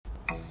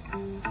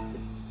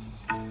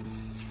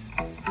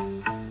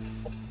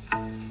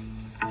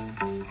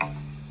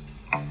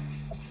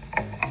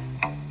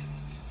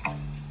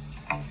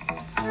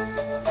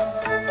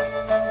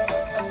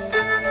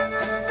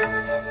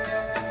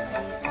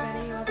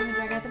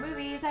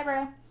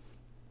Roberto.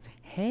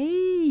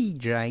 Hey,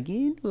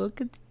 Dragon.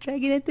 Welcome to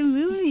Dragon at the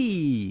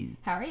Movies.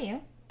 How are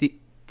you? Do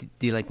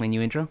you like my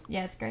new intro?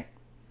 Yeah, it's great.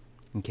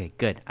 Okay,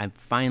 good. I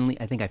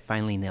think I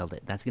finally nailed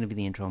it. That's going to be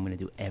the intro I'm going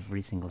to do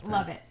every single time.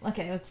 Love it.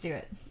 Okay, let's do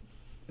it.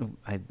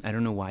 I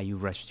don't know why you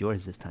rushed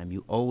yours this time.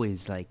 You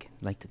always like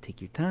to take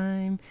your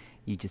time.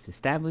 You just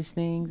establish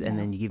things, and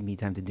then you give me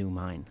time to do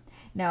mine.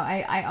 No,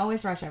 I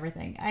always rush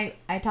everything.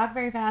 I talk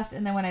very fast,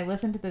 and then when I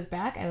listen to this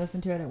back, I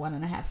listen to it at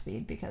 1.5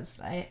 speed because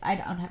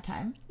I don't have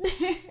time.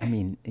 I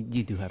mean,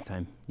 you do have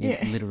time. You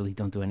literally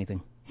don't do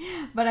anything.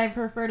 But I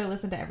prefer to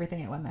listen to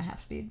everything at 1.5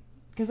 speed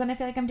because then I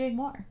feel like I'm doing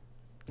more.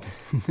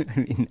 I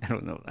mean, I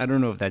don't know. I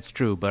don't know if that's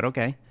true, but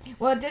okay.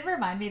 Well, it did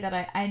remind me that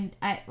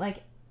I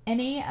like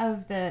any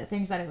of the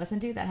things that I listen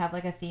to that have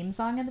like a theme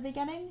song in the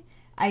beginning.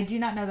 I do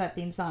not know that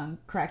theme song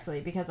correctly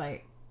because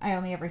I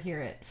only ever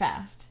hear it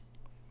fast.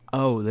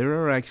 Oh, there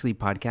are actually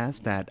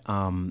podcasts that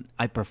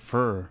I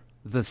prefer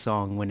the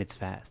song when it's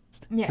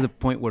fast. Yeah. To the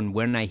point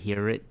when I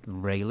hear it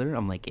regular,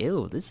 I'm like,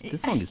 ew, this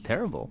song is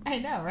terrible. I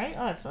know, right?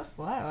 Oh, it's so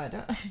slow.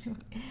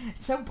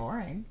 It's so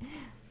boring.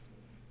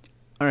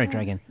 All right,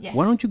 Dragon. Yes.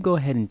 Why don't you go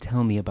ahead and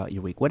tell me about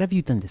your week? What have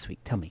you done this week?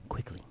 Tell me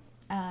quickly.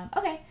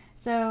 Okay.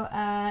 So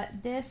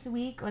this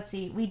week, let's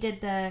see, we did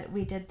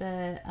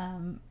the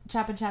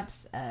Chop and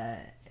Chops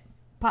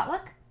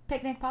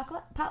picnic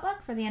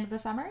potluck for the end of the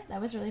summer.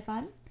 That was really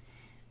fun.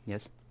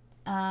 Yes.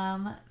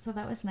 So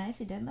that was nice.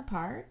 We did in the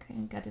park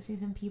and got to see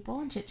some people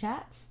and chit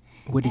chats.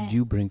 What did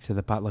you bring to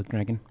the potluck,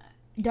 Dragon?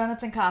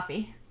 Donuts and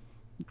coffee.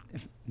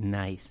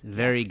 Nice.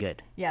 Very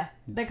good. Yeah.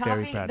 The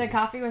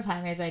coffee was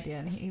Jaime's idea,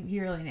 and he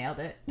really nailed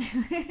it.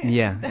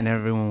 Yeah, and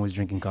everyone was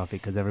drinking coffee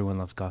because everyone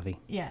loves coffee.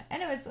 Yeah,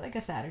 and it was like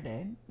a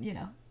Saturday. You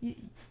know,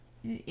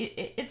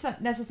 it's a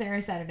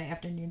necessary Saturday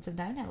afternoon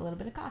sometime to have a little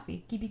bit of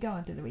coffee. Keep you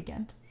going through the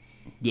weekend.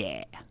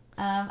 Yeah.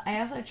 I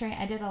also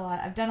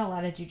I've done a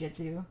lot of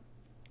jiu-jitsu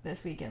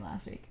this week and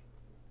last week.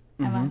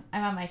 Mm-hmm.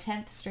 I'm on my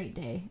 10th straight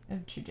day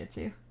of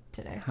jiu-jitsu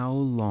today. How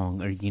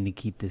long are you going to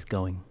keep this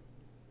going?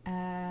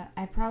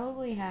 I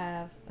probably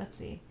have, let's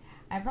see,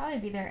 I'd probably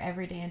be there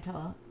every day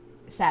until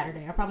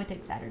Saturday. I'll probably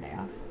take Saturday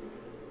off.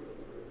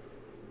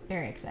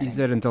 Very exciting. You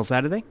said until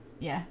Saturday?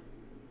 Yeah.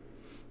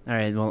 All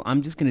right, well,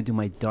 I'm just going to do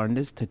my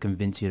darndest to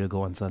convince you to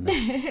go on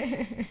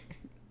Sunday.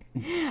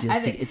 I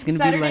think it's going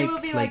to Saturday be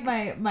will be like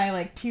my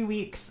like 2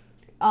 weeks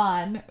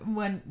on,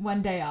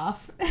 one day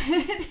off.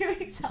 2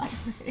 weeks on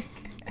break.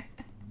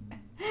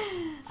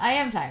 I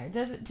am tired.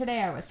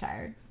 Today I was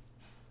tired.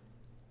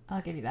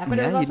 I'll give you that. But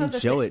yeah, it was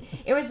also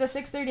it was the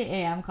 6:30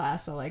 a.m.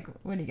 class, so like,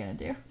 what are you going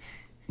to do?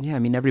 Yeah, I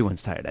mean,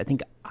 everyone's tired. I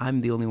think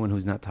I'm the only one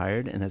who's not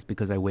tired, and that's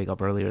because I wake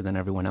up earlier than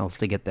everyone else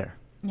to get there.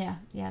 Yeah,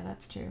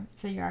 that's true.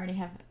 So you already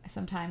have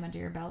some time under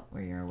your belt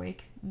where you're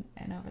awake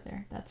and over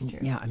there. That's true.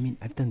 Yeah, I mean,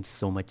 I've done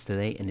so much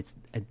today, and it's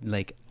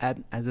like,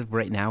 as of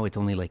right now, it's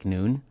only like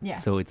noon. Yeah.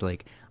 So it's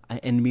like,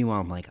 and meanwhile,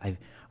 I'm like, I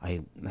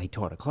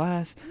taught a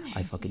class.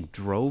 I fucking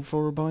drove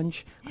for a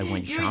bunch. I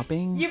went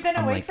shopping. You've been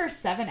awake for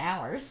 7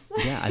 hours.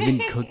 Yeah, I've been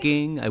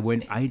cooking.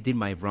 I did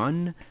my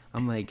run.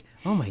 I'm like,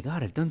 oh my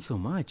God, I've done so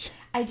much.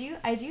 I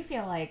do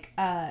feel like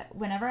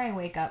whenever I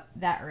wake up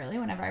that early,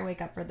 whenever I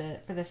wake up for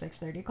the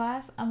 6:30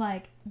 class, I'm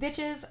like,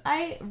 bitches,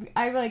 I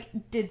like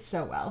did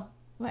so well.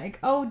 Like,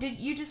 oh, did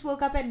you just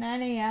woke up at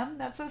 9 a.m.?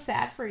 That's so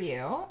sad for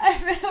you.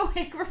 I've been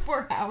awake for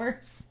 4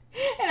 hours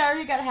and I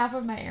already got half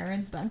of my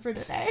errands done for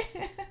today.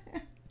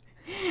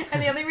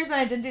 And the only reason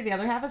I didn't do the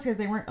other half is because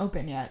they weren't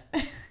open yet.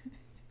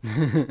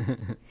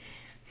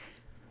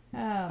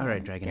 All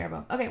right, Dragon.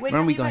 Terrible. Okay, wait. Why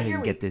don't we go about ahead your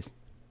and week. get this?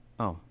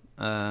 Oh,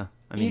 I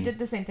mean, you did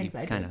the same things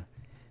I did.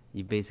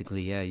 You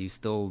basically, you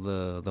stole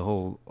the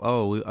whole.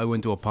 Oh, I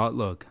went to a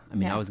potluck. I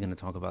mean, Yeah. I was gonna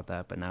talk about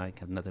that, but now I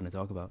have nothing to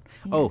talk about.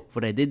 Yeah. Oh,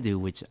 what I did do,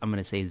 which I'm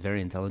gonna say is very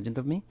intelligent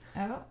of me.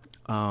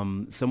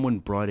 Oh. Someone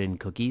brought in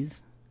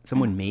cookies.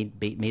 Someone made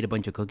a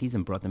bunch of cookies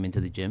and brought them into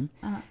the gym.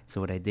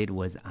 So what I did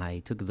was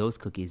I took those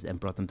cookies and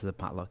brought them to the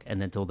potluck, and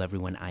then told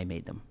everyone I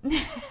made them.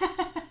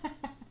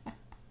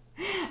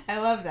 I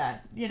love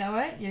that. You know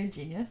what? You're a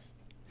genius.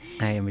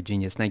 I am a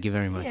genius. Thank you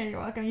very much. Yeah, you're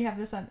welcome. You have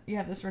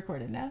this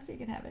recorded now, so you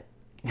can have it.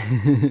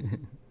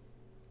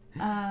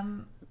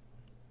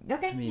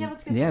 Okay. I mean, yeah,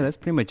 let's get yeah, started. that's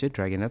pretty much it,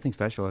 Dragon. Nothing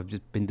special. I've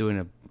just been doing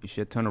a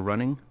shit ton of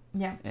running.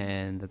 Yeah.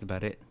 And that's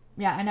about it.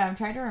 Yeah, I know. I'm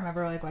trying to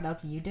remember like what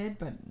else you did,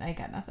 but I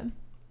got nothing.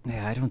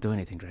 Yeah, I don't do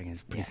anything, Dragon.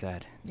 It's pretty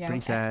sad. It's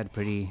pretty sad,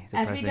 pretty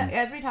depressing.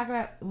 As we talk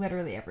about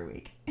literally every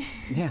week.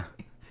 Yeah.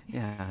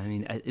 Yeah, I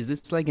mean, is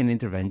this like an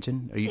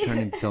intervention? Are you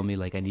trying to tell me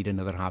like I need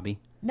another hobby?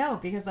 No,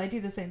 because I do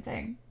the same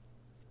thing.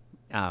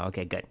 Oh,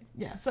 okay, good.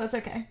 Yeah, so it's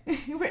okay.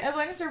 As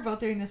long as we're both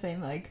doing the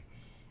same like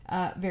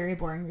very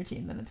boring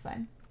routine, then it's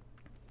fine.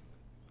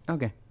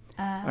 Okay.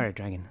 All right,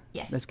 Dragon.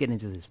 Yes. Let's get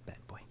into this bad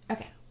boy.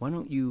 Okay. Why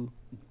don't you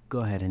go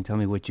ahead and tell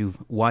me what you've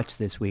watched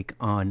this week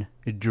on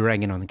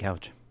Dragon on the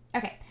Couch?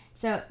 Okay.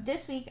 So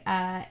this week,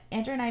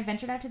 Andrew and I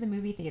ventured out to the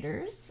movie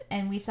theaters,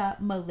 and we saw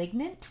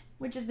 *Malignant*,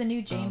 which is the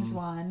new James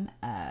Wan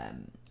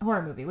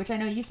horror movie, which I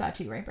know you saw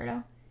too, right,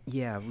 Berto?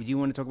 Yeah, would you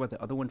want to talk about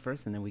the other one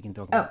first, and then we can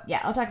talk Oh, about...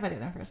 yeah, I'll talk about the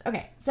other one first.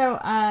 Okay, so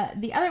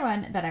the other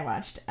one that I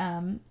watched,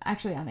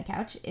 actually on the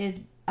couch, is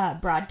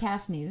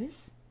Broadcast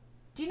News.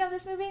 Do you know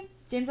this movie?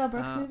 James L.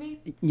 Brooks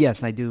movie?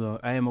 Yes, I do.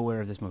 I am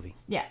aware of this movie.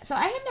 Yeah, so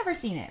I had never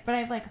seen it, but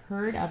I've, like,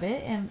 heard of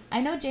it, and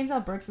I know James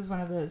L. Brooks is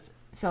one of those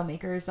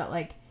filmmakers that,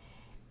 like,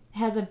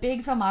 has a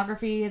big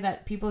filmography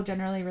that people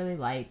generally really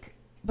like,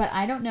 but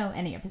I don't know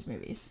any of his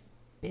movies,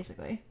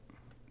 basically.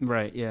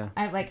 Right, yeah.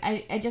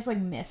 I just, like,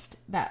 missed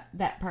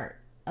that part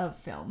of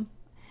film.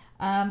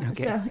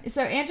 Okay.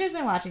 So Andrew's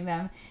been watching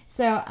them.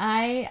 So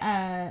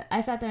I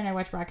sat there and I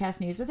watched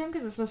Broadcast News with him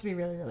because it's supposed to be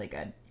really, really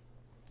good.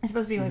 It's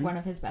supposed to be like one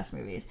of his best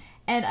movies.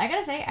 And I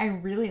gotta say, I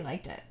really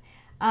liked it.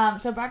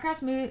 So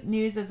Broadcast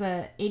News is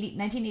a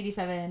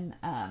 1987,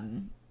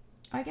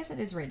 I guess it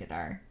is rated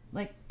R,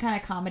 like kind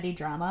of comedy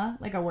drama,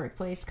 like a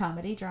workplace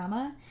comedy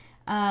drama,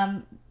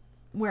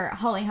 where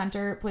Holly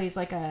Hunter plays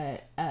like a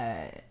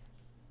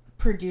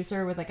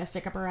producer with like a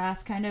stick up her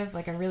ass, kind of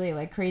like a really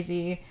like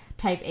crazy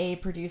type A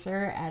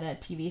producer at a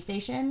TV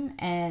station,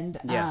 and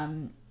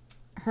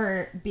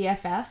her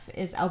BFF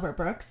is Albert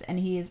Brooks, and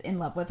he is in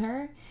love with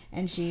her,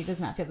 and she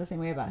does not feel the same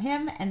way about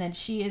him, and then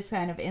she is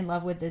kind of in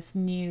love with this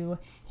new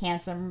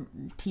handsome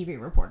TV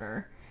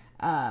reporter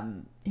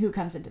who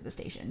comes into the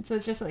station. So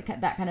it's just like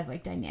that kind of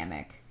like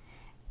dynamic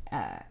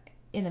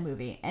in the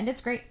movie, and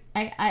it's great.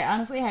 I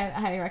honestly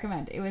highly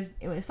recommend. It was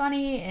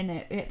funny, and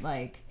it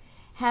like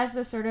has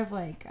this sort of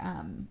like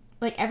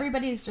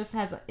everybody's just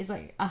is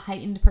like a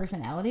heightened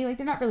personality. Like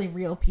they're not really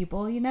real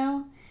people, you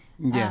know?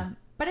 Yeah.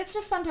 But it's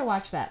just fun to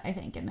watch that, I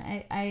think, and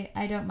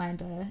I don't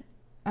mind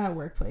a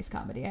workplace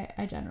comedy.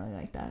 I generally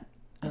like that.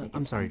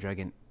 I'm sorry,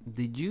 Dragon.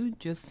 Did you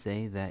just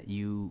say that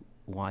you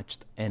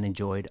watched and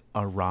enjoyed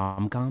a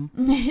rom-com?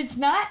 It's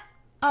not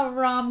a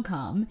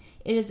rom-com.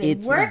 It's a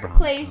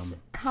workplace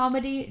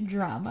comedy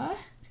drama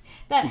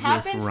that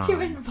happens to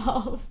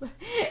involve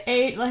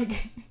a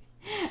like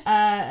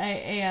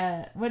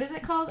what is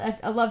it called?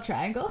 A love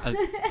triangle. a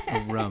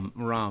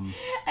rom.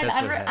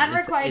 An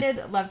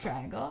unrequited love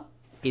triangle.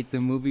 It's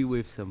a movie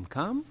with some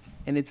com,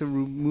 and it's a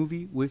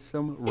movie with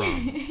some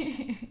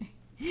rom.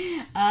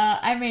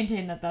 I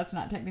maintain that that's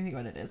not technically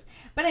what it is.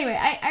 But anyway,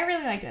 I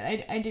really liked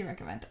it. I do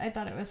recommend. I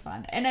thought it was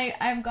fun. And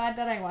I'm glad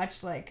that I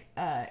watched like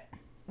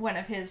one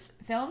of his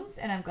films,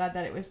 and I'm glad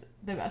that it was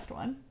the best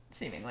one,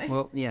 seemingly.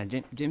 Well, yeah,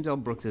 James L.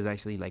 Brooks is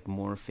actually like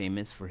more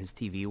famous for his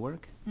TV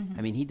work. Mm-hmm.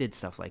 I mean, he did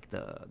stuff like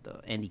the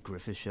Andy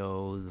Griffith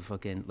Show, the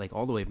fucking, like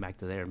all the way back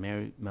to there,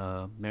 Mary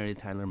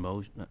Tyler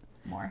Moore.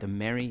 The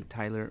Mary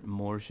Tyler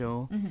Moore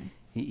Show. Mm-hmm.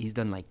 He's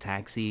done like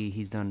Taxi.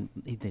 He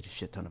did a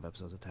shit ton of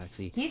episodes of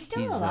Taxi. He's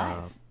still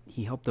alive.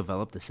 He helped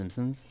develop The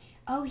Simpsons.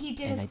 Oh, he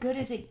did As Good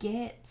As It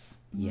Gets.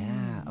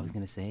 Yeah, I was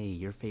gonna say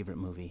your favorite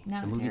movie.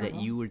 No, the movie terrible.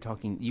 that you were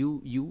talking.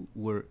 You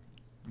were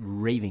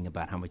raving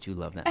about how much you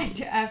love that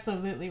movie. I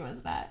absolutely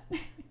was not.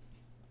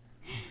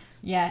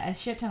 Yeah, a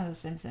shit ton of The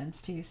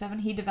Simpsons too.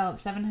 He developed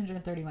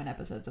 731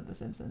 episodes of The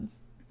Simpsons.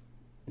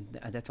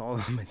 That's all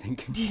of them, I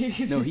think.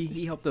 No,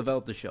 he helped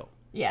develop the show.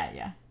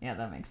 Yeah,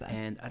 that makes sense.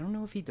 And I don't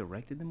know if he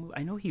directed the movie.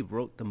 I know he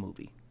wrote the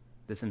movie,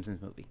 the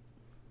Simpsons movie.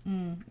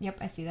 Yep,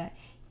 I see that.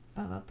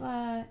 Blah blah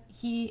blah.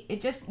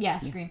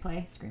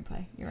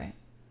 Screenplay. You're right.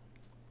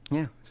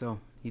 Yeah, so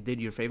he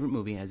did your favorite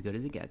movie, As Good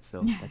As It Gets.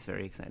 So that's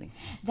very exciting.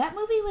 That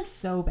movie was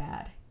so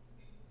bad.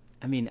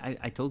 I mean,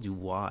 I told you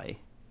why.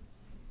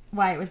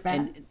 Why it was bad?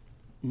 And,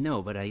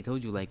 no, but I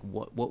told you like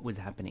what was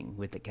happening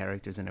with the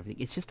characters and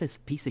everything. It's just this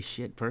piece of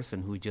shit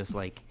person who just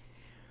like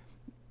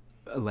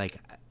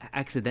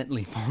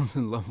accidentally falls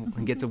in love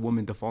and gets a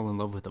woman to fall in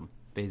love with him.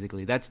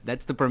 Basically, that's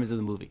the premise of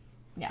the movie.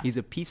 Yeah. He's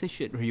a piece of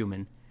shit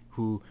human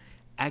who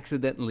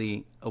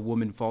accidentally a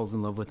woman falls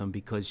in love with him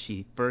because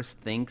she first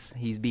thinks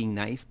he's being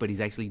nice, but he's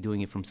actually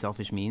doing it from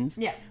selfish means.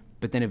 Yeah.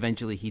 But then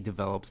eventually he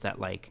develops that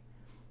like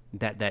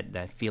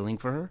that feeling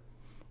for her,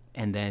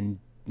 and then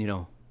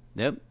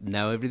yep,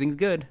 now everything's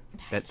good.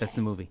 That's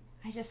the movie.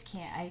 I just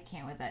can't. I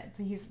can't with that.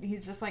 So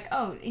he's just like,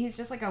 he's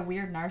just like a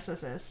weird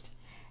narcissist.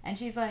 And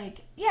she's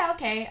like, yeah,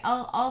 okay,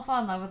 I'll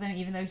fall in love with him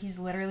even though he's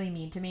literally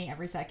mean to me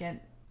every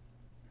second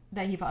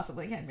that he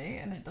possibly can be,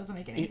 and it doesn't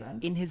make any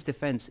sense. In his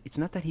defense, it's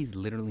not that he's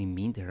literally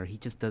mean to her. He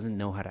just doesn't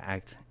know how to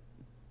act,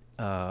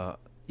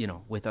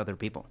 with other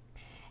people.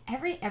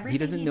 Everything he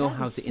doesn't know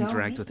how to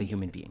interact mean. with a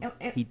human being.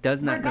 He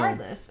does not know.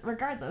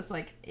 Regardless,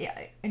 like,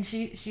 yeah, and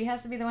she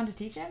has to be the one to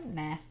teach him?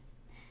 Nah.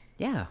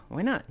 Yeah,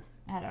 why not?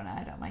 I don't know.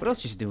 I don't like. What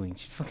else is she doing?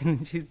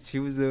 She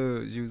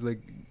was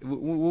like, what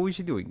was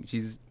she doing?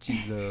 She's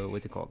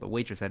what's it called? The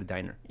waitress at a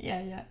diner.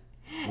 Yeah.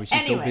 Was she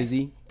so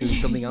busy doing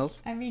something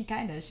else? I mean,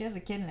 kind of. She has a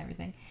kid and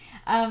everything.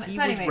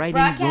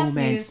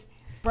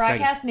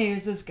 Broadcast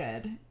News is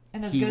good.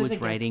 And As Good As It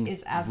Gets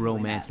is absolutely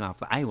romance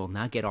not. novel. I will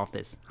not get off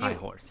this high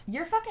horse.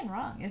 You're fucking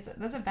wrong.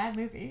 That's a bad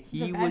movie. It's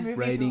he a bad was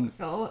movie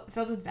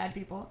filled with bad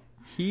people.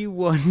 He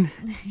won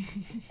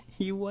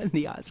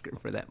the Oscar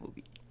for that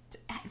movie.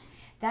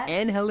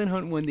 And Helen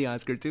Hunt won the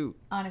Oscar too.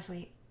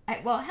 Honestly,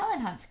 Helen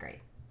Hunt's great.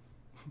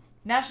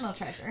 National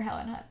treasure,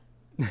 Helen Hunt.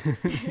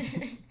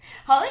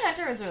 Holly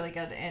Hunter was really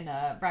good in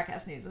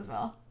Broadcast News as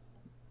well.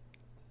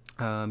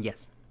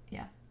 Yes.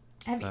 Yeah.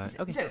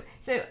 Okay.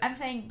 So I'm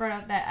saying,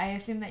 Bruno, that I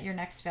assume that your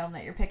next film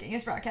that you're picking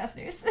is Broadcast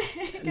News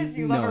because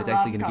you No, love a it's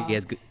actually gonna rom-com. be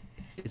as good.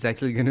 It's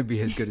actually gonna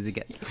be as good as it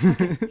gets.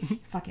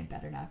 Fucking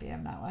better not be.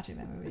 I'm not watching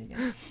that movie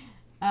again.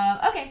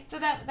 Okay, so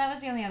that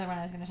was the only other one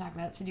I was going to talk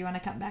about. So do you want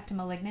to come back to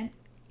 *Malignant*?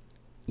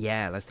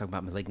 Yeah, let's talk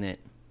about *Malignant*.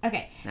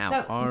 Okay. Now,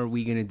 so, are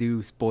we gonna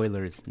do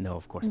spoilers? No,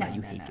 of course not.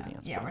 You hate giving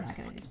us spoilers. Yeah, we're not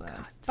gonna do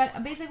spoilers.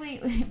 But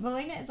basically,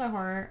 *Malignant* is a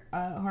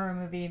horror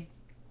movie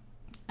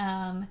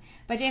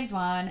by James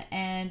Wan,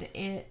 and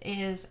it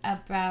is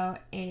about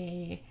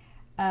a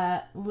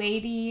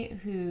lady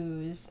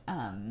whose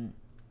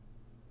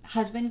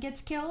husband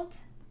gets killed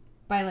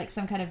by like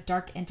some kind of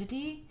dark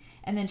entity,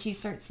 and then she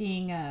starts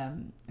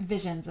seeing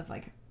visions of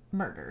like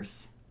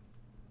murders.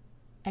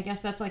 I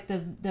guess that's like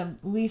the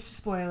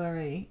least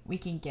spoilery we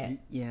can get.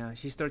 Yeah,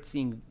 she starts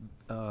seeing.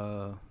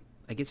 I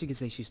guess you could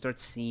say she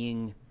starts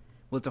seeing.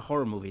 Well, it's a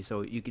horror movie,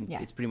 so you can.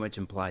 Yeah. It's pretty much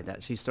implied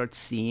that she starts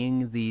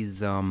seeing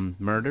these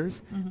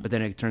murders, but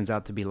then it turns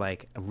out to be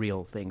like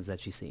real things that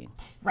she's seeing.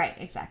 Right.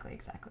 Exactly.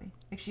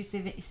 Like she's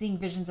seeing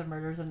visions of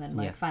murders, and then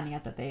like finding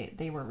out that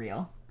they were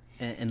real.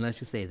 And let's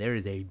just say there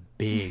is a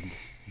big,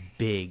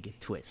 big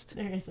twist.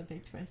 There is a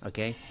big twist.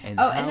 Okay. And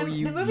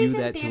the movie's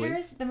in theaters.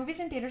 Twist? The movie's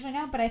in theaters right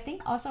now, but I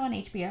think also on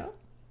HBO.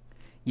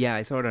 Yeah,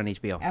 I saw it on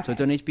HBO. Okay. So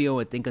it's on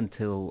HBO, I think,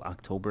 until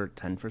October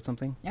 10th or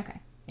something. Okay.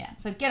 Yeah.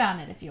 So get on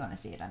it if you want to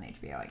see it on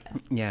HBO, I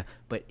guess. Yeah,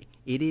 but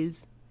it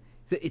is.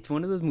 It's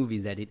one of those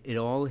movies that it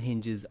all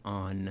hinges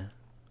on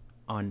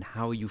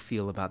how you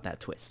feel about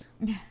that twist.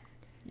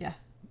 Yeah.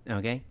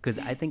 Okay? Because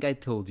I think I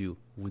told you,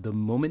 the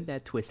moment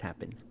that twist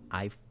happened,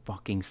 I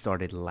fucking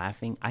started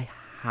laughing. I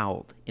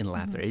howled in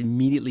laughter. It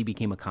immediately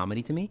became a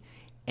comedy to me,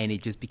 and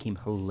it just became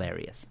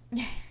hilarious.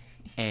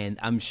 And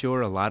I'm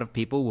sure a lot of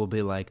people will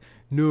be like,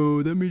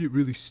 no, that made it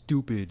really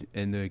stupid.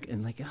 And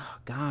like, oh,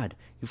 God,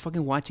 you're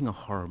fucking watching a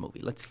horror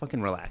movie. Let's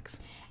fucking relax.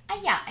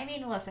 Yeah, I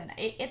mean, listen,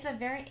 it's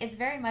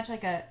very much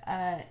like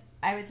I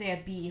would say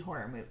a B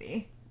horror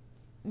movie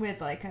with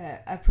like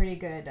a pretty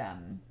good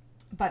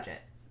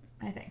budget,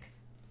 I think.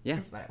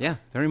 Yeah,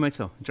 very much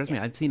so. Trust me,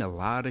 I've seen a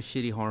lot of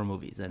shitty horror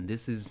movies, and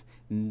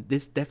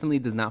this definitely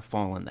does not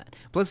fall in that.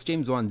 Plus,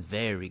 James Wan's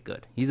very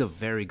good. He's a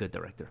very good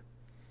director.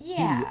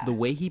 Yeah. The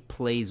way he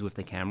plays with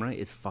the camera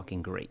is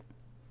fucking great.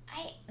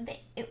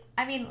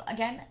 I mean,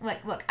 again,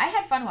 look, I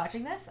had fun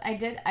watching this. I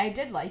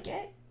did like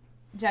it,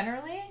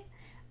 generally.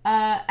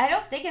 I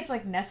don't think it's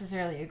like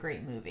necessarily a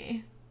great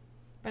movie,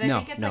 but I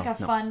think it's like a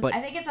fun. I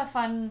think it's a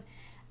fun.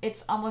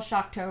 It's almost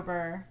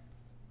Shocktober,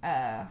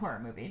 horror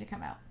movie to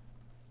come out.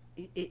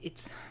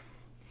 It's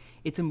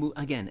a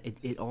again.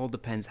 It all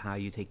depends how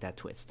you take that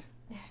twist.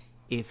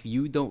 If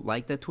you don't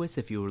like that twist,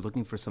 if you were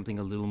looking for something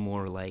a little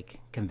more like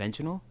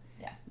conventional,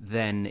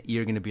 then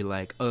you're gonna be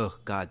like, oh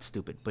God,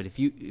 stupid. But if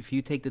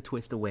you take the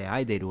twist the way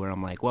I did, where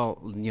I'm like,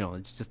 well,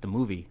 it's just a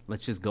movie,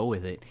 let's just go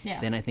with it.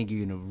 Yeah. Then I think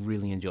you're gonna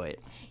really enjoy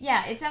it.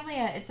 Yeah, it's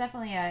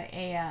definitely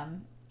a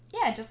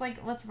just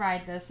like let's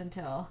ride this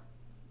until.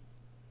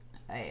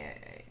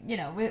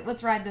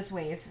 Let's ride this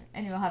wave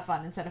and you'll have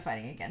fun instead of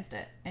fighting against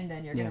it, and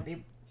then you're gonna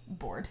be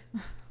bored.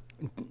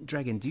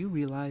 Dragon, do you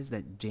realize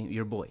that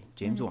your boy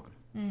James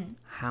Wan,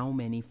 how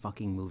many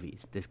fucking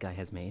movies this guy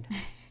has made?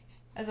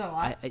 That's a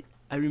lot.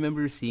 I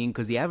remember seeing,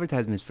 because the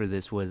advertisements for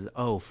this was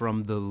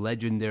from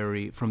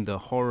the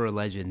horror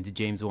legend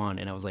James Wan,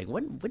 and I was like,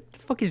 what the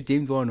fuck is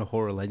James Wan a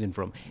horror legend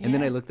from? And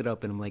then I looked it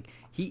up, and I'm like,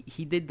 he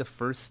did the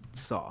first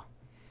Saw,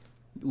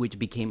 which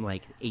became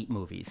like 8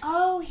 movies.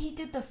 Oh, he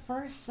did the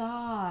first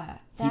Saw.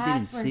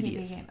 That's where he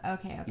became.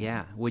 Okay.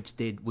 Yeah, which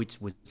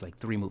was like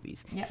 3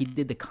 movies. Yep. He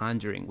did The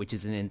Conjuring, which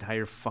is an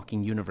entire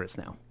fucking universe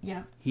now.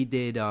 Yeah. He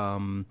did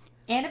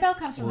Annabelle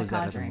comes from The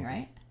Conjuring,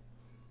 right?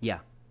 Yeah.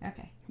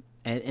 Okay.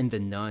 And The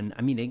Nun.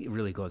 I mean, it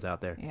really goes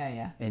out there.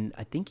 Yeah. And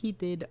I think he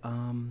did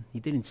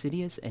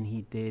Insidious, and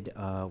he did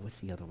what's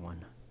the other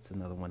one? It's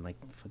another one, like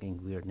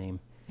fucking weird name.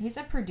 He's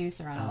a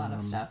producer on a lot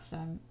of stuff,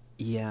 so.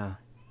 Yeah.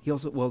 He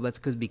also, that's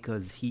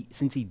because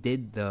since he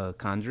did The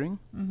Conjuring,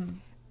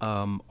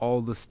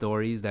 all the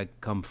stories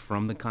that come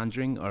from The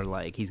Conjuring are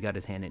like, he's got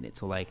his hand in it.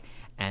 So like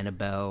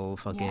Annabelle,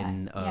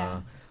 fucking,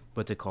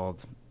 what's it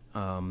called?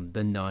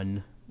 The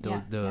Nun,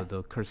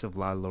 the Curse of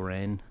La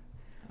Llorone.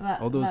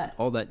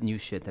 All that new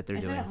shit that they're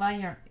doing. Isn't it La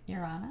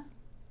Llorona?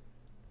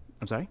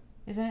 I'm sorry?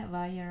 Isn't it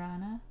La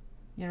Llorona?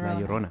 La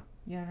Llorona.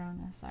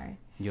 Llorona, sorry.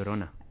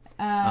 Llorona.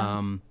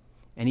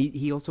 And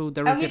he also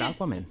directed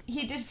Aquaman.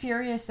 He did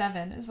Furious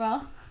 7 as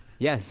well.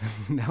 Yes,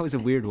 that was a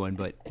weird one,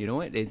 but you know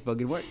what? It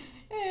fucking worked.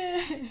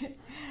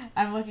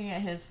 I'm looking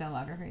at his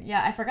filmography.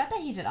 Yeah, I forgot that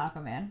he did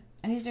Aquaman.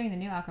 And he's doing the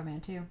new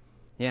Aquaman, too.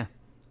 Yeah.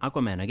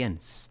 Aquaman, again,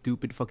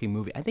 stupid fucking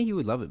movie. I think you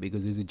would love it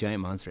because there's a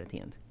giant monster at the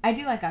end. I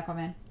do like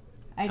Aquaman.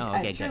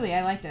 Truly,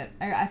 I liked it.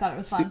 I thought it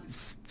was fun.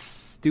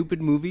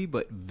 Stupid movie,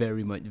 but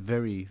very much,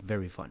 very,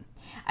 very fun.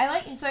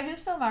 So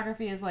his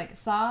filmography is like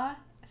Saw,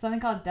 something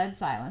called Dead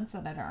Silence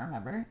that I don't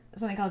remember,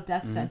 something called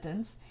Death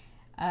Sentence,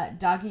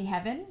 Doggy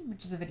Heaven,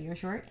 which is a video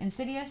short,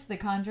 Insidious, The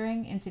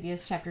Conjuring,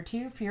 Insidious Chapter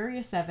 2,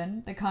 Furious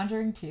 7, The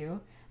Conjuring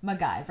 2,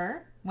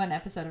 MacGyver, one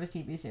episode of a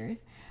TV series.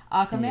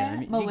 Aquaman, Yeah, I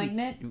mean,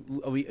 Malignant.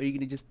 are you going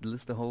to just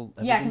list the whole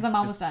Yeah, everything? because I'm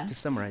almost done.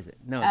 Just summarize it.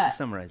 No, just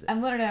summarize it.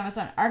 I'm literally almost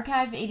done.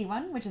 Archive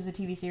 81, which is a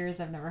TV series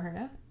I've never heard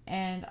of,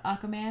 and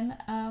Aquaman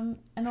and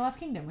the Lost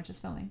Kingdom, which is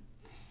filming.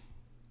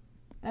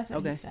 That's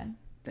what he's done.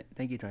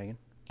 Thank you, Dragon.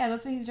 Yeah,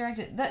 that's what he's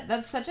directed.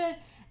 That's such a...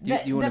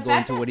 You want to go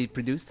into what he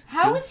produced?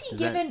 How was he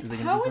given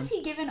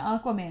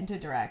Aquaman to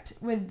direct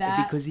with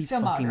that because he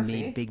filmography? fucking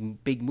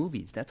made big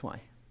movies. That's why.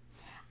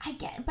 I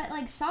get, but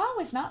like Saw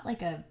was not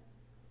like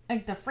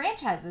the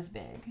franchise is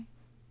big.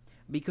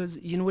 Because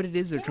you know what it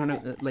is, they're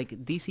trying to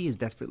like DC is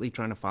desperately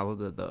trying to follow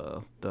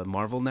the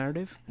Marvel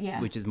narrative,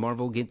 which is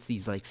Marvel gets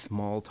these like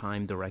small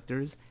time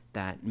directors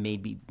that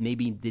maybe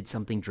did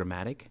something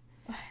dramatic,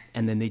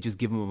 and then they just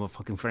give them a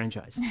fucking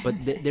franchise. But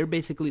they're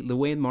basically the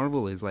way in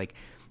Marvel is like.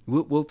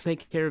 We'll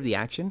take care of the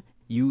action.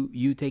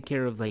 You take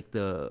care of like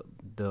the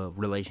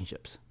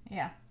relationships.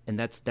 Yeah. And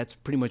that's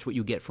pretty much what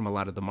you get from a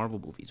lot of the Marvel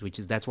movies, which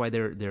is that's why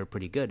they're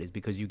pretty good, is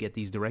because you get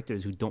these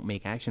directors who don't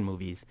make action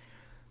movies,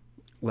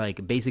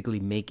 like basically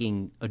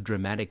making a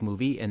dramatic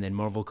movie, and then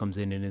Marvel comes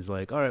in and is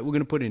like, all right, we're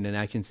gonna put in an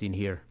action scene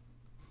here.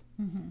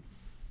 Mm-hmm.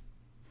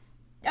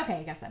 Okay,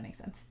 I guess that makes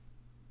sense.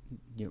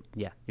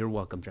 You're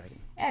welcome, Dragon.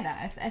 Yeah,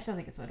 no, I still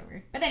think it's a little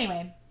weird, but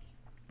anyway.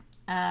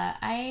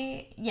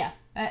 I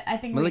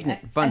think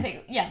Malignant, fun.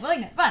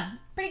 Malignant, fun,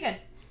 pretty good,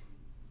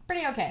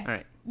 pretty okay.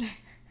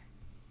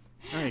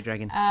 All right,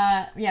 Dragon.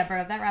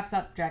 Berto, that wraps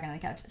up Dragon on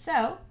the Couch.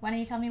 So why don't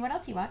you tell me what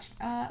else you watched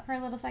for a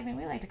little segment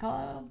we like to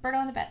call Berto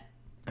on the Bed.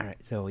 All right,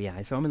 so yeah,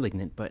 I saw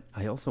Malignant, but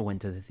I also went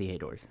to the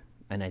theaters,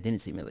 and I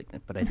didn't see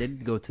Malignant, but I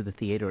did go to the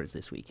theaters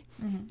this week,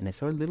 and I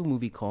saw a little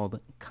movie called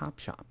Cop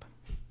Shop.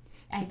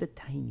 Just a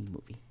tiny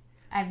movie.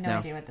 I have no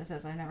idea what this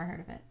is. I've never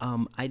heard of it.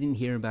 I didn't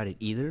hear about it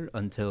either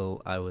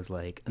until I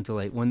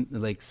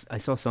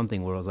saw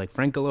something where I was like,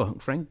 Frank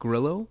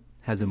Grillo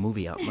has a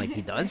movie out, like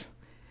he does,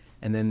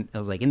 and then I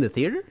was like, in the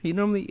theater?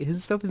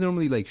 His stuff is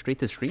normally like straight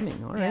to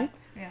streaming. All right.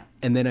 Yeah.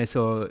 And then I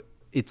saw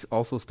it's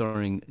also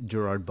starring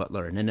Gerard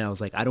Butler, and then I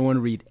was like, I don't want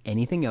to read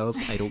anything else.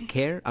 I don't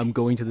care. I'm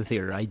going to the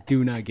theater. I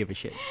do not give a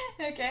shit.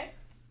 Okay.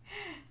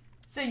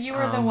 So you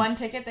were the one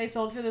ticket they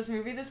sold for this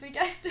movie this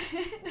weekend?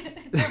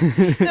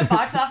 the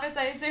box office,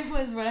 I assume,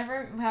 was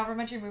however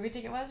much your movie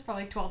ticket was,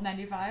 probably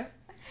 $12.95.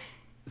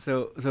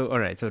 So all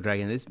right. So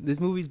Dragon, this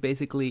movie's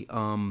basically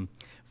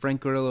Frank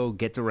Grillo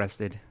gets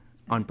arrested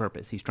on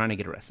purpose. He's trying to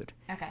get arrested.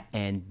 Okay.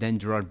 And then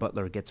Gerard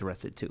Butler gets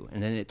arrested too.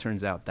 And then it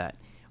turns out that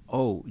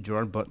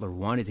Gerard Butler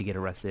wanted to get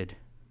arrested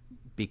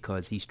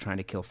because he's trying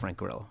to kill Frank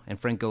Grillo, and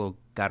Frank Grillo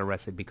got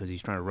arrested because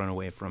he's trying to run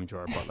away from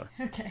Gerard Butler.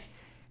 Okay.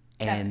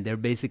 And they're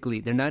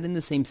not in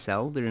the same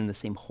cell. They're in the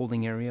same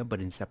holding area,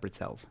 but in separate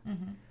cells.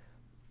 Mm-hmm.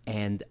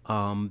 And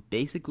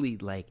basically,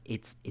 like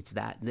it's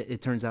that.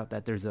 It turns out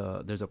that there's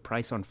a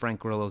price on Frank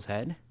Grillo's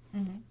head,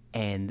 mm-hmm.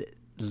 and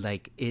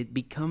like it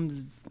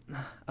becomes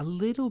a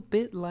little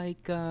bit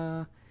like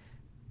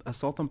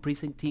Assault on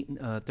Precinct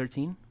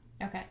 13.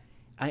 Okay.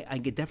 I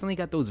definitely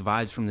got those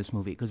vibes from this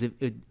movie because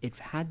it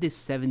had this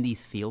 70s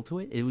feel to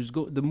it.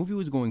 The movie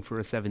was going for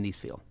a 70s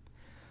feel,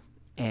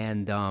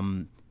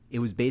 and it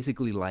was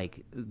basically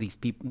like these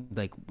people,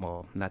 like,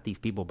 well, not these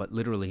people, but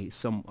literally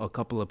a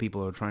couple of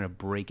people are trying to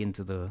break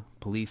into the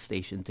police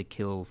station to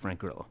kill Frank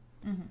Grillo.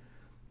 Mm-hmm.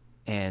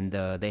 And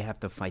they have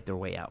to fight their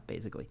way out,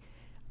 basically.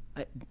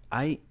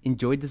 I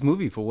enjoyed this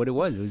movie for what it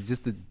was. It was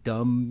just a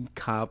dumb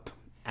cop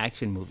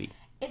action movie.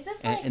 Is this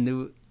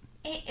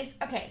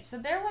okay, so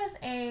there was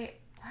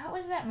what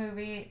was that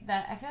movie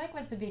that I feel like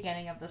was the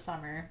beginning of the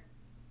summer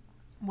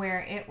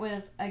where it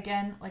was,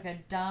 again, like a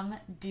dumb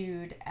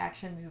dude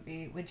action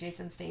movie with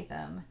Jason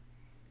Statham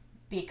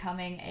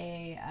becoming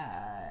a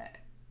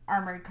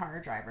armored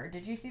car driver.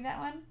 Did you see that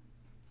one?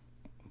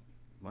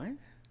 What?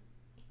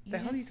 The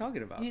hell are you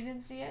talking about? You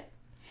didn't see it?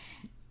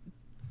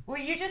 Well,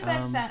 you just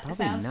said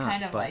sounds not,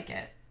 kind of like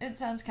it. It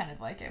sounds kind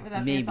of like it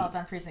without the Assault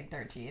on Precinct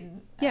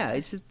 13. Yeah,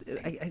 it's just,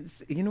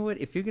 you know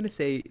what? If you're gonna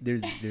say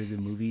there's a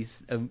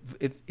movies,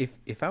 if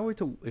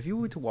you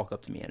were to walk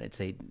up to me and I'd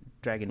say,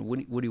 Dragon, what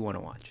do you want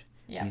to watch?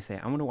 Yeah. And you say,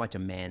 I want to watch a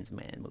man's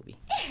man movie.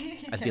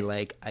 I'd be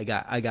like, I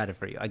got it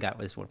for you. I got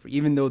this one for you.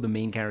 Even though the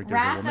main character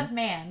is a woman. Wrath of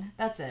Man.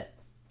 That's it.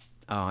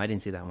 Oh, I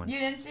didn't see that one. You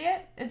didn't see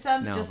it? It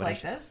sounds just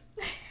like this.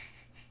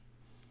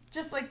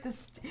 Just like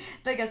this,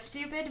 like a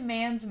stupid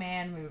man's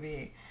man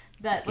movie.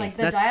 That like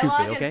the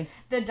dialogue stupid,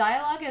 the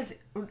dialogue is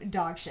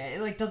dog shit.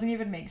 It like doesn't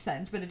even make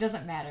sense, but it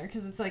doesn't matter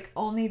because it's like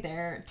only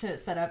there to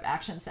set up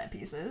action set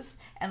pieces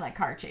and like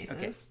car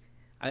chases.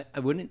 Okay. I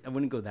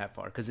wouldn't go that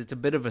far because it's a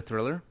bit of a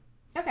thriller.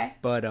 Okay.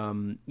 But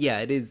yeah,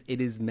 it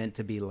is meant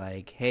to be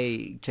like,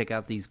 hey, check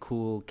out these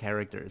cool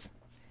characters,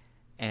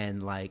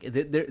 and like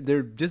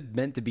they're just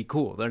meant to be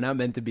cool. They're not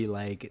meant to be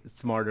like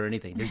smart or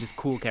anything. They're just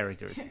cool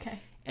characters. Okay.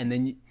 And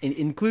then,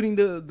 including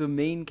the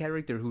main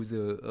character, who's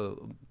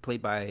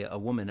played by a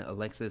woman,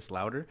 Alexis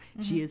Louder.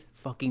 Mm-hmm. She is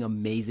fucking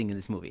amazing in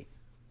this movie.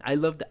 I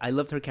loved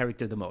her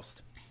character the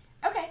most.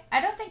 Okay,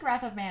 I don't think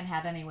Wrath of Man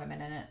had any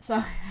women in it,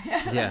 so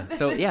yeah.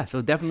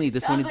 So definitely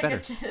this one is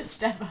better. Sounds like a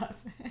step up.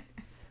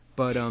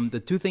 But the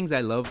two things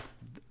I loved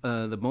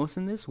the most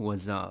in this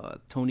was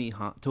Toby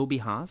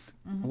Haas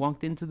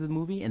walked into the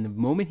movie, and the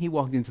moment he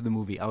walked into the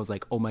movie, I was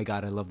like, oh my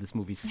god, I love this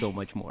movie so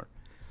much more.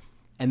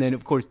 And then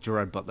of course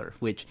Gerard Butler,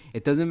 which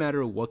it doesn't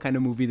matter what kind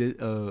of movie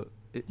that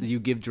you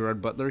give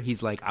Gerard Butler,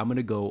 he's like, I'm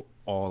gonna go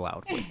all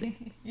out with it.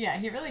 Yeah,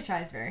 he really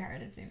tries very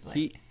hard. It seems like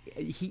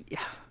he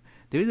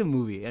there's a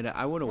movie, and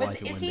I want to watch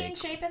it one day. Is he in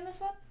shape in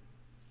this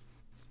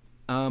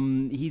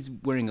one? He's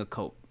wearing a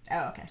coat.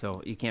 Oh, okay.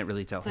 So you can't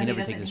really tell. So he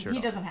never takes his shirt off.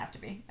 He doesn't have to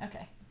be.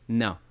 Okay.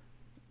 No.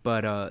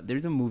 But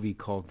there's a movie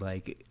called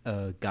like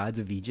Gods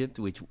of Egypt,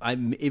 which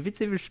if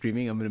it's ever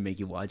streaming, I'm gonna make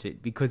you watch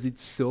it because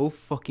it's so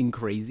fucking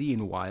crazy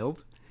and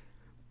wild.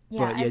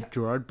 Yeah, but yet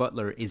Gerard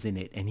Butler is in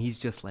it, and he's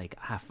just like,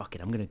 fuck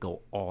it, I'm gonna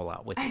go all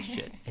out with this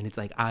shit. And it's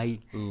like, I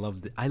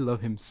love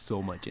him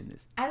so much in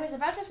this. I was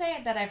about to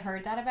say that I've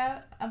heard that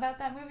about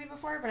that movie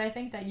before, but I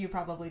think that you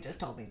probably just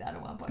told me that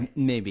at one point.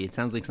 Maybe. It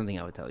sounds like something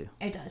I would tell you.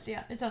 It does,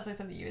 yeah. It sounds like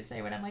something you would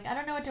say when I'm like, I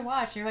don't know what to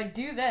watch. And you're like,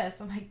 do this.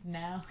 I'm like,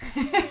 no.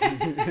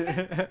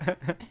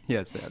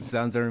 Yes, that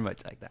sounds very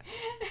much like that.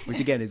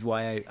 Which again is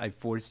why I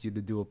forced you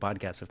to do a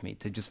podcast with me,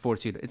 to just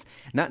force you to. It's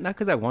not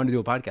because I want to do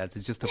a podcast.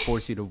 It's just to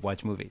force you to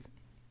watch movies.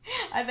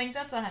 I think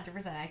that's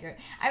 100% accurate.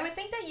 I would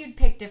think that you'd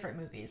pick different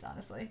movies,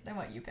 honestly, than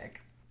what you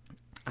pick.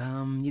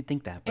 You'd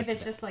think that. If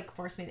it's just like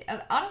force me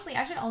to... Honestly,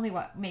 I should only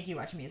make you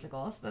watch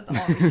musicals. That's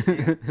all we should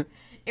do.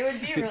 It would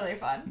be really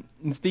fun.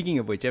 And speaking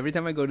of which, every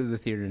time I go to the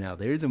theater now,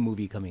 there's a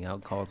movie coming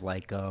out called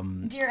like...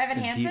 Dear Evan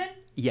Hansen?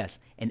 Yes.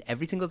 And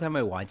every single time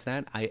I watch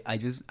that, I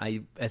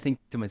think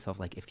to myself,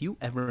 like, if you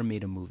ever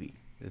made a movie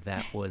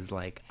that was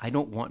like, I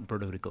don't want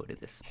Berto to go to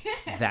this,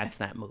 that's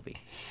that movie.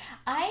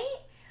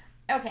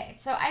 Okay,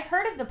 so I've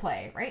heard of the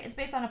play, right? It's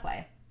based on a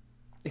play.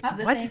 It's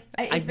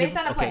based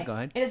on a play. Okay, go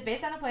ahead. It is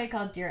based on a play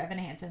called Dear Evan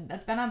Hansen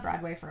that's been on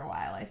Broadway for a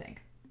while, I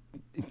think.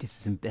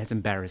 That's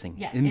embarrassing.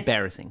 Yeah,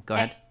 embarrassing. Go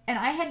ahead. And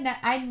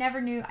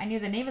I knew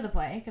the name of the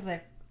play because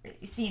I've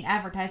seen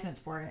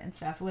advertisements for it and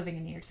stuff living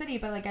in New York City,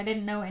 but like I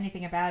didn't know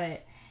anything about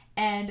it.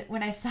 And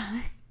when I saw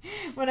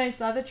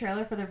the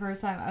trailer for the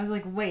first time, I was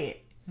like,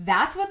 wait,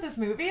 that's what this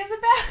movie is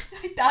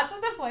about? Like, that's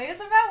what the play is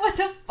about? What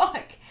the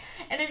fuck?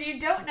 And if you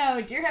don't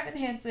know, Dear Evan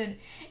Hansen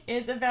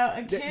is about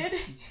a kid.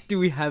 Do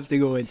we have to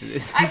go into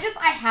this? I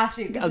have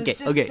to. It's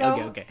just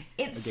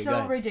It's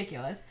so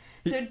ridiculous.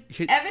 So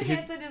Evan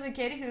Hansen is a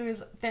kid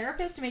whose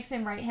therapist makes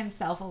him write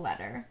himself a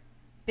letter.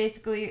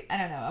 Basically, I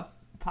don't know,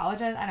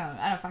 apologize.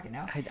 I don't fucking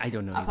know. I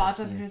don't know.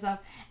 Apologize to himself.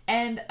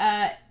 And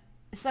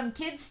some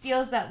kid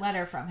steals that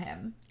letter from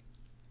him.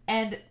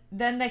 And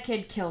then the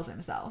kid kills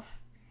himself.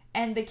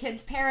 And the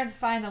kid's parents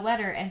find the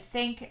letter and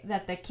think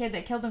that the kid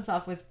that killed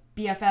himself was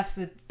BFFs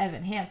with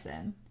Evan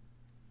Hansen.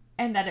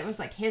 And that it was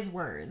like his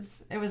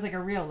words. It was like a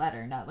real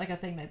letter, not like a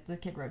thing that the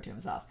kid wrote to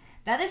himself.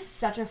 That is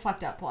such a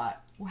fucked up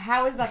plot.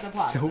 How is that the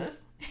plot of this?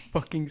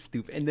 Fucking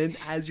stupid. And then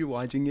as you're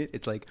watching it,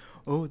 it's like,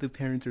 oh, the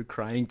parents are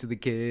crying to the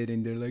kid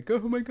and they're like, oh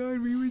my god,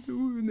 we were so...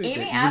 And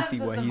Amy Adams is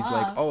the he's mom.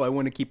 like, oh, I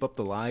want to keep up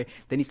the lie.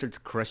 Then he starts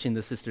crushing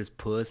the sister's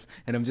puss.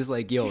 And I'm just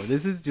like, yo,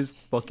 this is just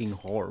fucking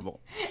horrible.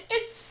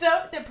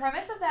 The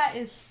premise of that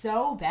is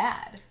so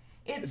bad.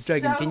 It's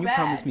Dragon, so can you bad.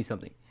 promise me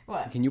something?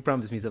 What? Can you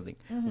promise me something?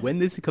 Mm-hmm. When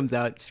this comes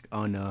out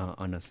on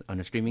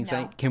a streaming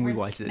site, can we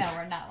watch this? No,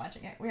 we're not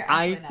watching it.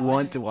 I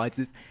want to watch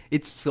this.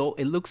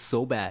 It looks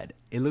so bad.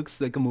 It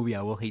looks like a movie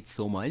I will hate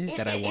so much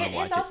that I want to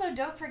watch it. It's also,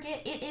 don't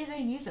forget, it is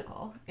a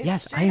musical. It's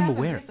yes, I am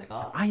aware.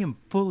 I am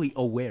fully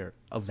aware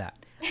of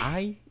that.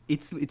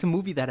 It's a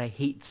movie that I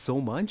hate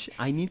so much.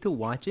 I need to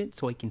watch it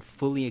so I can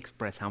fully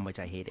express how much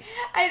I hate it.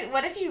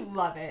 What if you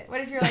love it?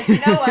 What if you're like, you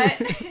know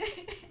what?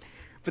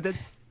 But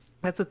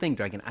that's the thing,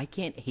 Dragon. I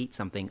can't hate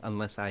something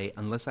unless I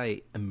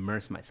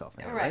immerse myself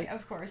in it, right?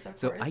 Of course.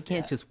 So I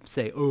can't just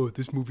say, oh,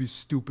 this movie's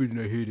stupid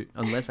and I hate it,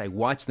 unless I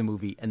watch the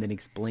movie and then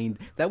explain.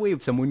 That way,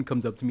 if someone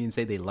comes up to me and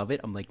say they love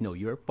it, I'm like, no,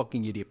 you're a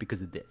fucking idiot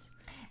because of this.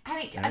 I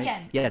mean, right?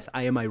 Again. Yes,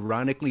 I am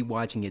ironically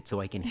watching it so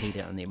I can hate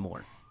it on it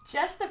more.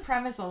 Just the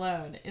premise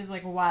alone is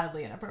like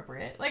wildly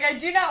inappropriate. Like I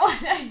do not want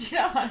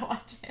to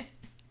watch it.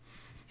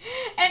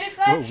 And it's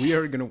like, well, we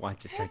are gonna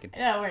watch it, Dragon.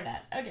 No, we're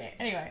not. Okay.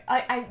 Anyway,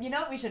 I you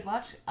know what we should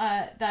watch?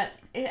 That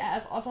it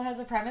also has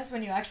a premise.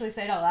 When you actually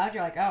say it out loud,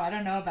 you're like, oh, I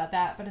don't know about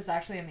that, but it's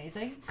actually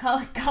amazing.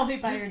 Call Me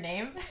by Your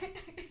Name.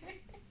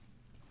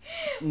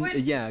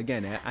 Yeah,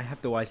 again, I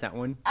have to watch that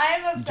one.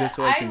 I'm obsessed. Just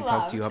so I can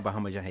talk to you about how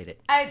much I hate it.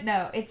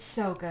 No, it's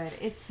so good.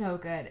 It's so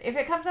good. If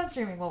it comes on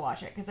streaming, we'll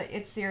watch it because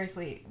it's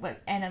seriously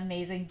like an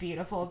amazing,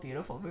 beautiful,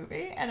 beautiful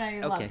movie, and I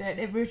loved it.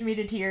 It moved me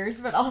to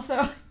tears. But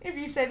also, if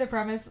you say the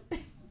premise,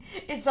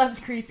 it sounds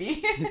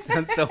creepy. It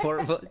sounds so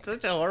horrible. It's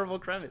such a horrible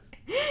premise.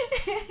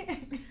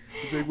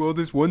 It's like, well,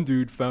 this one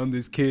dude found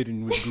this kid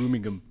and was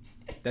grooming him.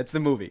 That's the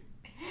movie.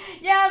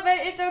 Yeah, but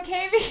it's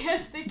okay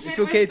because the kid. It's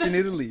okay. It's in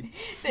Italy.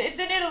 It's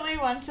in Italy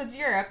once it's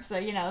Europe, so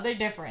you know they're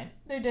different.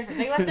 They're different.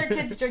 They let their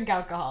kids drink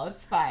alcohol.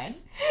 It's fine.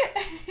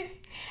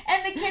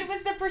 And the kid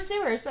was the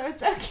pursuer, so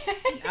it's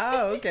okay.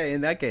 Oh, okay.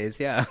 In that case,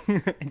 yeah.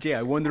 Gee,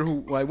 I wonder.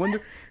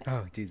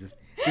 Oh, Jesus.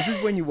 This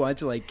is when you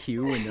watch like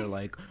Q and they're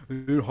like,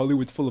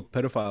 Hollywood's full of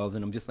pedophiles,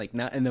 and I'm just like,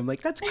 nah, and I'm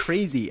like, that's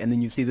crazy. And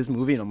then you see this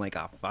movie and I'm like,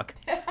 oh, fuck.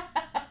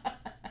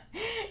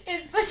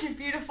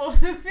 beautiful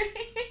movie.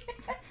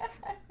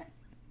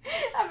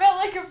 About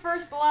like a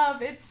first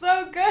love. It's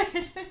so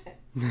good.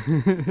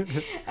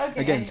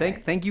 Okay. Again,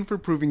 anyway. thank you for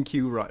proving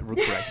Q correct.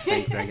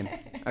 Thanks, Dragon.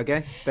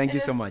 Okay, thank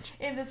you so much.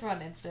 In this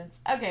one instance.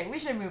 Okay, we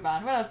should move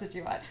on. What else did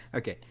you watch?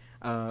 Okay,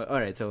 all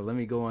right. So let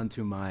me go on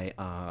to my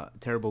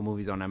terrible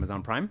movies on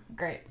Amazon Prime.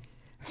 Great.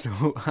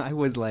 So I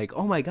was like,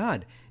 oh my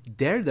God,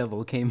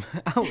 Daredevil came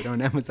out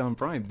on Amazon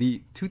Prime,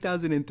 the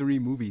 2003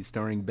 movie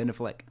starring Ben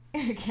Affleck.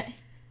 Okay.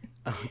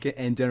 Okay,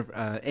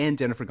 and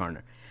Jennifer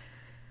Garner.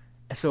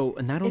 So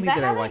not only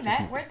did I watch this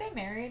movie, weren't they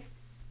married?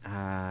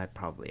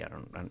 Probably. I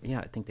don't. Yeah,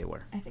 I think they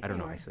were. I don't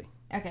know actually.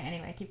 Okay.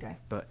 Anyway, keep going.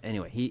 But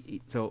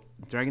anyway, so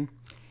Dragon,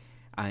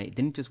 I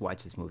didn't just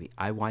watch this movie.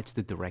 I watched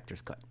the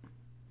director's cut.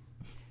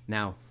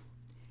 Now,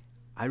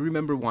 I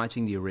remember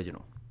watching the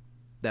original,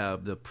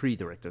 the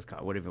pre-director's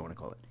cut, whatever you want to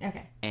call it.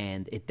 Okay.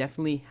 And it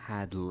definitely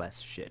had less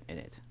shit in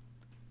it,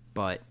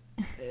 but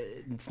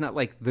it's not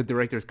like the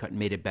director's cut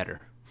made it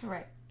better.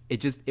 Right.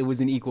 It was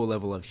an equal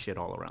level of shit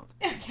all around.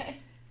 Okay.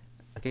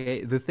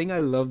 Okay, the thing I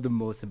love the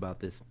most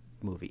about this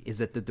movie is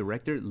that the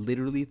director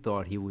literally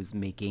thought he was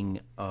making,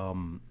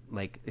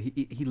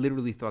 he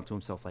literally thought to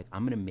himself, like,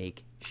 I'm going to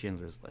make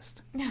Schindler's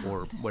List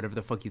or whatever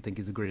the fuck you think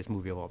is the greatest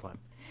movie of all time.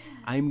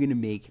 I'm going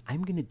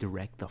to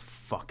direct the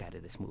fuck out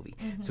of this movie.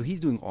 Mm-hmm. So he's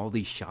doing all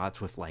these shots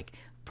with, like,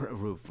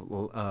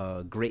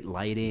 great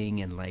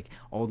lighting and, like,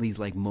 all these,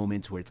 like,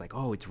 moments where it's like,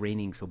 oh, it's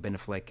raining so Ben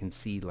Affleck can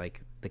see,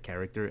 like, the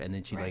character, and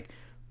then she, right.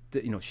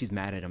 She's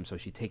mad at him, so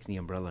she takes the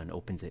umbrella and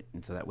opens it,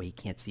 and so that way he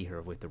can't see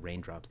her with the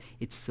raindrops.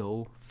 It's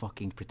so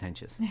fucking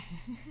pretentious.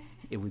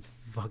 It was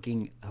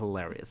fucking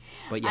hilarious.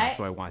 But yeah,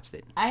 so I watched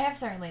it. I have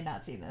certainly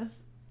not seen this.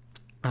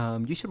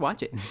 You should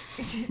watch it.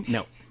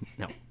 No.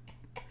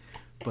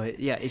 But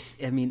yeah, it's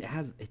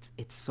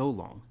so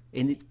long.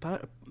 And it's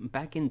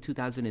back in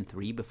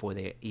 2003, before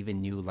they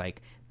even knew,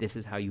 like, this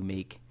is how you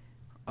make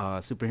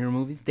superhero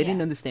movies. They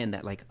didn't understand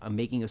that, like,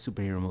 making a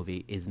superhero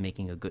movie is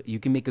you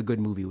can make a good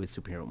movie with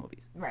superhero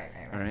movies. Right.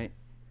 All right.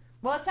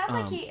 Well, it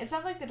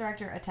sounds like the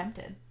director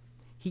attempted.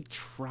 He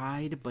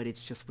tried, but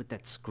it's just with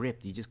that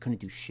script, you just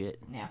couldn't do shit.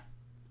 Yeah.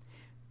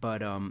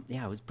 But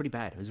yeah, it was pretty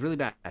bad. It was really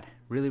bad.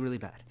 Really, really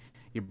bad.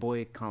 Your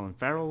boy Colin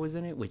Farrell was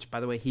in it, which, by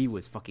the way, he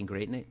was fucking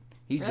great in it.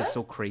 He's just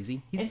so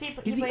crazy. He's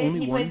the only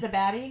one. He plays the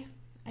baddie,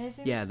 I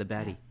assume? Yeah, the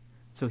baddie. Yeah.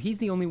 So he's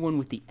the only one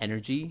with the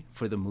energy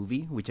for the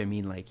movie, which, I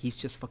mean, like, he's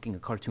just fucking a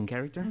cartoon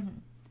character. Mm-hmm.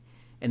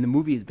 And the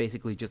movie is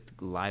basically just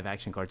live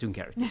action cartoon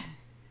characters.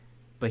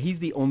 But he's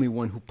the only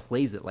one who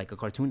plays it like a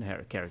cartoon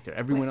character.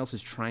 Everyone else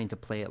is trying to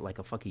play it like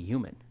a fucking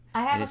human.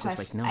 I have a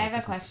question. I have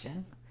a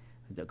question.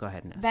 Go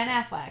ahead and ask. Ben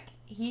Affleck.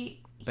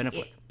 Ben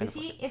Affleck.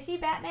 Is he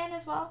Batman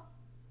as well?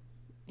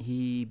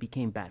 He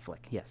became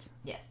Batfleck, yes.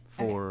 Yes.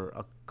 For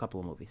a couple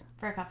of movies.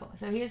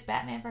 So he was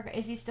Batman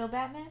is he still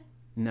Batman?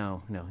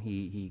 No.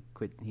 He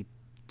quit. He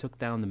took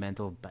down the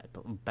mantle of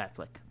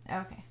Batfleck.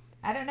 Okay.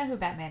 I don't know who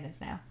Batman is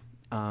now.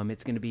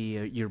 It's going to be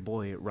your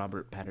boy,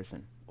 Robert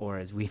Pattinson, or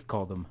as we've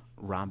called him,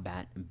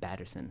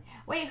 Batterson.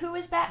 Wait, who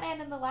was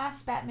Batman in the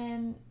last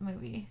Batman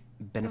movie?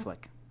 Ben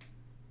Affleck.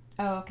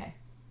 Oh, okay.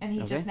 And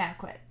he just now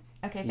quit.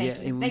 Okay,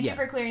 thank you. Thank you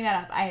for clearing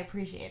that up. I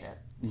appreciate it.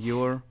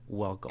 You're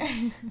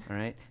welcome. All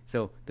right.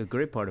 So the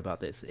great part about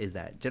this is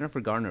that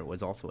Jennifer Garner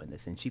was also in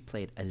this, and she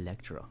played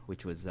Elektra,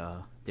 which was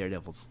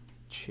Daredevil's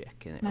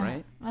chick in it,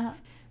 right? Uh-huh.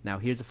 Now,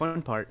 here's the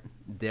fun part.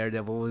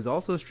 Daredevil was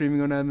also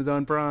streaming on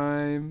Amazon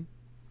Prime.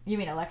 You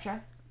mean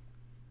Elektra?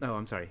 Oh,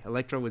 I'm sorry.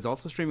 Elektra was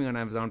also streaming on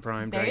Amazon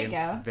Prime. There you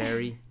go.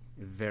 Very,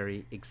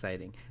 very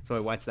exciting. So I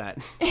watched that.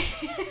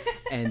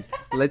 And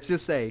let's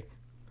just say,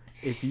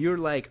 if you're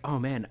like, oh,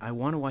 man, I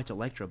want to watch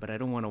Elektra, but I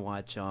don't want to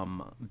watch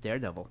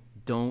Daredevil,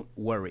 don't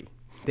worry.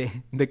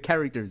 The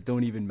characters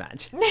don't even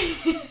match.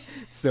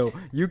 So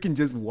you can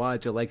just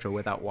watch Elektra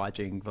without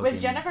watching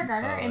Was Jennifer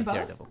Garner in both?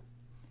 Daredevil.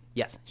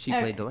 Yes, she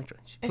played Elektra.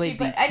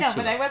 I know,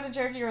 but I wasn't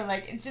sure if you were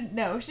like,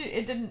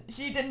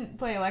 she didn't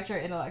play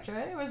Elektra in Elektra.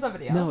 It was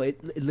somebody else. No,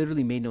 it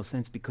literally made no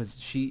sense because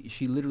she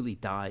literally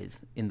dies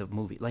in the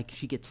movie. Like,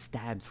 she gets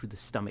stabbed through the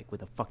stomach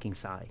with a fucking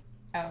sai.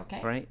 Oh, okay.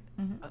 Right?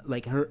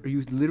 Mm-hmm.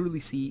 You literally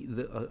see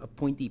a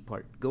pointy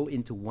part go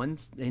into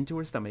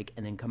her stomach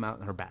and then come out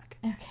in her back.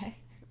 Okay.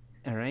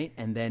 All right,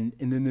 and then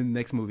in the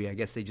next movie, I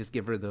guess they just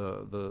give her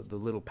the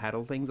little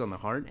paddle things on the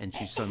heart, and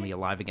she's suddenly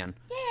alive again.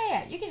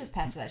 Yeah. You can just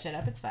patch that shit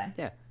up. It's fine.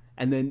 Yeah.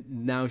 And then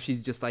now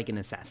she's just like an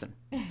assassin.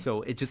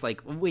 So it's just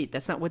like, wait,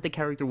 that's not what the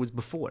character was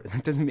before.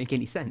 That doesn't make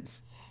any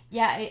sense.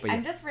 Yeah,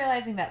 I'm just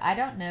realizing that I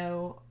don't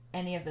know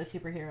any of those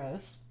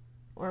superheroes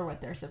or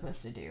what they're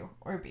supposed to do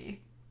or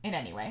be in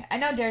any way. I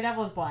know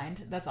Daredevil is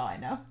blind. That's all I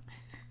know.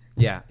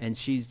 Yeah, and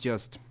she's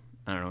just,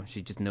 I don't know,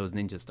 she just knows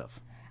ninja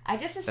stuff. I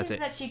just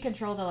assumed that she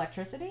controlled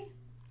electricity.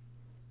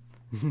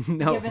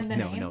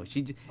 No.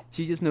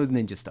 She just knows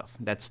ninja stuff.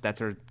 That's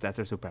her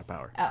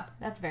superpower. Oh,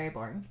 that's very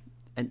boring.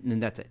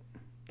 And that's it.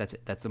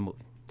 That's the movie.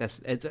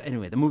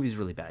 Anyway. The movie's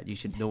really bad.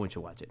 No one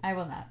should watch it. I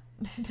will not.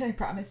 I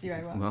promise you,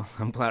 I won't. Well,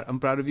 I'm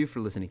proud of you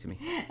for listening to me.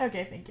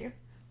 Okay, thank you.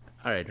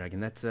 All right, Dragon.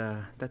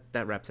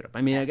 That wraps it up.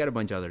 I mean, I got a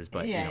bunch of others,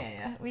 but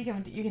yeah. You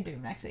can do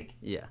them next week.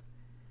 Yeah.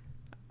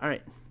 All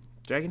right.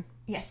 Dragon?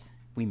 Yes.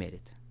 We made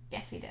it.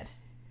 Yes, we did.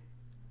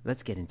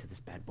 Let's get into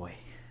this bad boy.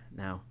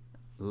 Now,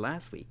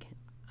 this week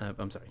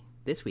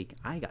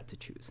I got to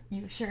choose.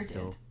 You sure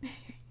did.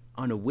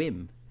 On a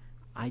whim,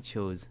 I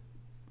chose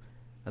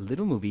a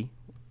little movie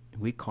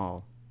we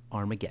call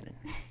Armageddon.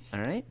 All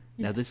right?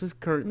 Yeah. Now, this was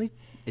currently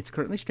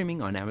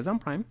streaming on Amazon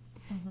Prime.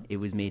 Mm-hmm. It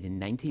was made in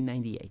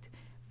 1998.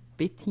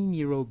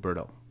 15-year-old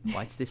Berto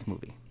watched this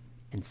movie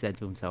and said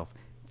to himself,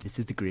 this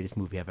is the greatest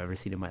movie I've ever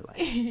seen in my life.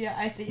 Yeah,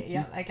 I see it.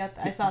 Yep,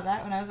 I saw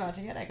that when I was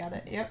watching it. I got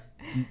it. Yep.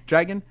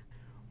 Dragon,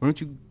 why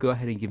don't you go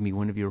ahead and give me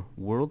one of your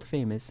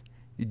world-famous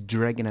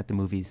Dragon at the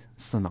Movies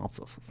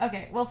synopsis.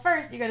 Okay, well,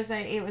 first, you got to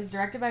say it was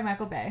directed by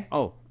Michael Bay.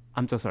 Oh,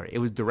 I'm so sorry. It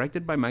was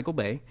directed by Michael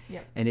Bay.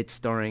 Yep. And it's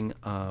starring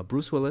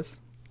Bruce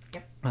Willis,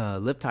 yep.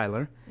 Liv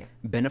Tyler, yep.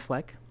 Ben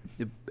Affleck,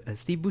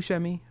 Steve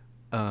Buscemi,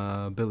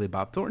 Billy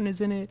Bob Thornton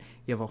is in it.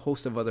 You have a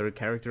host of other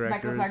character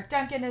actors. Michael Clark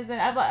Duncan is in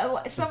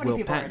it. So many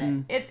people are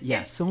in it.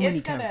 It's so many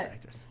character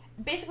actors.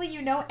 Basically,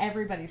 you know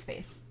everybody's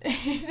face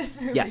in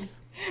this movie. Yes.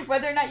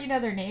 Whether or not you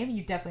know their name,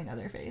 you definitely know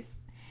their face.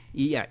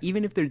 Yeah,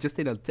 even if they're just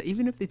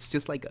even if it's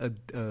just like a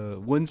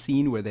one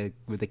scene where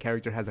the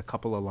character has a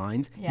couple of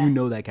lines, you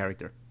know that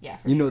character. Yeah,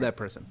 you know that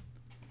person.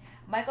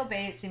 Michael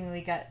Bay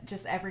seemingly got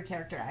just every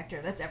character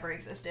actor that's ever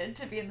existed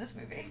to be in this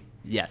movie.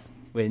 Yes,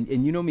 and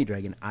you know me,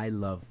 Dragon. I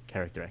love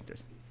character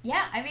actors.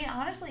 Yeah, I mean,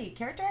 honestly,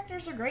 character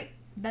actors are great.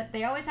 That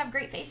they always have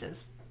great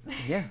faces.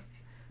 Yeah.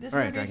 This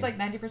movie is like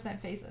 90%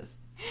 faces.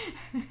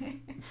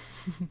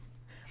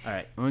 All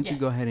right, why don't you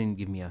go ahead and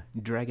give me a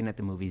Dragon at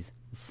the Movies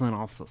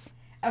synopsis.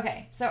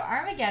 Okay, so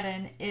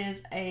Armageddon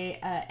is a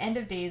end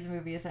of days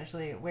movie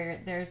essentially,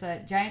 where there's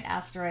a giant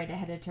asteroid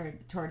headed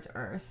towards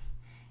Earth,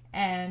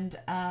 and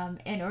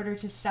in order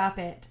to stop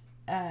it,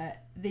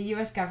 the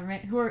U.S.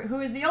 government, who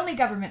is the only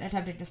government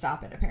attempting to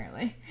stop it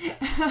apparently,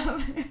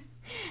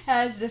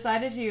 has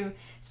decided to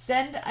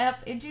send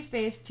up into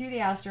space to the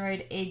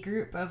asteroid a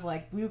group of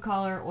like blue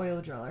collar oil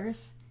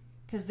drillers,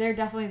 because they're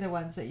definitely the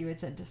ones that you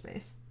would send to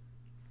space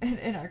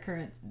in our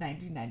current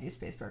 1990s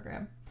space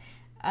program.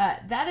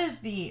 That is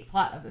the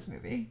plot of this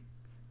movie.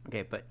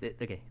 Okay, but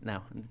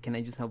now can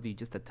I just help you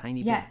just a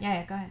tiny bit? Yeah,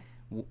 yeah, go ahead.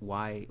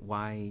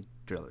 Why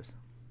drillers?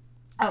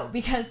 Oh,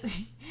 because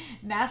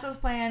NASA's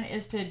plan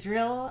is to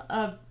drill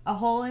a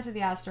hole into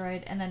the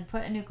asteroid and then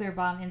put a nuclear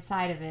bomb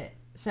inside of it,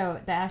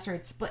 so the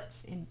asteroid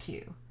splits in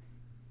two,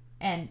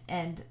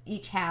 and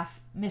each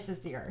half misses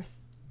the Earth.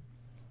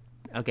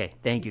 Okay,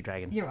 thank you,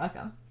 Dragon. You're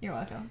welcome. You're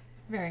welcome.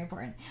 Very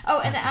important. Oh,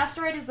 and the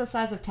asteroid is the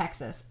size of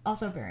Texas.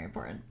 Also very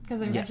important,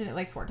 because they mentioned it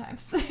like 4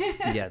 times.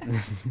 Yeah.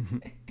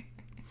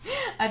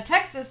 A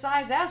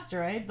Texas-sized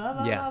asteroid, blah,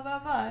 blah, blah, blah,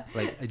 blah.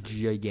 Like a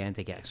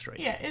gigantic asteroid.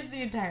 Yeah, it's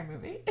the entire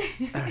movie.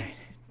 All right.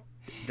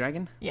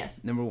 Dragon? Yes.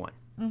 Number 1.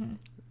 Mm-hmm.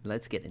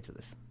 Let's get into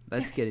this.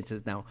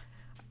 Now.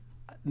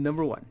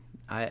 Number 1.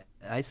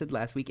 I said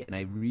last week, and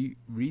I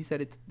resaid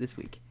it this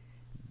week.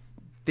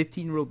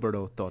 15-year-old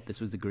Berto thought this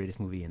was the greatest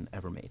movie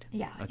ever made.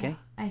 Yeah. Okay? Yeah.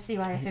 I see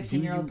why a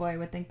 15-year-old boy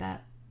would think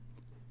that.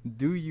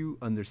 Do you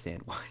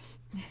understand why?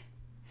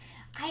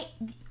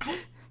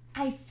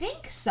 I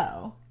think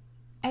so.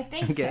 I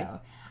think so.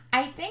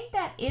 I think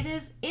that it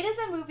is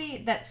a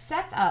movie that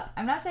sets up,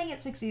 I'm not saying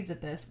it succeeds at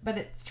this, but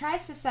it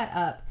tries to set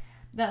up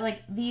that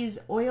like these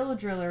oil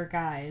driller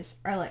guys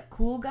are like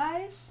cool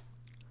guys.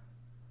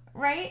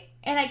 Right?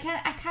 And I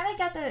kind of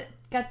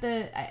got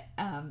the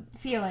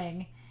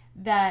feeling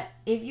that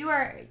if you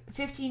are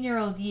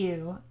 15-year-old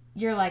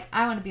you're like,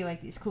 I want to be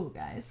like these cool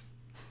guys.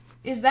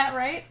 Is that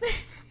right?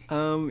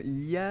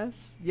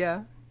 Yes.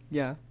 Yeah.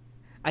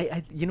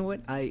 I you know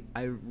what? I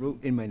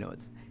wrote in my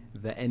notes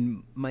that,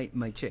 and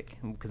my chick,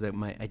 because I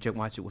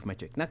watched it with my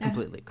chick, not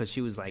completely, because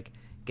she was like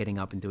getting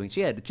up and doing, she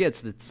had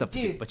the stuff to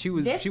do, but she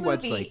watched like...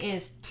 This movie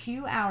is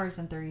 2 hours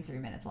and 33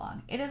 minutes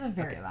long. It is a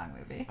very long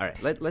movie. All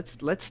right,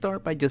 let's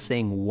start by just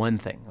saying one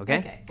thing, okay?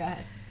 Okay, go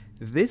ahead.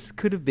 This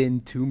could have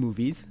been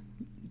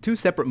 2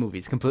 separate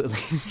movies completely.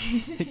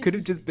 It could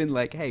have just been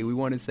like, hey, we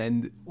want to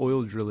send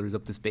oil drillers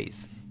up to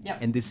space. Yep.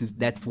 And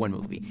that's one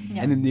movie.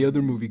 Yep. And then the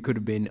other movie could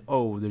have been,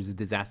 oh, there's a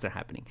disaster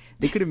happening.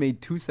 They could have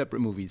made 2 separate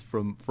movies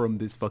from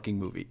this fucking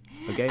movie.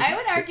 Okay? I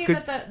would argue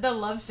that the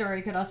love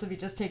story could also be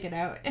just taken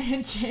out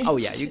and changed. Oh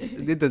yeah,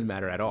 it doesn't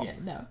matter at all. Yeah,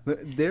 no.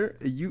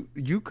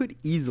 You could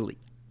easily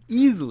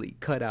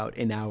cut out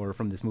an hour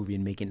from this movie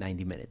and make it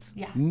 90 minutes.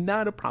 Yeah.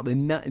 Not a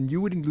problem.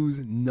 You wouldn't lose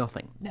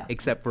nothing. No.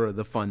 Except for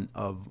the fun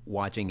of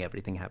watching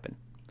everything happen.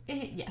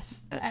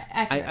 Yes.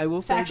 I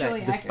will say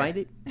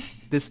that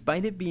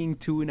despite it being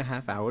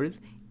 2.5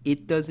 hours,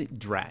 it doesn't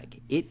drag.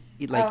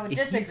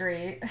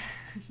 Disagree.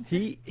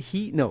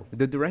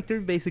 The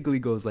director basically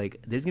goes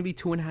like, there's going to be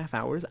 2.5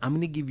 hours. I'm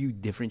going to give you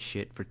different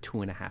shit for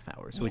 2.5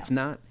 hours. So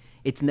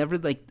it's never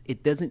like,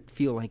 it doesn't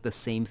feel like the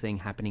same thing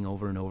happening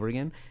over and over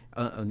again.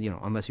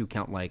 Unless you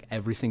count like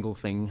every single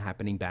thing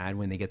happening bad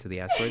when they get to the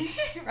asteroid.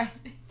 Right.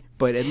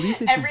 But at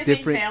least it's everything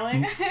different.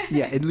 Failing.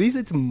 Yeah, at least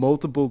it's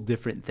multiple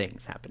different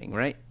things happening,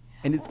 right?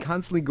 And it's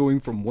constantly going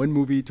from one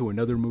movie to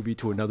another movie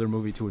to another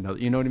movie to another.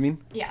 You know what I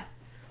mean? Yeah.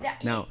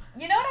 Now,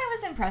 you know what I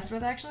was impressed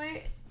with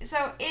actually?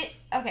 So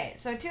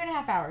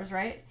 2.5 hours,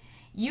 right?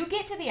 You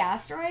get to the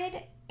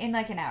asteroid in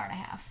like an hour and a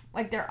half.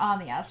 Like they're on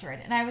the asteroid.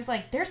 And I was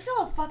like, there's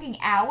still a fucking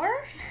hour?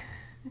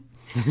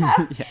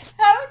 Yes.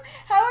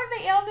 How are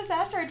they on this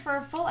asteroid for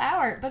a full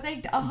hour? But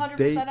they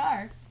 100%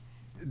 are.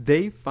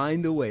 They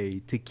find a way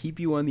to keep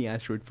you on the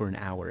asteroid for an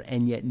hour,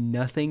 and yet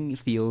nothing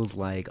feels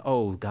like,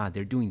 oh God,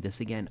 they're doing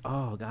this again.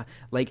 Oh God.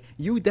 Like,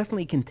 you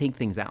definitely can take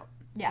things out.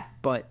 Yeah.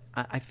 But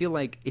I feel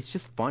like it's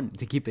just fun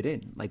to keep it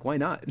in. Like, why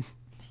not?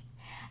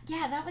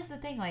 Yeah, that was the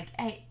thing. Like,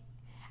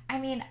 I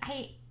mean,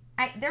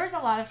 there was a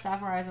lot of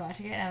stuff where I was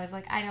watching it and I was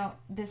like,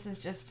 this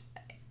is just,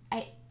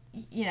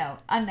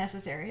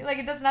 unnecessary. Like,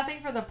 it does nothing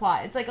for the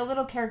plot. It's like a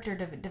little character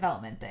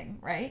development thing,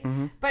 right?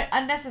 Mm-hmm. But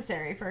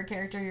unnecessary for a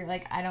character. You're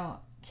like, I don't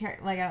care.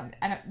 Like, I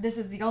don't, this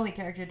is the only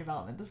character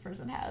development this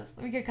person has.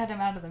 We could cut him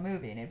out of the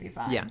movie and it'd be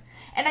fine. Yeah.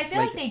 And I feel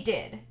like they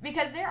did,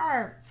 because there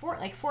are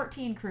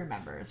 14 crew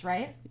members,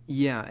 right?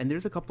 Yeah. And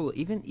there's a couple,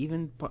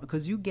 even,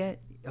 because you get,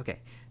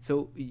 okay,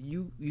 so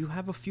you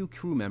have a few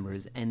crew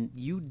members and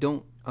you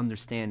don't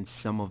understand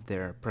some of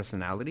their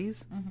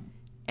personalities. Mm-hmm.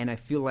 And I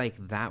feel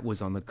like that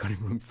was on the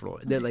cutting room floor.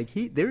 They're like,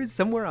 there is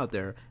somewhere out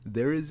there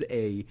is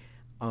a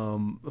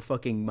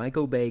fucking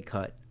Michael Bay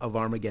cut of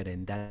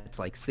Armageddon that's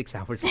like 6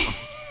 hours long.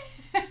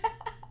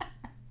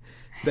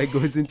 That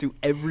goes into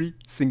every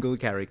single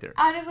character.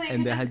 Honestly,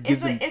 and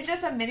it's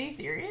just a mini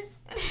series.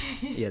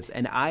 Yes,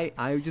 and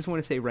I just want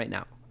to say right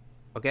now,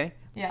 okay?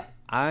 Yeah.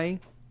 I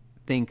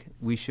think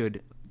we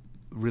should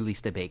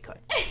release the Bay cut.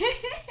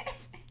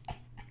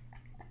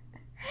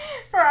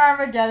 For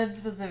Armageddon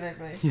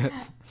specifically. Yeah,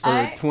 for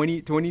a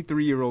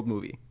 23-year-old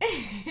movie.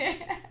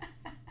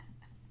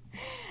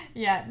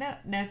 Yeah,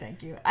 no,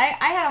 thank you. I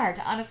had a hard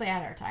time. Honestly, I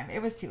had a hard time.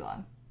 It was too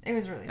long. It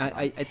was really too long.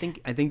 I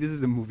think this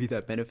is a movie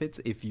that benefits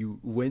if you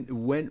went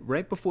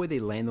right before they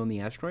land on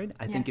the asteroid.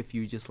 I think if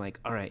you just like,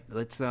 all right,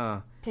 let's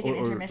take an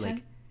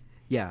intermission.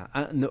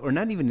 No, or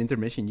not even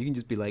intermission. You can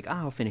just be like,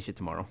 I'll finish it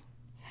tomorrow.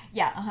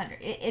 Yeah, 100.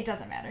 It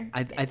doesn't matter.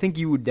 I think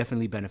you would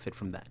definitely benefit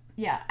from that.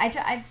 Yeah,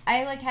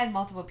 I like had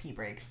multiple pee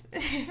breaks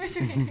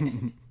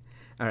between.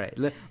 All right,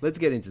 let's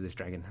get into this,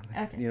 Dragon.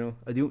 Okay.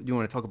 Do you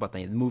want to talk about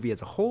the movie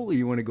as a whole, or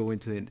you want to go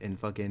into it and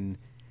fucking,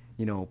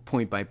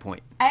 point by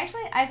point? I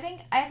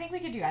think we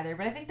could do either,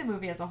 but I think the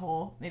movie as a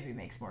whole maybe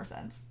makes more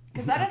sense.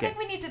 Because I don't think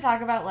we need to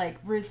talk about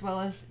like Bruce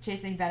Willis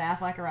chasing Ben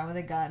Affleck around with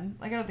a gun.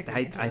 Like, I don't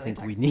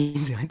think we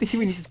need to. I think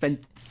we need to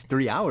spend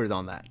 3 hours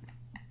on that.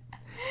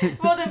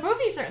 Well, the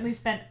movie certainly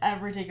spent a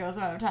ridiculous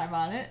amount of time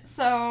on it,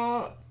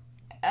 so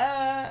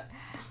I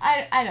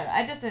don't know.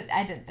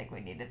 I didn't think we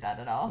needed that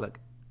at all. Look,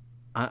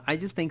 I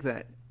just think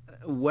that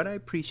what I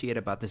appreciate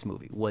about this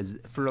movie was,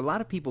 for a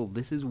lot of people,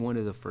 this is one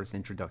of the first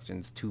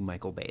introductions to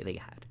Michael Bay they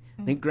had.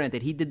 Mm-hmm. I think,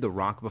 granted, he did The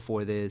Rock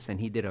before this, and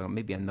he did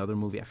maybe another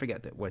movie. I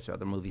forget which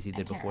other movies he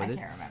did before this.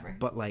 I can't remember.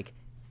 But like,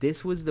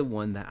 this was the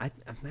one that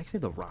actually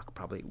The Rock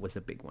probably was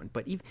a big one.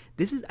 But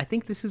I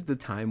think this is the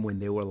time when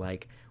they were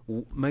like,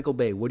 Michael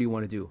Bay, what do you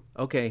want to do?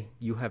 Okay,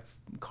 you have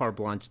carte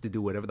blanche to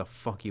do whatever the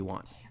fuck you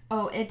want.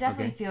 Oh, it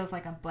definitely feels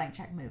like a blank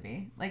check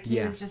movie. Like, he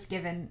was just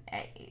given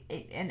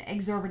an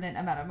exorbitant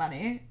amount of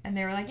money, and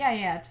they were like,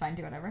 yeah, it's fine,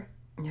 do whatever.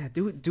 Yeah,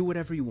 do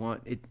whatever you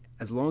want.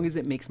 As long as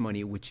it makes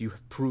money, which you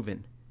have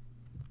proven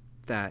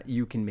that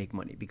you can make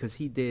money. Because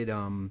he did,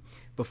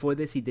 before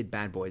this, he did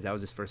Bad Boys. That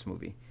was his first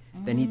movie.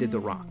 Then he did The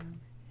Rock.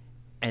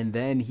 And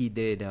then he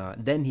did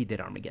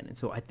Armageddon.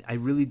 So I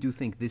really do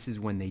think this is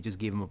when they just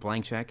gave him a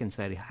blank check and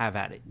said, have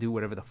at it. Do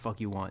whatever the fuck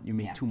you want. You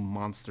make two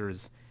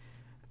monsters,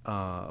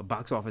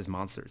 box office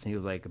monsters. And he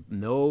was like,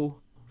 no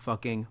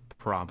fucking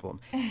problem.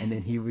 And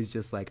then he was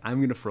just like, I'm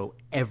going to throw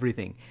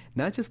everything.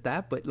 Not just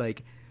that, but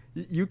like,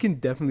 you can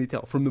definitely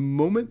tell. From the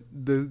moment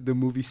the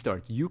movie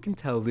starts, you can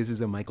tell this is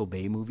a Michael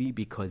Bay movie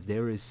because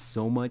there is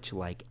so much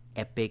like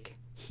epic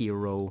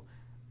hero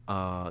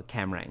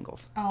camera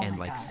angles and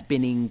like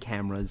spinning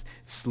cameras,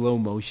 slow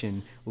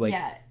motion, like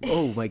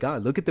oh my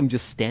god, look at them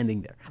just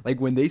standing there.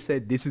 Like when they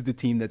said this is the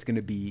team that's going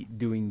to be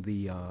doing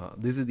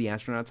this is the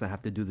astronauts that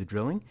have to do the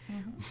drilling,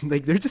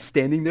 like they're just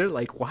standing there.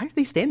 Like, why are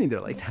they standing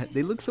there like that?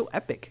 They look so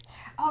epic.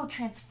 Oh,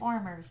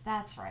 Transformers,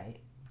 that's right.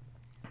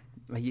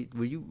 Were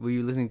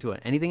you listening to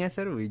anything I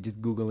said, or were you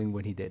just Googling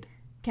what he did?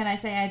 Can I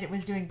say I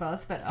was doing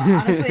both? But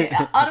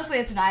honestly,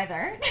 it's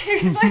neither.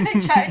 Because I've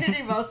been trying to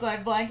do both, so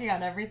I'm blanking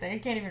on everything. I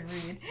can't even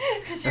read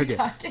because you're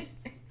talking.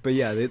 But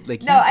yeah,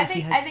 like I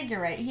think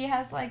you're right. He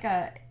has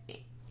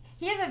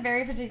a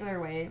very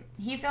particular way.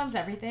 He films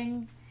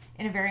everything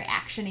in a very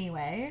actiony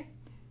way,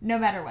 no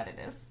matter what it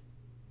is.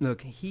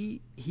 Look,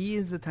 he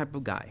is the type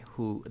of guy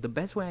who, the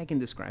best way I can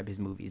describe his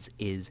movies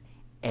is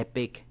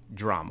epic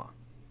drama.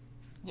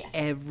 Yes.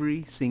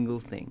 Every single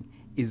thing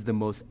is the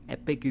most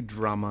epic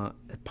drama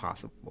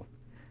possible.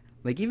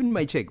 Like, even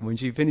my chick, when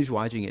she finished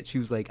watching it, she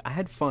was like, I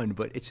had fun,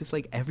 but it's just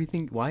like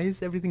everything, why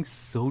is everything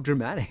so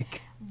dramatic?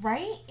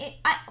 Right?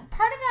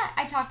 Part of that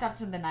I chalked up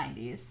to the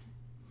 90s,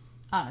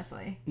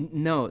 honestly.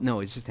 No,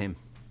 it's just him.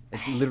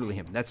 It's literally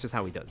him. That's just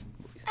how he does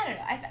movies. I don't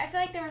know. I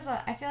feel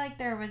like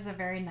there was a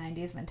very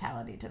 90s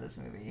mentality to this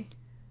movie.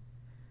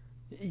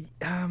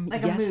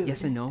 Like yes, a mood,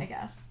 yes and no. I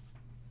guess.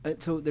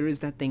 So there is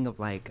that thing of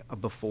like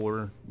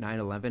before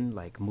 9/11,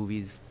 like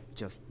movies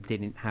just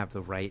didn't have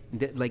the right,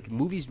 like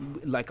movies,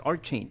 like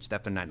art changed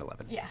after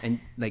 9/11. Yeah. And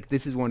like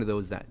this is one of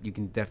those that you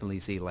can definitely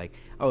see like,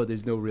 oh,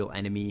 there's no real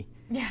enemy.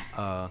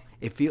 Yeah.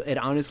 It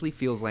honestly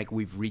feels like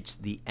we've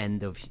reached the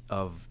end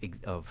of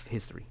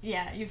history.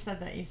 Yeah, you've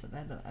said that.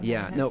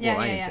 Yeah, no, well, yeah,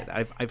 I yeah, didn't say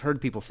that. I've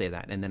heard people say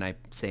that, and then I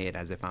say it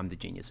as if I'm the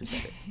genius who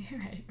said it.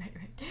 Right.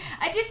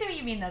 I do see what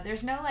you mean, though.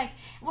 There's no, like,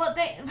 well,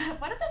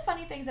 one of the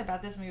funny things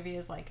about this movie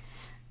is, like,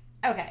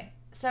 okay,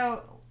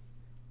 so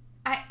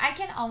I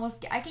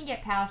can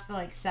get past the,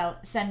 like,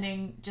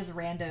 sending just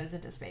randos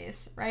into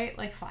space, right?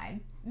 Like,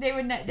 fine. They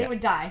would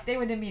die. They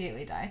would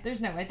immediately die.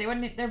 There's no way.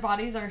 Their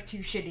bodies are too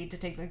shitty to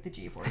take, like, the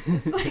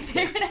G-forces. Like,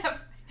 they would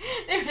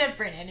have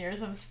brain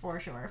aneurysms for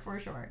sure.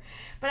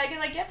 But I can,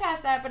 like, get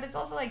past that, but it's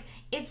also, like,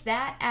 it's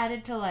that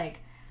added to, like,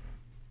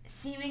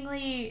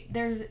 seemingly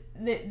there's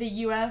the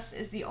U.S.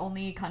 is the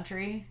only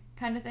country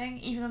kind of thing,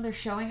 even though they're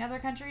showing other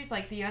countries,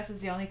 like, the U.S. is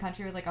the only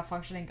country with, like, a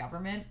functioning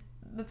government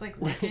that's, like,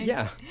 working.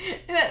 Yeah.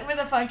 With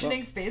a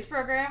functioning space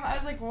program. I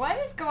was like, what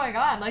is going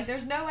on? Like,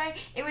 there's no way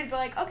it would be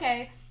like,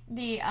 okay,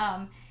 the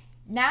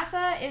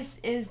NASA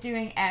is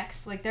doing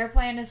X, like, their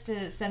plan is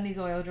to send these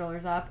oil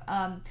drillers up.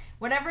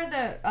 Whatever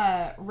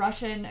the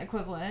Russian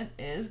equivalent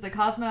is, the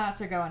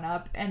cosmonauts are going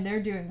up and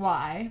they're doing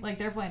Y, like,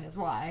 their plan is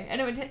Y, and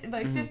it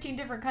would 15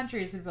 different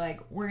countries would be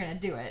like, we're gonna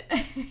do it.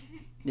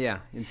 Yeah,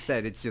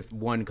 instead it's just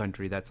one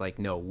country that's like,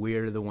 no,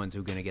 we're the ones who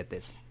are gonna get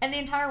this, and the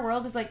entire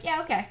world is like, yeah,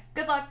 okay,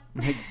 good luck.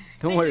 Like,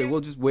 don't worry,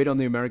 we'll just wait on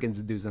the Americans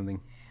to do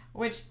something.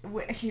 Which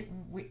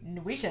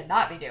we should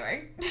not be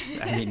doing.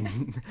 I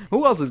mean,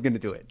 who else is going to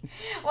do it?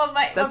 Well,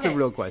 that's the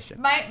real question.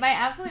 My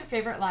absolute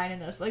favorite line in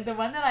this, like, the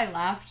one that I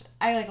laughed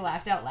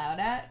out loud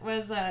at,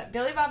 was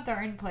Billy Bob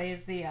Thornton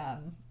plays the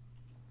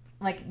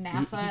like,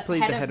 NASA he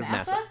plays head the of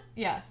NASA.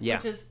 Yeah,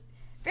 which is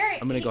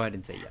very. I'm going to go ahead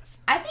and say yes.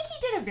 I think he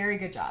did a very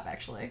good job,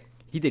 actually.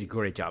 He did a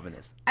great job in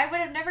this. I would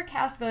have never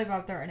cast Billy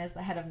Bob Thornton as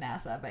the head of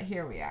NASA, but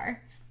here we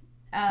are.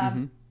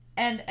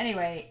 And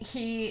anyway,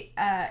 he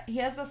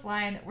has this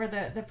line where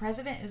the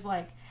president is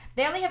like,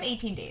 they only have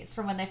 18 days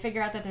from when they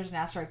figure out that there's an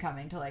asteroid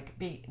coming to, like,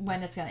 be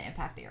when it's going to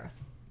impact the Earth.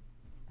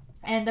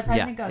 And the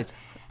president goes,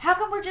 how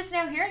come we're just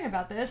now hearing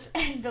about this?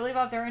 And Billy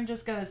Bob Thornton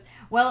just goes,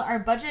 well, our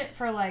budget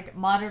for, like,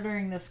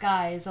 monitoring the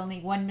sky is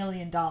only $1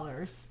 million.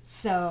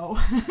 So,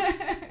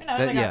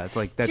 it's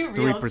like, that's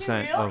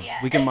 3% of,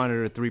 we can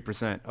monitor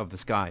 3% of the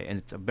sky, and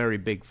it's a very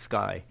big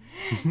sky.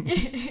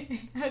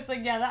 It's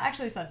like, yeah, that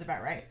actually sounds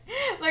about right.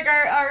 Like,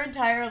 our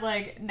entire,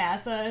 like,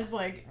 NASA is,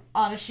 like,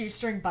 on a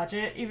shoestring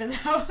budget, even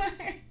though...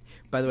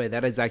 By the way,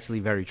 that is actually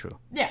very true.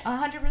 Yeah,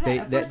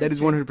 100%. That is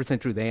 100%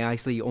 true. They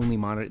actually only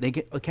monitor. They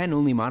can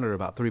only monitor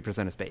about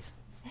 3% of space.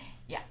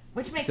 Yeah,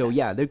 which makes so sense.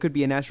 Yeah, there could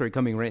be an asteroid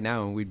coming right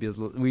now, and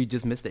we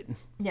just missed it.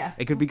 Yeah,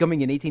 it could be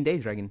coming in 18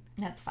 days, Dragon.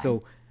 That's fine.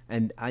 So,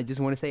 and I just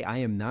want to say, I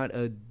am not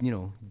a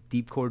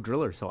deep core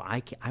driller, so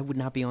I would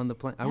not be on the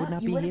planet. I would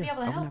not be here.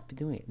 I would not be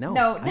doing it. No.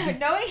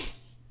 Knowing.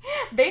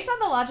 Based on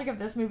the logic of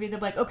this movie, they're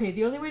like, okay,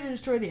 the only way to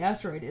destroy the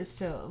asteroid is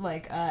to,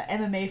 like,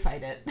 MMA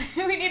fight it.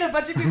 We need a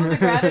bunch of people to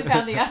grab and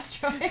pound the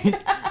asteroid.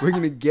 We're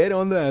going to get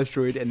on the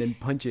asteroid and then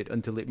punch it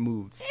until it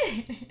moves.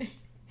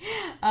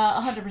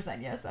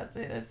 100%, yes, that's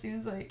it. That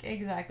seems like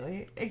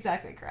exactly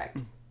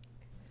correct.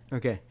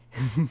 Okay.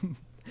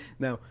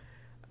 Now,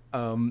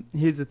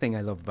 here's the thing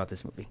I love about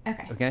this movie.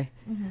 Okay?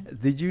 Mm-hmm.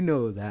 Did you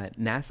know that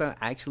NASA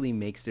actually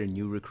makes their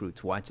new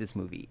recruits watch this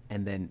movie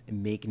and then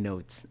make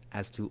notes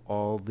as to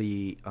all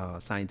the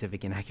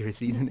scientific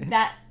inaccuracies in it?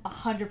 That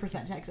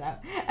 100% checks out.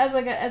 As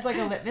like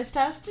a litmus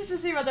test, just to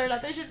see whether or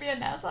not they should be in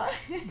NASA.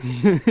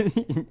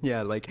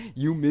 Yeah, like,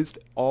 you missed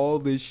all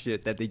this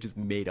shit that they just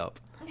made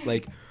up.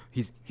 Like,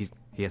 he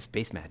has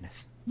space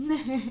madness.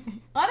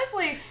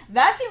 Honestly,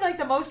 that seemed like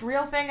the most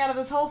real thing out of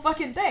this whole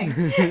fucking thing.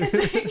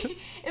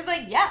 It's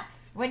like, yeah,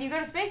 when you go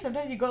to space,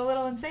 sometimes you go a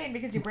little insane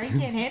because your brain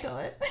can't handle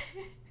it.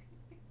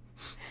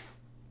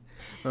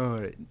 All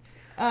right.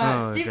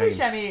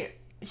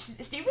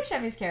 Steve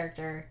Buscemi's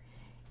character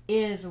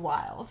is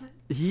wild.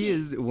 He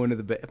is one of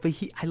the best, but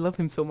I love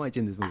him so much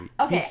in this movie.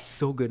 Okay. He's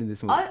so good in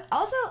this movie.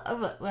 Also,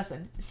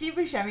 listen, Steve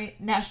Buscemi,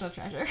 national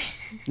treasure.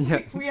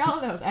 Yeah. We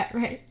all know that,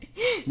 right?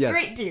 Yes.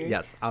 Great dude.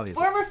 Yes,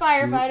 obviously. Former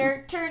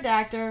firefighter, turned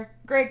actor,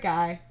 great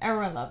guy.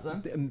 Everyone loves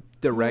him.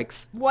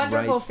 Directs,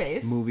 wonderful writes,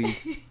 face. Movies.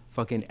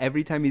 Fucking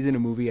every time he's in a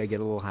movie, I get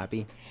a little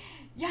happy.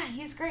 Yeah,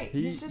 he's great.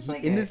 He's just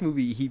like in this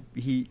movie.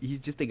 He's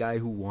just a guy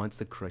who wants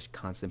to crush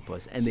constant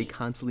puss, and they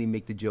constantly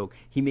make the joke.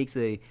 He makes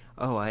I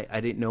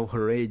didn't know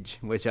her age,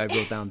 which I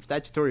wrote down.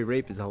 Statutory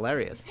rape is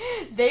hilarious.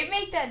 They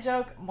make that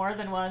joke more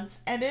than once,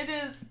 and it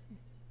is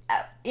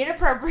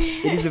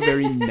inappropriate. It is a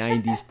very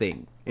 90s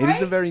thing. It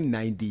is a very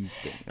 90s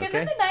thing. Because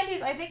in the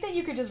 90s, I think that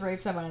you could just rape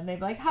someone, and they'd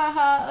be like,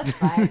 haha, that's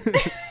fine.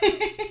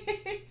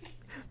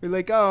 We're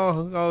like,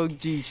 oh,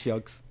 gee,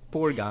 shucks.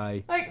 Poor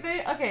guy.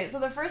 So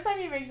the first time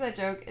he makes that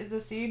joke is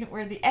a scene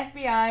where the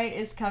FBI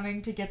is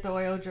coming to get the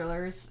oil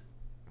drillers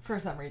for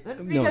some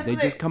reason. No, they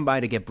just come by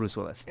to get Bruce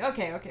Willis.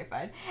 Okay,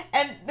 fine.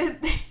 And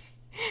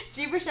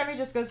Steve Buscemi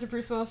just goes to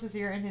Bruce Willis's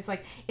ear and he's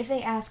like, if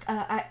they ask,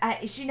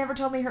 she never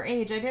told me her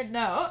age. I didn't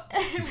know.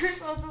 And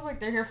Bruce Willis is like,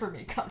 they're here for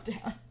me. Calm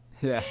down.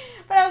 Yeah.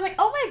 But I was like,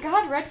 oh my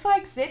God, Red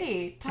Flag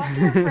City. Talk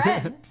to your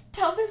friend.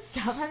 Tell them to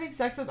stop having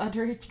sex with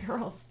underage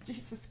girls.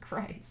 Jesus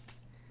Christ.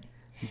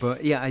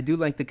 But yeah, I do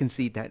like the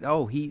conceit that,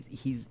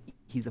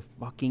 he's a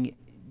fucking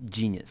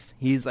genius.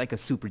 He's like a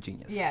super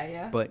genius. Yeah,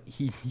 yeah. But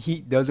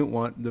he doesn't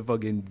want to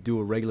fucking do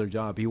a regular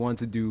job. He wants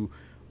to do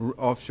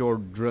offshore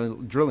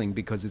drilling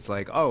because it's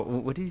like,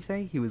 what did he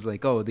say? He was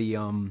like,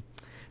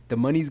 the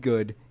money's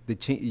good.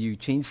 You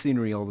change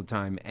scenery all the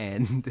time,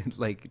 and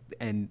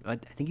I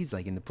think he's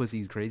like, in the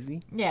pussy's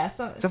crazy. Yeah,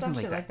 some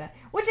shit like that.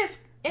 Which is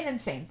an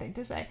insane thing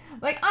to say.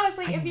 Like,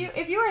 honestly,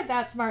 if you were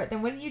that smart,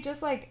 then wouldn't you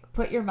just like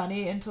put your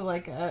money into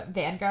like a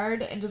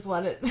Vanguard and just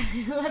let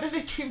it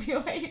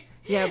accumulate?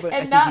 Yeah, but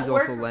I think he's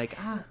also like,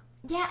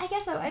 Yeah, I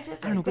guess so. I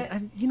just, I don't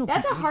know, but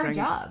that's a hard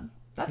job.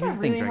 That's a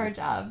really hard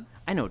job.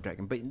 I know,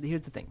 Dragon, but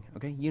here's the thing,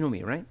 okay? You know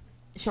me, right?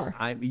 Sure.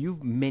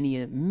 You've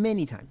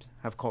many times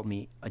have called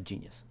me a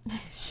genius.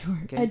 Sure.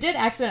 Okay? I did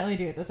accidentally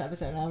do it this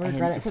episode, and I'll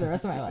regret it for the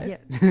rest of my life.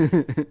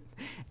 Yeah.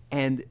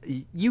 And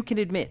you can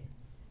admit,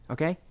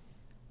 okay?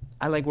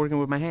 I like working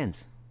with my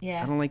hands.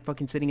 Yeah. I don't like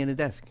fucking sitting at a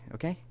desk,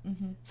 okay?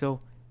 Mm-hmm.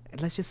 So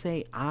let's just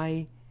say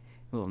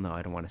well, no,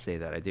 I don't want to say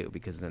that I do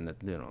because then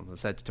the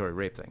statutory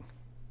rape thing.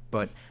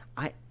 But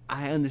I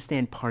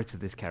understand parts of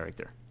this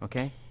character,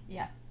 okay?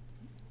 Yeah.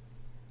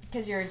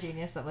 Because you're a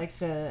genius that likes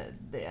to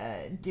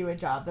do a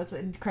job that's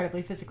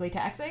incredibly physically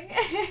taxing.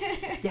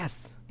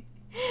 Yes.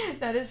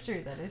 That is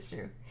true. That is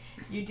true.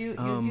 You do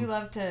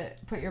love to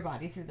put your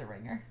body through the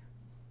ringer.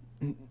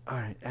 All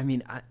right. I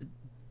mean,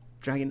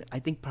 Dragon, I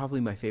think probably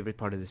my favorite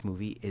part of this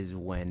movie is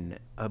when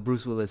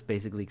Bruce Willis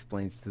basically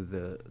explains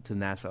to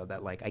NASA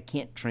that, like, I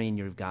can't train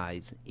your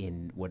guys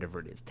in whatever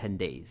it is, 10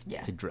 days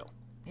to drill.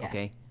 Yeah.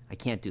 Okay? I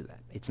can't do that.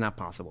 It's not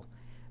possible.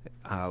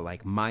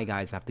 Like, my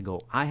guys have to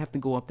go. I have to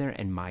go up there,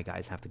 and my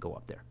guys have to go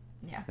up there.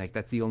 Yeah. Like,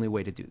 that's the only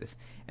way to do this.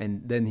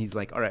 And then he's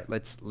like, all right,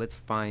 let's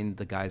find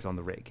the guys on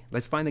the rig.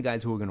 Let's find the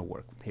guys who are going to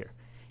work here.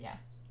 Yeah.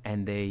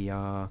 And they,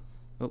 I'm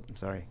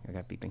sorry. I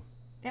got beeping.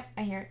 Yep,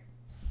 I hear it.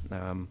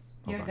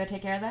 You want to go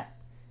take care of that?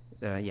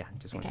 Yeah,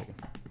 just 1 second.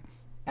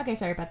 Okay,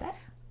 sorry about that.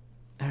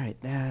 All right,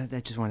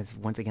 I just wanted to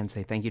once again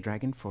say thank you,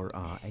 Dragon, for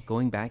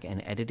going back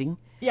and editing.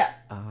 Yeah.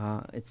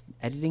 It's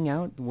editing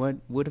out what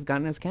would have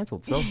gotten us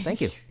canceled, so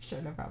thank you.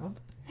 Sure, no problem.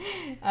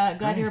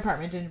 Glad your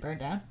apartment didn't burn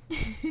down.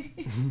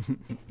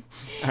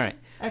 All right.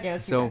 Okay,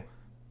 let's go.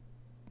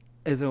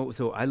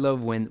 So I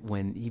love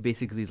when he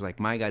basically is like,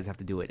 my guys have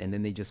to do it, and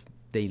then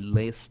they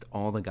list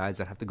all the guys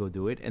that have to go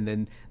do it, and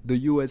then the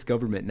U.S.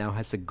 government now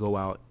has to go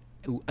out,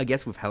 I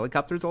guess, with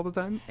helicopters all the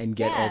time and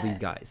get all these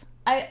guys.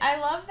 I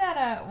love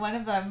that one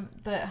of them,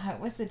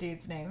 what's the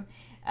dude's name?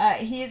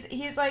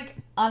 He's like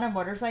on a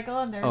motorcycle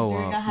and they're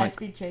doing a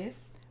high-speed chase.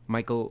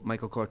 Michael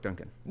Clark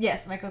Duncan.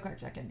 Yes, Michael Clark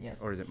Duncan, yes.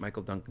 Or is it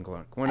Michael Duncan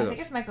Clark? One of those. I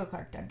think it's Michael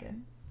Clark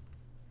Duncan.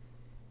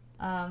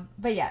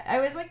 But yeah, I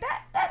was like,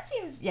 that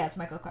seems, it's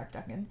Michael Clark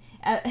Duncan.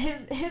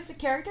 His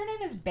character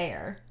name is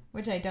Bear,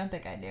 which I don't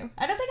think I knew.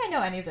 I don't think I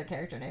know any of their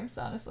character names,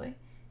 honestly.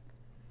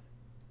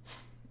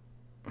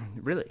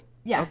 Really?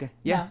 Yeah. Okay.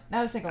 Yeah. No,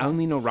 that was single. I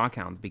only know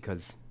Rockhound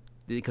because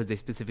they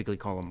specifically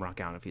call him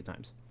Rockhound a few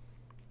times.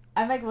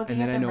 I'm like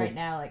looking at them right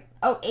now, like,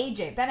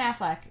 AJ, Ben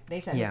Affleck. They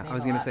said his name. Yeah, I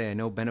was gonna say I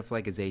know Ben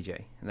Affleck is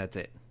AJ, and that's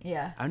it.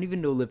 Yeah. I don't even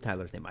know Liv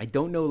Tyler's name. I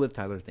don't know Liv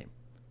Tyler's name.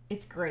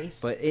 It's Grace.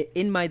 But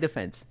in my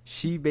defense,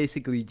 she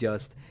basically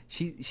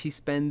she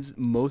spends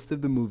most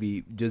of the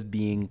movie just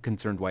being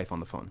concerned wife on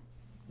the phone.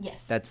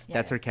 Yes.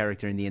 That's her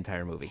character in the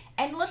entire movie.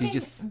 And looking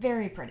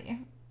very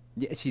pretty.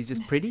 Yeah, she's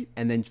just pretty,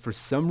 and then for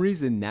some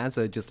reason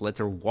NASA just lets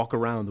her walk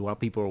around while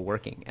people are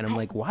working, and I'm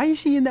like, why is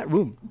she in that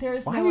room?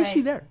 Why is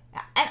she there?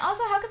 And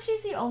also, how come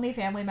she's the only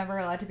family member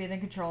allowed to be in the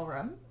control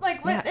room?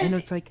 Like, what? Yeah, and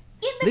it's like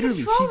in the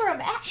literally control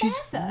room at she's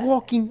NASA.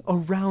 Walking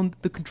around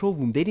the control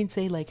room. They didn't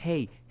say like,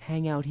 hey,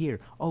 hang out here.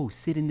 Oh,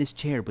 sit in this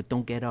chair, but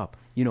don't get up.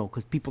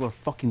 Because people are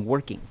fucking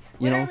working.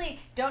 Literally,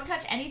 don't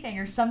touch anything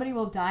or somebody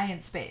will die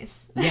in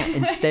space. Yeah,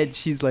 instead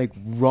she's like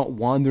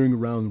wandering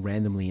around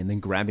randomly and then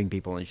grabbing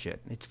people and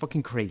shit. It's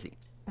fucking crazy.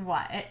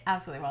 Why?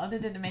 Absolutely. Well,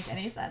 it didn't make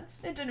any sense.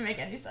 It didn't make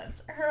any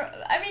sense.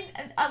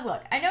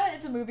 Look, I know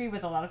it's a movie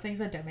with a lot of things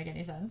that don't make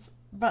any sense,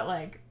 but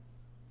like,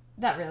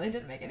 that really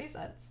didn't make any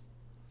sense.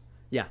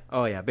 Yeah.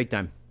 Oh yeah, big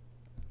time.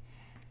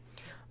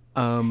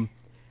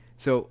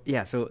 So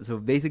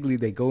basically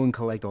they go and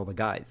collect all the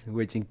guys,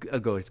 which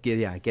goes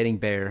getting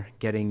Bear,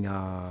 getting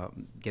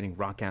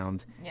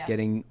Rockhound,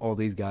 getting all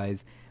these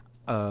guys,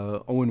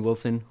 Owen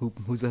Wilson,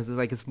 who's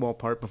like a small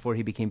part before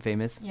he became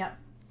famous. Yep.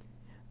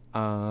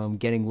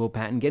 Getting Will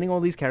Patton, getting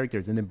all these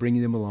characters, and then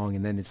bringing them along,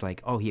 and then it's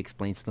like, he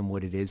explains to them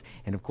what it is,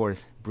 and of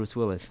course Bruce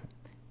Willis,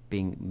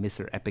 being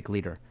Mr. Epic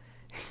Leader,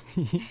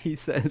 he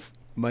says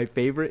my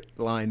favorite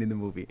line in the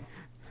movie: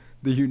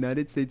 "The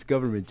United States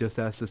government just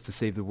asked us to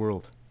save the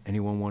world.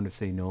 Anyone want to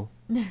say no?"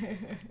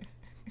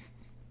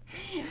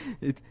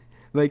 It's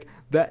like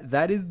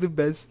that is the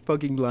best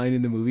fucking line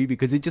in the movie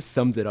because it just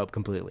sums it up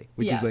completely,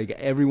 which is like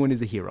everyone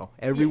is a hero,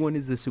 everyone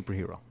is a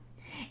superhero.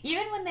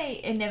 Even when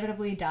they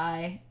inevitably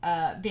die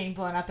being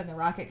blown up in the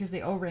rocket because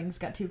the O-rings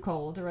got too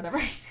cold or whatever.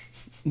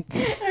 Which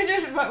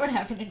is what would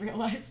happen in real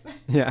life.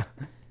 Yeah.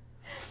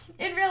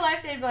 In real life,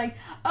 they'd be like,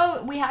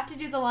 oh, we have to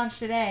do the launch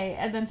today.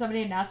 And then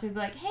somebody in NASA would be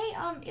like, hey,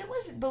 it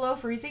was below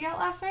freezing out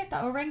last night.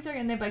 The O-rings are...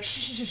 And they'd be like,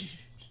 shh.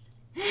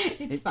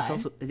 It's fine.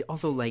 It's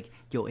also like,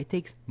 yo, it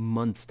takes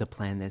months to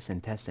plan this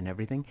and test and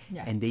everything.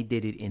 Yeah. And they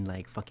did it in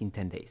like fucking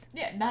 10 days.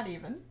 Yeah, not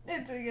even.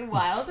 It's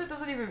wild. It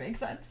doesn't even make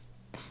sense.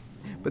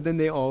 But then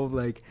they all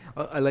like,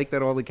 I like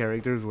that all the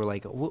characters were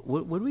like, what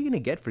are we going to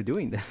get for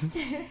doing this?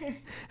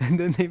 And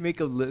then they make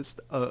a list,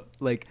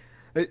 like,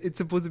 it's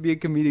supposed to be a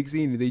comedic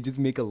scene. They just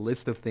make a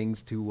list of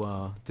things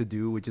to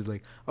do, which is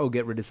like, oh,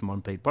 get rid of some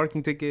unpaid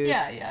parking tickets.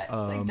 Yeah.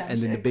 Like and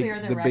then the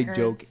big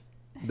joke.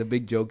 The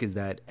big joke is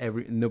that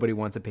nobody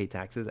wants to pay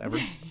taxes ever.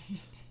 Which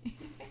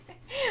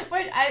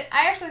I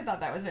actually thought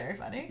that was very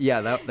funny.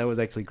 Yeah, that was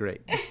actually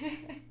great.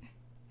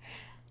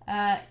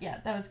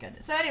 Yeah, that was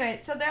good. So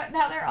anyway,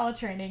 now they're all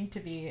training to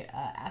be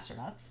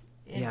astronauts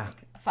in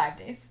like 5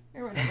 days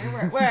or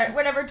whatever.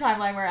 Whatever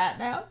timeline we're at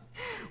now.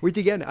 Which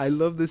again, I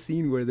love the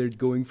scene where they're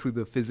going through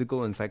the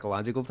physical and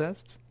psychological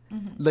tests.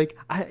 Mm-hmm.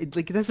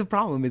 Like that's the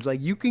problem. Is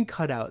like you can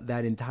cut out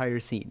that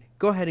entire scene.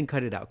 Go ahead and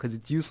cut it out because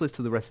it's useless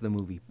to the rest of the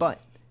movie. But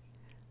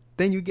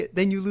then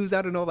you lose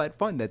out on all that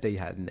fun that they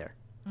had in there.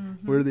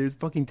 Mm-hmm. Where there's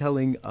fucking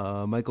telling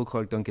Michael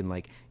Clark Duncan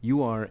like,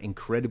 you are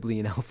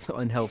incredibly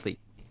unhealthy.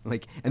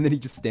 Like, and then he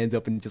just stands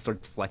up and just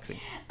starts flexing.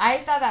 I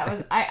thought that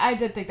was, I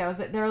did think that was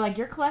it. They were like,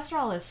 your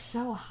cholesterol is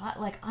so hot,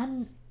 like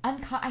I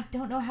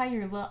don't know how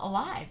you're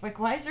alive. Like,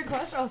 why is your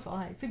cholesterol so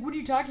high? It's like, what are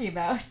you talking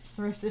about? Just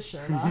rips his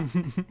shirt off.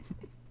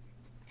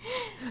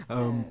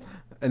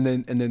 And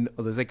then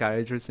the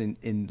psychiatrist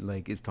in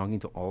like is talking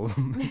to all of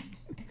them,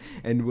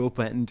 and Will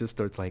Patton just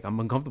starts like, I'm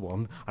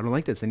uncomfortable. I don't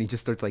like this, and he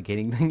just starts like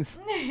hitting things.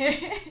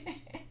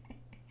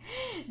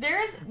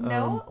 There is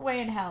no way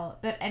in hell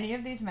that any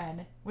of these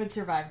men would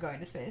survive going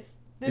to space.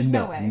 There's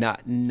no way.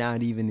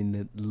 Not even in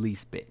the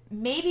least bit.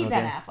 Maybe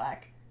Ben Affleck,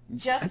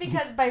 just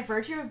because by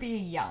virtue of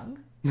being young,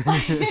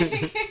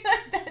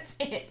 that's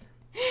it.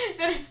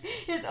 That is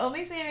his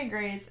only saving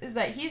grace is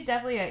that he's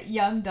definitely a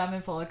young, dumb,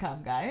 and full of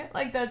cum guy.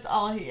 Like, that's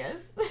all he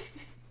is.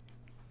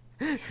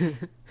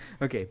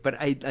 Okay, but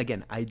I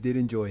did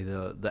enjoy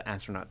the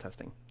astronaut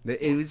testing.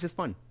 It was just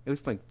fun. It was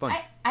fun.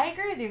 I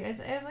agree with you. It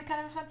was like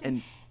kind of a fun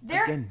scene.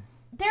 And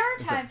there are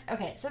times.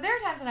 Okay, so there are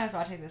times when I was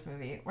watching this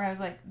movie where I was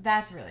like,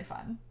 "That's really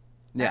fun.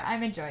 Yeah,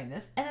 I'm enjoying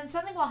this." And then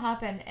something will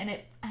happen, and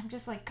I'm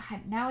just like,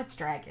 "God, now it's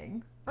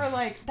dragging." Or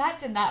like, that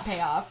did not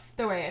pay off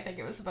the way I think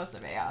it was supposed to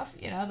pay off.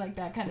 You know, like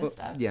that kind of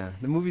stuff. Yeah,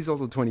 the movie's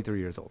also 23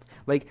 years old.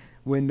 Like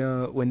when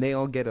they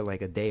all get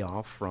a day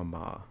off from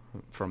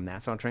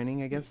NASA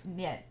training, I guess.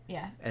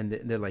 Yeah. And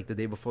they're like the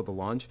day before the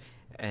launch,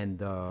 and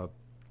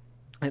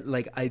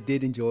like I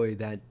did enjoy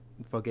that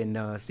fucking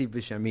Steve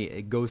Buscemi.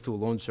 It goes to a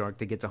loan shark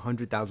that gets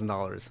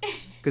 $100,000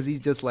 because he's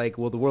just like,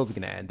 well, the world's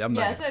gonna end. I'm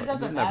never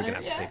gonna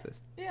have to take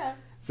this. Yeah.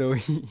 So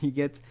he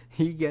gets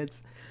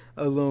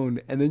a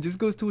loan and then just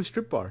goes to a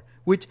strip bar.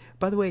 Which,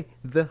 by the way,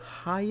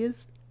 I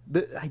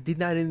did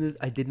not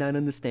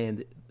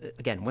understand.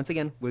 Once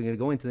again, we're gonna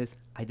go into this.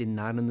 I did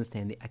not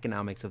understand the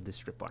economics of this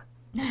strip bar.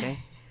 Okay,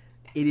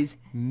 it is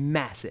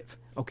massive.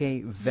 Okay,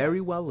 very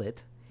well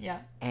lit. Yeah.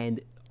 And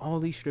all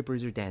these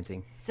strippers are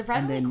dancing.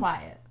 Surprisingly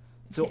quiet.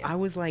 So I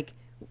was like,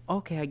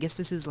 okay, I guess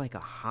this is like a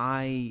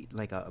high,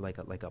 like a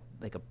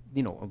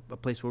a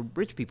place where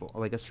rich people,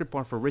 like a strip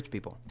bar for rich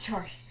people.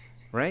 Sure.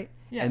 Right?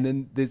 Yeah. And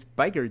then this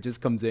biker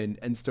just comes in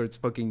and starts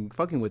fucking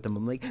with them.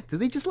 I'm like, do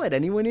they just let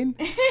anyone in?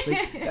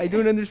 Like, I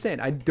don't understand.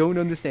 I don't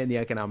understand the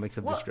economics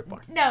of the strip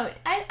bar. No,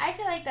 I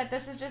feel like that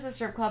this is just a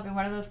strip club in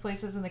one of those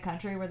places in the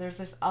country where there's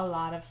just a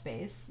lot of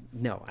space.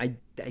 No, I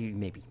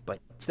maybe, but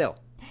still.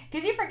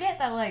 Because you forget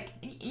that, like,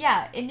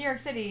 yeah, in New York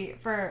City,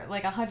 for,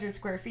 like, 100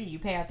 square feet, you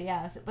pay out the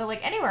ass. But,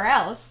 like, anywhere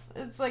else,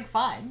 it's, like,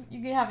 fine.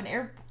 You can have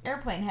an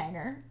airplane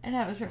hangar and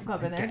have a strip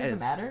club in there. It doesn't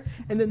matter.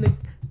 And then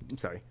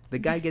the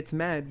guy gets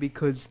mad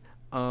because,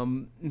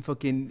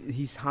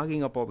 he's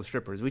hogging up all the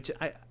strippers, which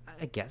I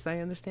guess I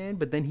understand.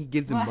 But then he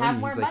gives him money. Have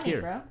more he's money, like,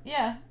 here, bro.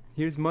 Yeah.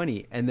 Here's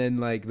money. And then,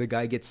 like, the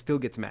guy still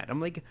gets mad. I'm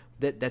like,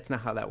 that's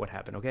not how that would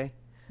happen, okay?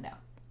 No.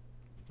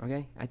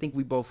 Okay? I think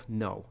we both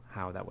know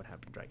how that would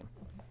happen, Dragon.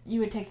 You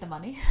would take the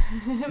money.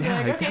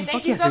 Yeah, like, okay,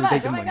 thank you so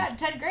much. Oh my God,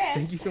 $10,000.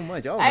 Thank you so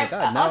much. Oh my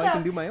God, now I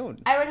can do my own.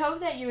 I would hope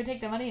that you would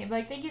take the money and be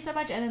like, thank you so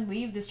much, and then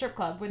leave the strip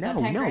club with that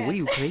 $10,000. No, what are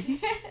you, crazy?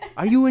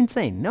 Are you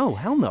insane? No,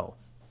 hell no.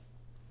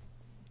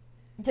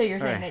 So you're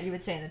saying that you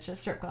would stay in the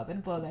strip club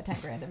and blow that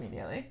 $10,000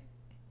 immediately?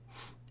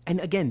 And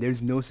again,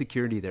 there's no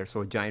security there, so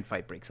a giant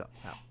fight breaks up.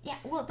 No. Yeah,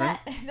 well,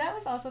 that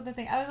was also the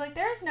thing. I was like,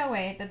 there is no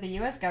way that the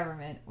U.S.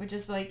 government would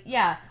just be like,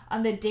 yeah,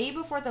 on the day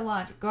before the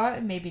launch, go out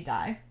and maybe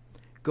die.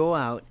 Go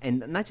out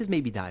and not just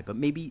maybe die, but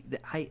maybe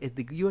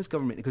the U.S.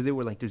 government, because they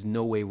were like, there's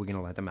no way we're going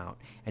to let them out.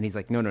 And he's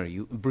like, no,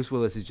 Bruce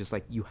Willis is just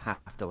like, you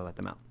have to let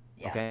them out.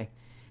 Yeah. Okay?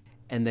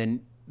 And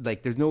then,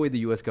 like, there's no way the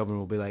U.S.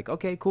 government will be like,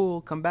 okay,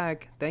 cool, come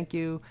back, thank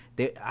you.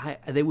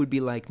 They would be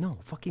like, no,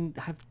 fucking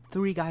have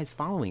 3 guys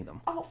following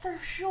them. Oh, for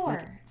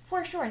sure.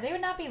 For sure. They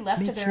would not be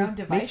left to their own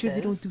devices. Make sure they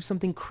don't do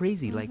something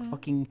crazy like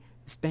fucking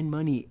spend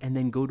money and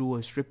then go to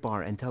a strip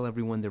bar and tell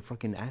everyone they're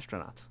fucking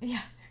astronauts. Yeah.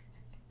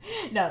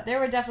 No, there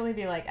would definitely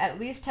be like at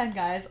least 10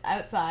 guys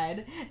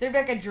outside. There'd be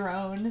like a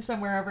drone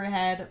somewhere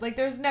overhead. Like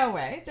there's no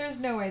way. There's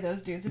no way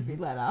those dudes would be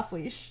let off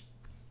leash.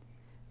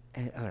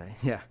 All right.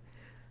 Yeah.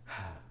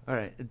 All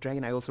right.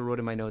 Dragon, I also wrote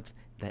in my notes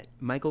that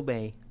Michael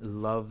Bay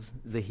loves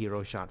the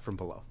hero shot from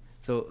below.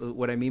 So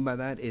what I mean by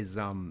that is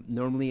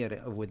normally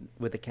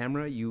with a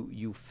camera,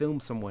 you film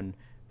someone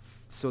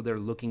so they're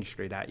looking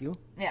straight at you.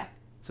 Yeah.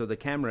 So the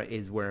camera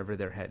is wherever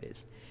their head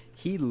is.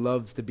 He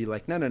loves to be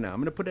like, no, I'm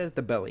going to put it at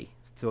the belly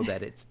so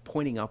that it's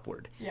pointing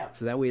upward. Yeah.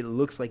 So that way it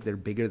looks like they're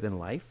bigger than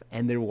life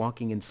and they're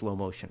walking in slow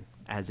motion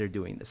as they're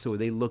doing this. So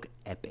they look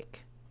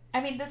epic. I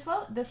mean, the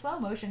slow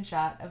motion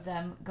shot of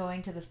them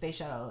going to the space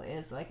shuttle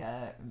is like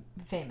a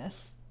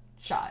famous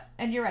shot.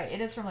 And you're right.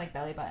 It is from like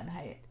belly button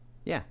height.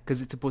 Yeah,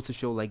 because it's supposed to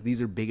show like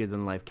these are bigger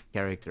than life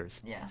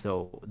characters. Yeah.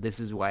 So this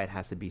is why it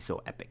has to be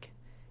so epic.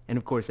 And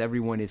of course,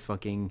 everyone is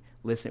fucking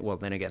listening. Well,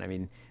 then again, I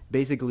mean,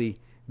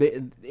 basically,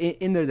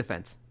 in their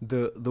defense,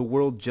 the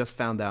world just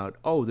found out,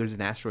 oh, there's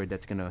an asteroid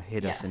that's going to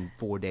hit us in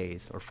 4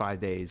 days or 5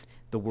 days.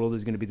 The world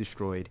is going to be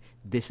destroyed.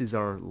 This is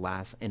our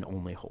last and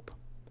only hope.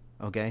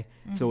 Okay?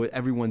 Mm-hmm. So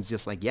everyone's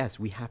just like, yes,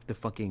 we have to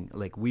fucking,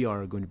 like, we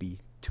are going to be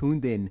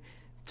tuned in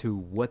to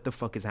what the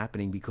fuck is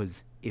happening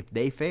because if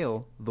they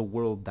fail, the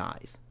world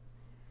dies.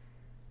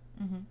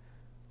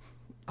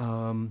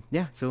 Mm-hmm.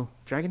 Yeah, so,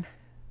 Dragon,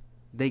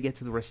 they get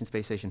to the Russian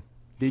space station.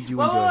 Did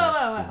you enjoy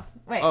that? Whoa.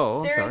 Wait.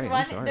 Oh,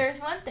 I'm sorry. There's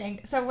one thing.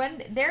 So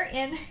when they're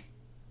in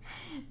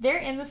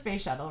the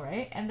space shuttle,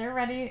 right? And they're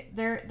ready,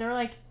 they're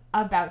like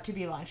about to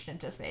be launched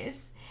into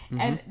space.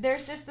 Mm-hmm. And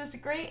there's just this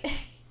great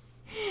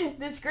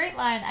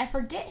line. I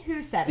forget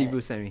who said Steve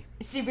Buscemi.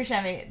 Steve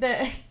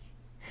Buscemi.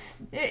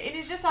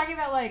 He's just talking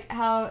about like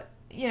how,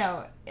 you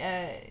know,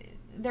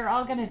 they're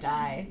all gonna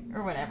die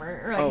or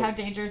whatever, or like how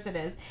dangerous it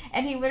is.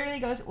 And he literally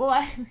goes,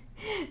 "Well,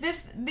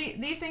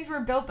 these things were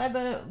built by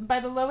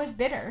the lowest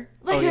bidder.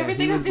 Like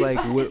everything he was like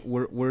fine.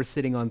 we're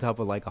sitting on top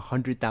of like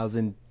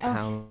 100,000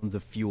 pounds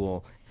of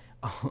fuel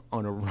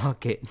on a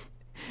rocket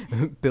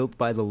built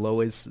by the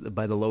lowest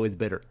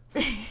bidder."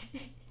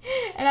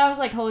 And I was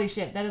like, "Holy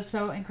shit, that is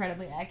so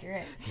incredibly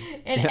accurate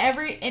in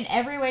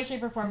every way,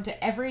 shape, or form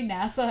to every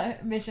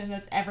NASA mission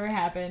that's ever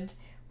happened."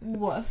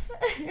 Woof.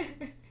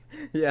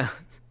 Yeah.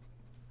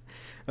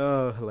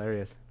 Oh,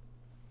 hilarious.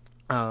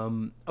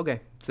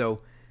 Okay,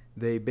 so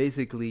they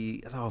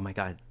basically, oh my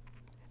god.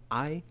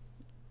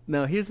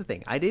 Now here's the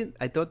thing. I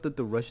thought that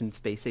the Russian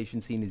space station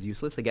scene is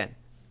useless again.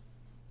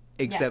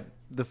 Except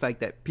the fact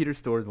that Peter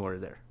Stormare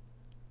is there,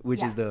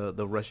 which is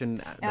the Russian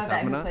cosmonaut.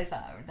 That who plays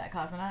that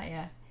cosmonaut,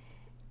 yeah.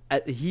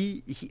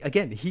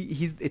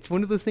 He's it's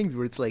one of those things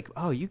where it's like,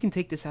 oh, you can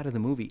take this out of the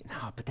movie.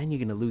 No, but then you're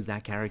gonna lose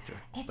that character.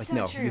 It's like, so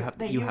no, true. you have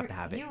to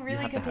have it. You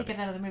really could take it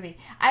out of the movie.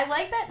 I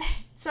like that.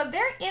 So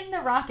they're in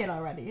the rocket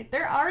already.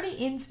 They're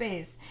already in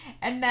space.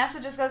 And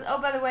NASA just goes, oh,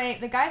 by the way,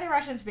 the guy at the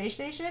Russian space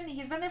station,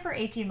 he's been there for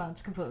 18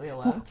 months completely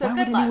alone. So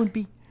good luck. Nobody would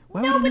be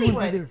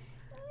there?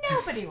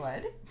 Nobody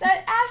would.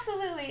 That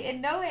absolutely,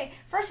 in no way.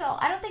 First of all,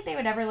 I don't think they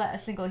would ever let a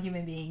single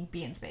human being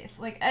be in space.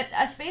 Like,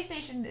 a space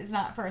station is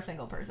not for a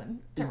single person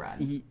to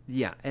run.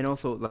 Yeah, and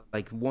also,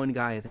 like, one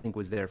guy, I think,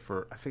 was there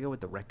for, I forget what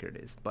the record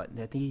is, but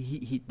I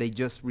think they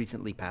just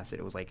recently passed it.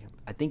 It was like,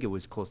 I think it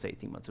was close to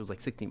 18 months. It was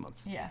like 16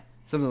 months. Yeah.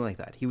 Something like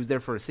that. He was there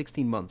for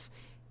 16 months,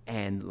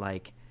 and,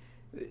 like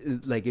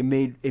it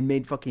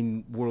made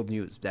fucking world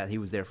news that he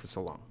was there for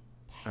so long.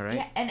 All right?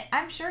 Yeah, and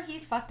I'm sure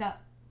he's fucked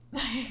up.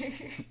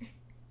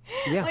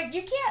 Yeah. Like,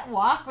 you can't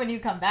walk when you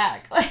come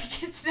back.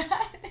 Like, it's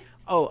not...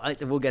 Oh,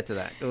 we'll get to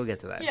that. Yeah.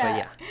 But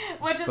yeah.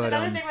 Which is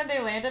another thing when they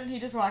landed and he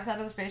just walks out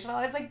of the space shuttle.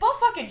 It's like, bull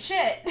fucking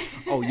shit.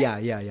 Oh,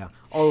 yeah.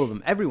 All of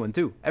them. Everyone,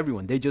 too.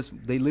 Everyone. They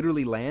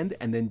literally land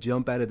and then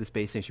jump out of the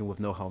space station with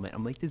no helmet.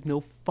 I'm like, there's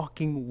no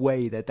fucking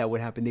way that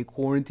would happen. They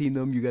quarantine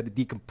them. You got to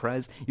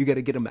decompress. You got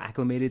to get them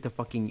acclimated to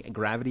fucking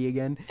gravity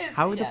again.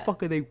 How the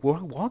fuck are they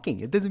walking?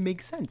 It doesn't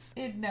make sense.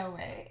 In no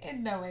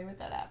way would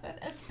that happen.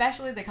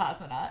 Especially the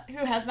cosmonaut,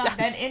 who has not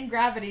been in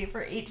gravity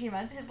for 18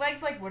 months. His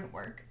legs, like, wouldn't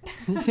work.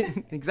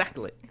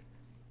 Exactly.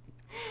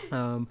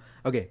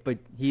 Okay, but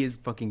he is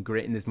fucking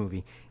great in this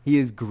movie. He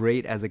is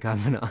great as a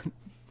cosmonaut.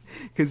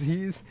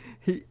 Because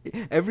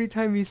every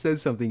time he says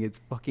something,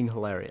 it's fucking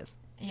hilarious.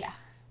 Yeah.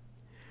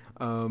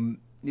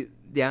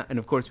 Yeah, and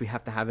of course we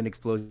have to have an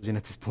explosion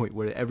at this point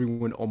where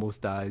everyone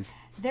almost dies.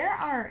 There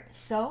are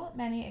so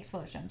many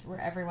explosions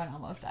where everyone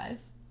almost dies.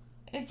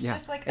 It's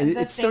just like and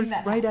the it starts thing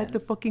that right happens. at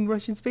the fucking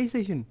Russian space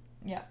station.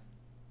 Yep,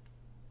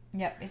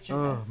 it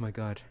sure does. Oh my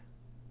god.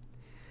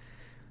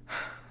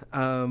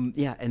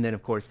 Yeah, and then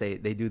of course they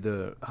do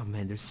the, oh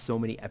man, there's so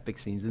many epic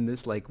scenes in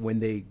this, like when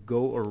they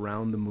go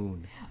around the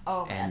moon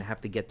and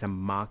have to get to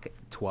Mach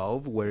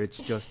 12, where it's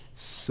just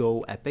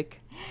so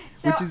epic.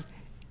 So which is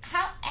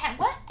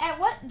at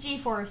what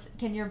G-force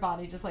can your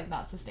body just like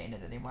not sustain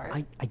it anymore?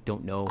 I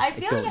don't know. I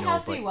feel like it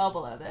has to be well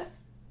below this.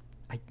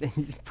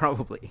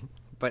 Probably,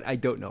 but I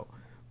don't know.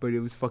 But it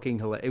was fucking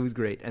hilarious. It was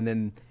great. And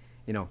then,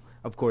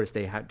 of course,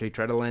 they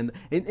try to land.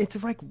 And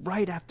it's like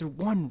right after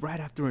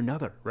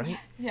another, right?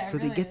 Yeah. So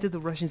really they get to the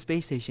Russian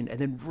space station, and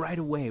then right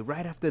away,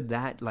 right after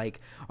that, like,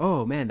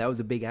 oh man, that was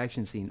a big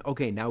action scene.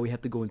 Okay, now we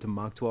have to go into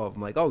Mach 12.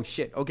 I'm like, oh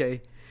shit,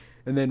 okay.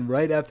 And then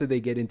right after they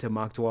get into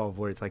Mach 12,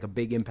 where it's like a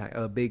big impact,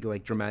 a big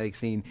like dramatic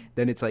scene,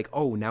 then it's like,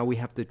 oh, now we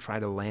have to try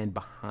to land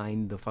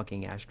behind the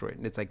fucking asteroid.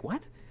 And it's like,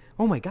 what?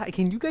 Oh my god,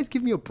 can you guys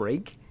give me a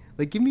break?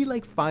 Like, give me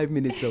like 5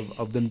 minutes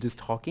of them just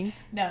talking.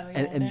 No, yeah,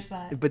 and there's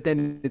that. But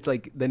then it's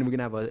like, then we're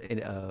gonna have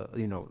a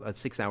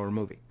 6-hour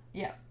movie.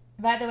 Yeah.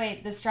 By the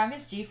way, the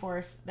strongest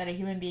G-force that a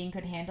human being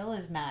could handle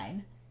is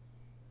 9.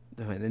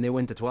 And then they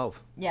went to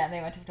 12. Yeah, they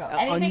went to 12.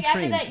 Anything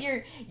untrained. after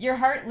that, your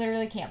heart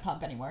literally can't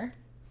pump anymore.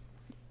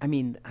 I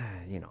mean,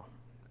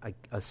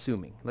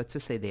 assuming. Let's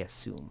just say they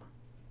assume.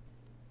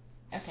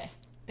 Okay,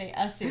 they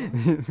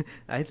assume.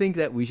 I think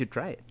that we should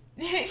try it.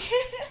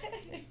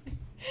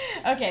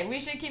 Okay, we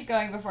should keep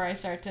going before I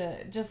start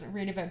to just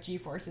read about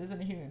G-forces in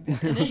a human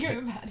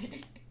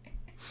body.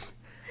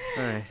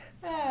 All right.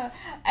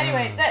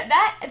 Anyway,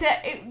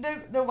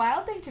 the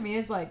wild thing to me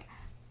is like,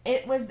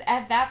 it was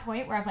at that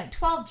point where I'm like,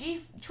 12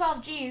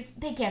 Gs,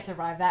 they can't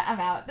survive that. I'm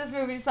out. This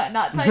movie's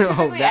not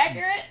scientifically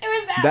accurate. It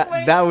was that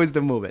point. That was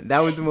the moment.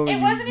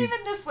 It wasn't even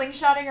the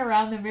slingshotting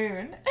around the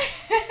moon.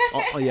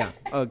 Oh yeah.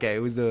 Okay, it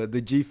was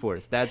the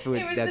G-force. That's what.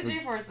 It was the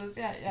G-forces.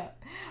 Yeah.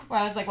 Where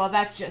I was like, well,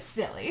 that's just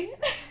silly.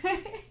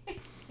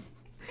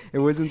 It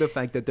wasn't the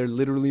fact that they're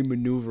literally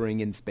maneuvering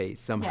in space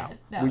somehow.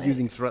 Yeah, we're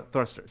using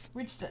thrusters.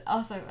 Which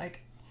also, like,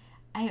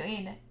 I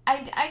mean,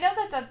 I know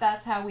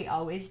that's how we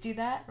always do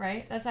that,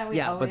 right? That's how we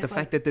always... Yeah, but the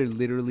fact that they're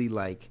literally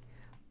like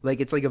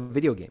it's like a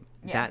video game.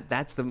 Yeah.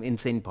 That's the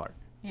insane part.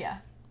 Yeah.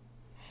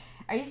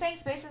 Are you saying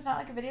space is not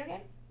like a video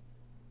game?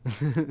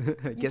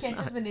 You can't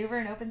just maneuver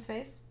in open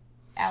space?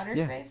 Outer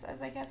space, as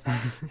they kept saying?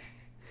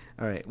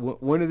 All right.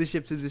 One of the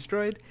ships is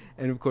destroyed,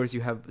 and of course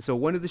you have... So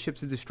one of the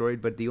ships is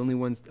destroyed, but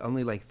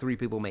only like 3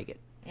 people make it.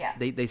 Yeah.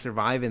 They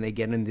survive, and they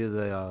get into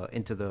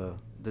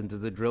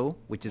the drill,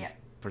 which is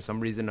for some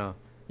reason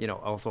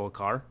also a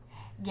car.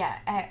 Yeah,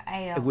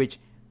 I Which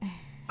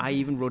I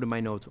even wrote in my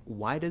notes.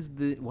 Why is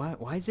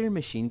there a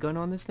machine gun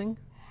on this thing?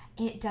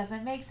 It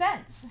doesn't make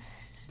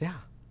sense. Yeah.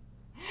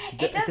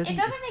 It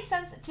doesn't make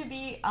sense to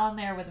be on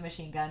there with a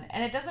machine gun,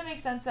 and it doesn't make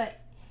sense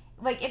that,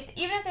 like,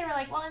 even if they were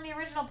like, well, in the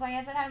original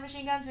plans it had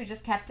machine guns, we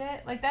just kept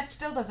it. Like, that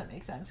still doesn't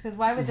make sense, because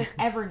why would this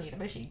ever need a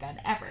machine gun,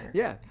 ever?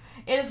 Yeah.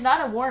 It is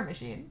not a war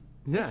machine.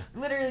 Yeah. It's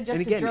literally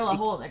just to drill a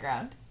hole in the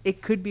ground.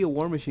 It could be a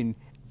war machine,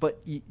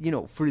 but,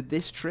 for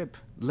this trip,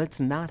 let's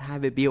not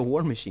have it be a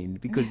war machine,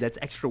 because that's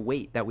extra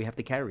weight that we have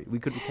to carry. We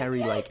could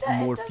carry,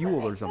 more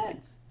fuel or something.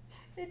 Sense.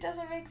 It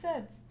doesn't make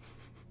sense.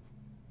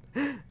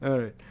 All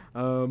right.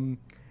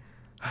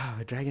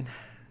 Dragon,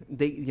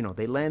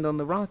 they land on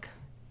the rock.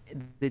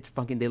 They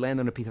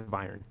land on a piece of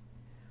iron.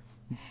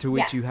 To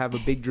which you have a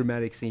big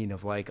dramatic scene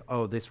of like,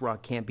 oh, this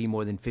rock can't be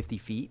more than 50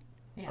 feet.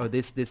 Yeah. Or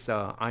this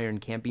iron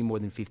can't be more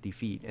than 50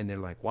 feet. And they're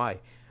like, why?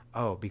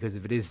 Oh, because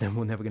if it is, then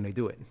we're never going to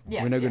do it.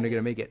 Yeah, we're never going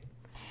to make it.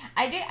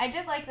 I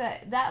did like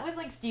that. That was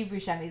like Steve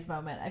Buscemi's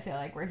moment, I feel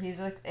like, where he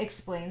like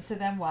explains to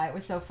them why it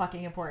was so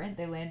fucking important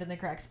they land in the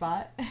correct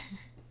spot.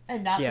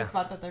 And not the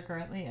spot that they're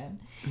currently in.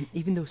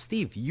 Even though,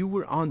 Steve, you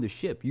were on the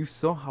ship. You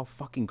saw how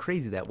fucking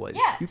crazy that was.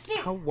 Yeah,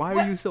 Steve, why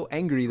are you so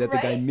angry that the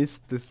guy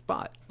missed the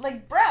spot?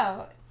 Like,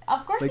 bro,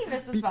 of course you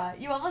missed the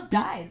spot. You almost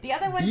died. The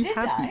other one did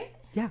die.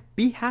 Yeah,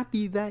 be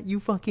happy that you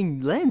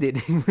fucking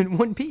landed in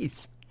one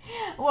piece.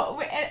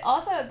 Well,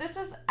 also,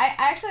 I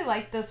actually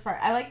like this part.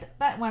 I like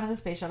that one of the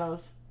space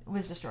shuttles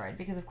was destroyed,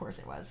 because of course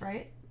it was,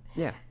 right?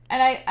 Yeah.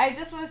 And I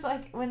just was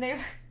like,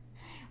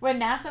 when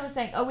NASA was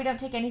saying, oh, we don't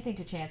take anything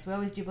to chance, we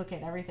always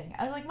duplicate everything.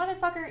 I was like,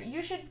 motherfucker,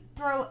 you should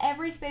throw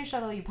every space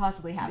shuttle you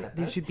possibly have at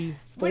this. There should be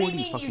 40 What do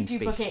you mean you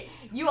duplicate?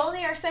 You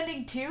only are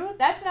sending 2?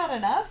 That's not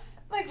enough?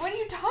 Like, what are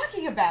you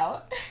talking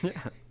about? Yeah.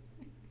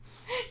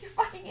 You're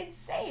fucking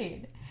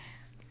insane.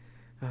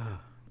 Yeah.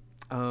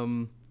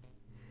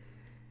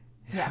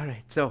 All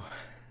right, so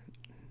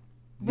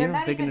they're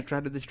going to try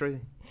to destroy...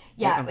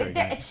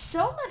 Yeah,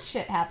 so much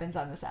shit happens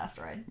on this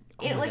asteroid.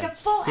 A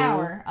full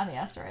hour on the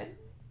asteroid.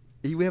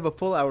 We have a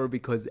full hour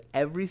because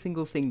every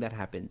single thing that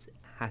happens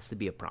has to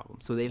be a problem.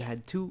 So they've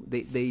had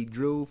they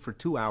drill for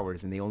 2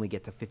 hours and they only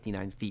get to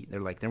 59 feet.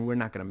 They're like, then we're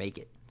not going to make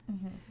it.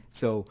 Mm-hmm.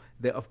 So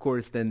of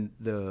course, then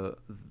the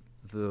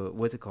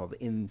what's it called?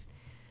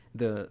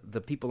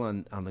 The people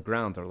on the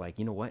ground are like,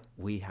 you know what?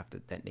 We have to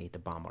detonate the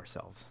bomb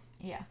ourselves.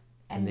 Yeah.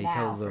 And they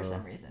now, for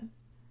some reason.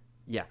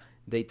 Yeah.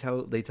 They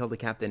tell the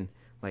captain,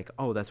 like,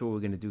 oh, that's what we're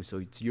going to do. So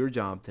it's your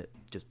job to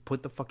just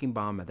put the fucking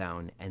bomb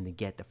down and then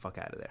get the fuck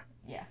out of there.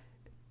 Yeah.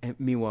 And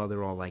meanwhile,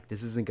 they're all like,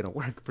 this isn't going to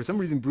work. For some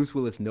reason, Bruce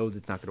Willis knows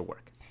it's not going to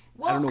work.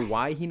 Well, I don't know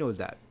why he knows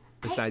that,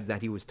 besides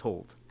that he was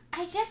told.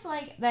 I just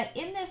like that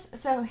in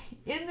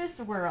this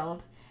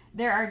world,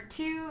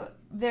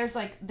 there's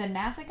like the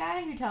NASA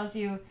guy who tells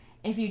you,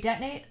 if you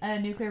detonate a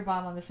nuclear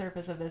bomb on the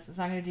surface of this, it's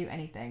not going to do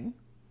anything.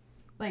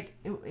 Like,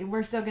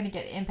 we're still going to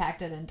get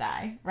impacted and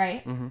die,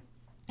 right? Mm-hmm.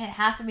 It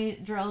has to be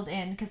drilled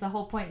in because the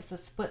whole point is to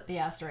split the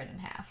asteroid in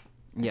half.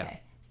 Okay. Yeah.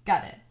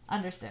 Got it.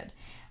 Understood.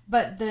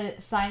 But the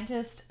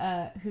scientist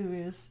who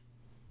is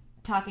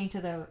talking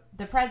to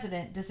the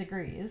president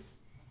disagrees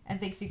and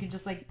thinks you can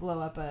just like blow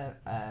up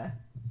a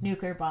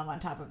nuclear bomb on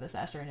top of this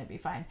asteroid and it'd be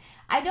fine.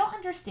 I don't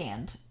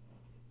understand.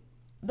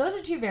 Those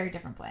are two very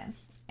different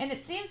plans. And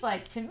it seems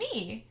like, to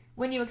me,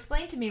 when you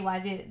explained to me why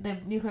the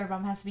nuclear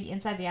bomb has to be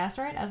inside the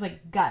asteroid, I was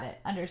like, got it,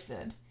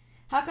 understood.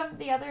 How come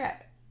the other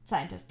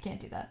scientists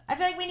can't do that? I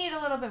feel like we need a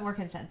little bit more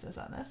consensus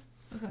on this.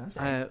 That's what I'm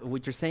saying.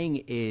 What you're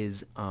saying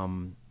is,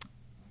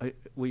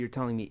 what you're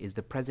telling me is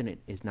the president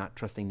is not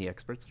trusting the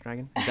experts,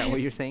 Dragon? Is that what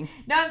you're saying?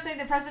 No, I'm saying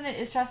the president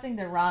is trusting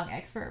the wrong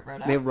expert,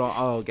 Brodo. They're wrong.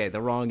 Oh, okay,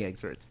 the wrong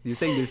experts. You're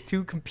saying there's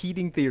two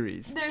competing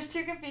theories. There's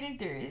two competing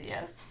theories,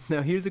 yes.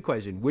 Now, here's the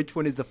question. Which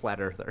one is the flat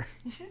earther?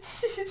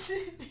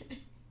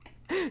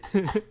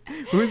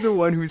 Who's the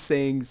one who's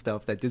saying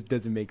stuff that just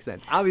doesn't make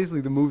sense?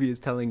 Obviously, the movie is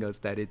telling us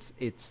that it's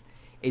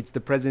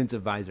the president's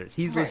advisors.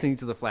 He's listening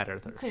to the flat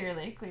earthers.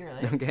 Clearly.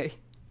 Okay?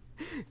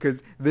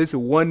 Because this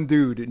one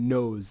dude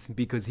knows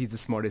because he's the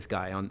smartest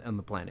guy on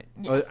the planet.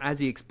 Yes. As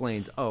he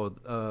explains, I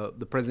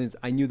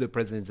knew the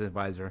president's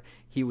advisor.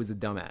 He was a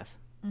dumbass.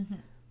 Mm-hmm.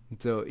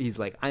 So he's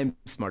like, I'm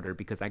smarter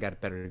because I got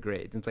better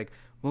grades. And it's like,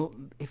 well,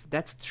 if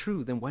that's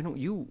true, then why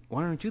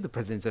aren't you the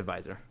president's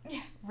advisor?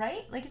 Yeah,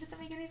 right? Like, it doesn't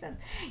make any sense.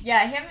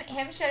 Yeah,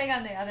 him shitting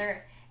on the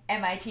other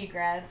MIT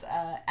grads,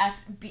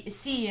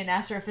 C in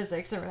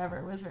astrophysics or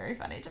whatever, was very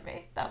funny to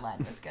me. That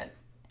line was good.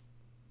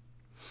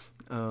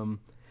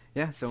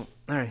 Yeah, so,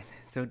 all right.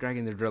 So,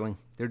 Dragon, they're drilling.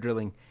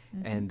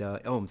 Mm-hmm. And,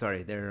 I'm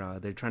sorry.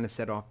 They're trying to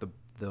set off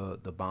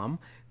the bomb,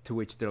 to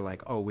which they're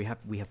like, oh, we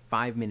have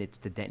 5 minutes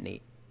to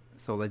detonate.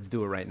 So let's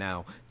do it right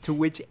now. To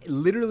which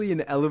literally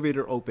an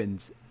elevator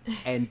opens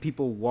and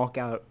people walk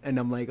out. And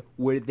I'm like,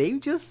 were they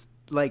just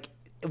like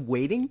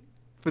waiting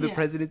for the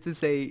president to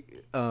say,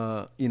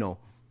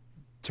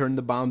 turn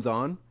the bombs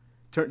on,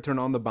 turn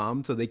on the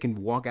bomb so they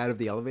can walk out of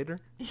the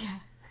elevator? Yeah.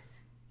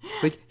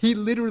 Like, he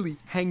literally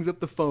hangs up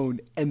the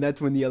phone, and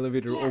that's when the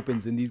elevator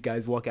opens, and these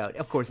guys walk out.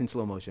 Of course, in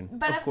slow motion.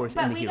 But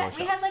we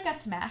had, like, a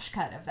smash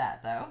cut of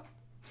that, though.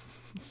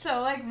 So,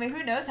 like,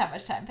 who knows how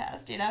much time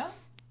passed, you know?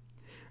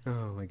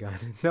 Oh, my God.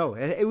 No,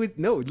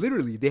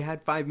 literally, they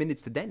had 5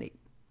 minutes to detonate.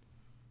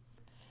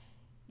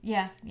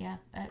 Yeah,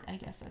 I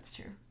guess that's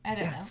true. I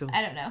don't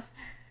know.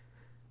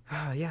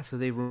 So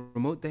they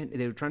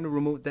were trying to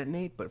remote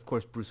detonate, but of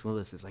course Bruce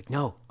Willis is like,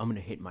 no, I'm going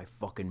to hit my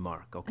fucking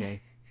mark,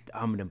 okay?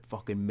 I'm going to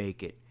fucking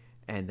make it.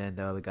 And then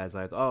the other guy's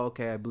like, oh,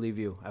 okay, I believe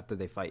you, after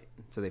they fight.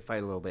 So they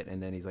fight a little bit,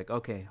 and then he's like,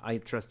 okay, I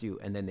trust you.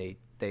 And then they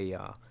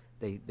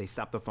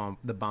stop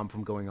the bomb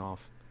from going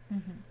off.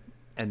 Mm-hmm.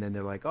 And then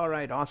they're like, all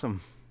right,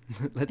 awesome.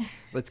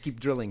 let's keep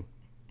drilling.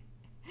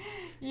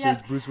 Yeah.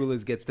 So Bruce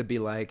Willis gets to be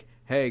like,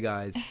 hey,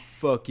 guys,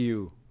 fuck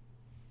you.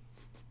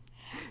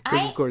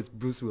 Because, of course,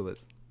 Bruce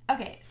Willis.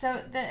 Okay,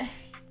 so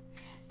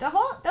the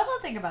whole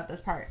thing about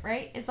this part,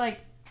 right, is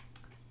like,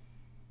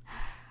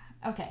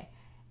 okay,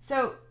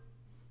 so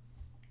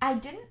I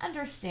didn't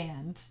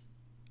understand,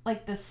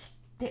 like, the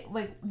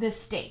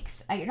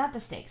stakes. Not the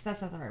stakes,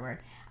 that's not the right word.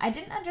 I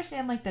didn't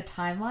understand, like, the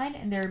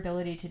timeline and their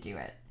ability to do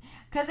it.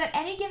 Because at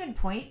any given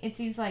point, it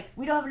seems like,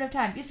 we don't have enough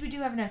time. Yes, we do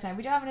have enough time.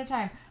 We don't have enough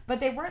time. But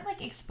they weren't,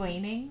 like,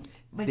 explaining,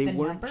 like, the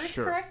numbers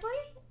correctly?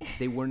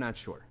 They were not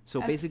sure.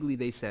 So basically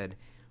they said,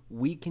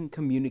 we can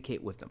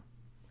communicate with them.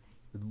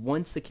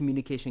 Once the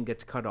communication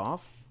gets cut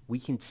off, we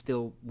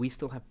still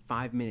have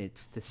 5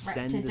 minutes to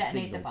send the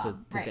signal to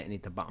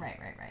detonate the bomb.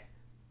 Right.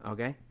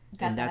 Okay?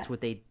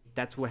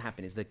 That's what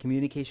happened is the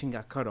communication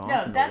got cut off.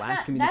 No,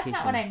 that's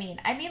not what I mean.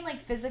 I mean, like,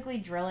 physically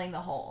drilling the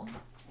hole.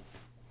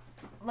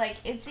 Like,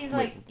 it seemed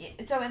like,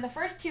 so in the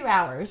first 2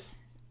 hours,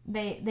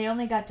 they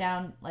only got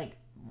down, like,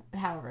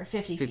 however,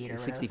 50 feet or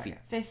whatever. 60 feet.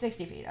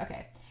 60 feet,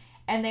 okay.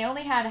 And they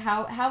only had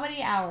how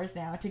many hours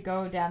now to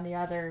go down the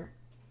other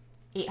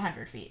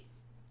 800 feet?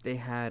 They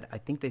had, I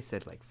think they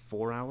said, like,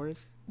 4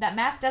 hours. That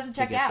math doesn't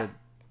check out.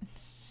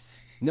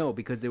 No,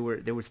 because they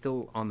were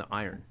still on the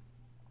iron.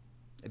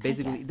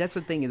 Basically, that's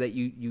the thing that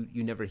you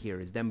never hear,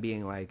 is them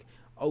being like,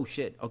 oh,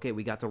 shit, okay,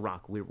 we got the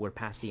rock. We're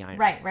past the iron.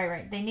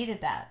 Right. They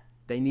needed that.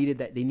 They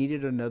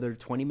needed another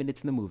 20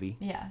 minutes in the movie.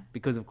 Yeah.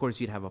 Because, of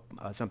course, you'd have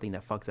something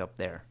that fucks up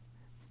there.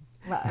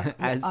 Well,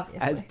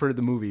 as per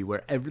the movie,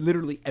 where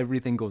literally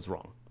everything goes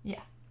wrong.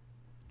 Yeah.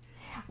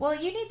 Well,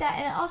 you need that.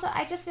 And also,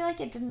 I just feel like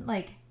it didn't,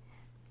 at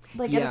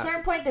a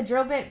certain point, the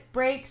drill bit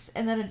breaks,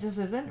 and then it just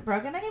isn't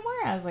broken anymore.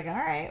 I was like, all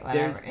right,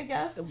 whatever, I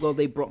guess. Well,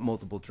 they brought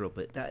multiple drill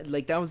bits.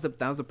 That was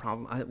the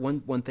problem.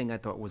 One thing I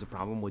thought was a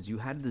problem was you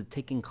had the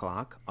ticking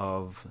clock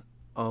of,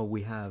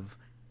 we have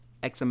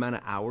X amount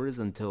of hours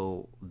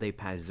until they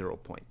pass 0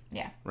 point.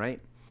 Yeah.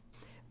 Right?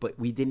 But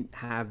we didn't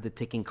have the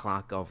ticking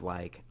clock of,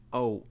 like,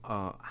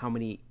 how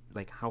many,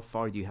 like, how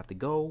far do you have to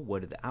go?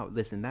 What are the out,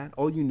 this and that?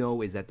 All you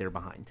know is that they're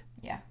behind.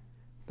 Yeah.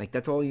 Like,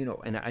 that's all you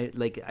know. And I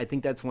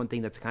think that's one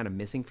thing that's kind of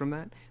missing from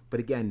that. But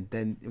again,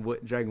 then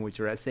what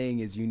you're saying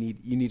is you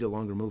need a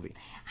longer movie.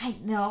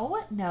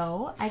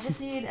 No. I just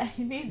need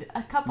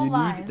a couple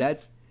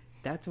lines.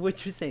 That's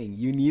what you're saying.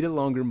 You need a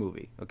longer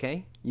movie,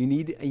 okay? You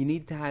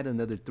need to add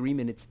another 3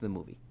 minutes to the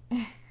movie.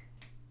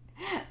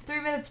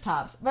 minutes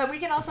tops. But we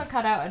can also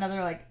cut out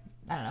another, like,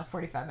 I don't know,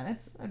 45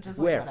 minutes. Of just,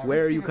 like, Where? whatever,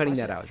 Where are you cutting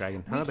bullshit. that out,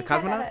 Dragon? We Huh? The can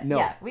cut cosmonaut? that- No.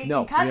 yeah, we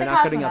no, can cut you're the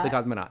not cutting out the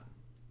cosmonaut.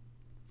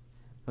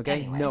 cosmonaut.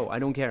 Okay? Anyway. No, I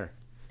don't care.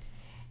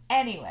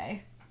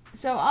 Anyway,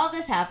 so all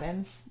this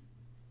happens,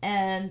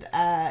 and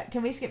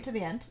can we skip to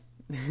the end?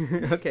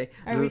 Okay.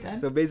 Are we done?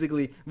 So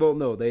basically, well,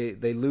 no,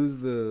 they lose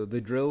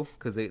the drill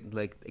because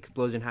like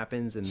explosion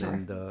happens and Sure.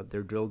 then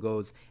their drill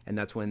goes, and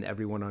that's when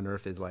everyone on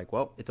Earth is like,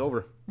 well, it's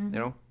over. Mm-hmm. You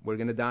know, we're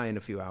gonna die in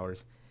a few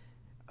hours,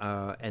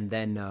 and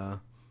then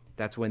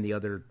that's when the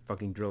other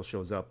fucking drill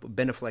shows up.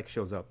 Ben Affleck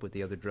shows up with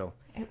the other drill,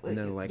 and then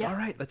they're like, Yep. all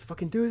right, let's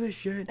fucking do this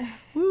shit.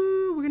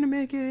 Woo, we're gonna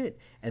make it.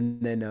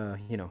 And then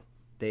you know.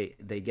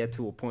 They get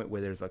to a point where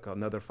there's like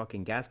another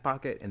fucking gas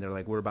pocket and they're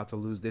like, we're about to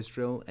lose this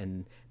drill.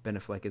 And Ben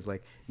Affleck is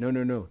like,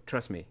 no,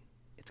 trust me.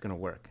 It's going to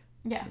work.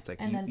 Yeah. It's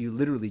like, and then, you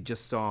literally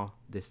just saw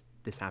this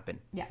happen.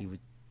 Yeah.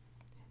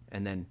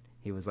 And then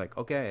he was like,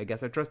 okay, I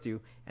guess I trust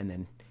you. And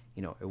then,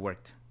 you know, it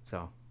worked.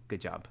 So good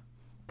job.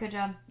 good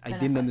job. I Ben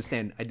didn't Affleck.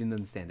 understand. I didn't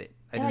understand it.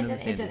 No,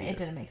 it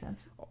didn't make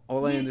sense.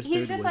 All I understood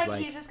he's just was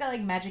like he's just got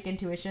like magic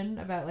intuition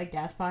about like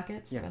gas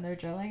pockets when they're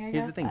drilling. I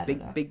guess. Here's the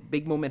thing: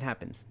 big moment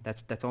happens.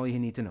 That's all you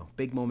need to know.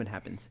 Big moment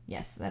happens.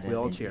 Yes, that is we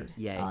all indeed cheer.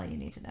 Yay. all you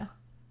need to know.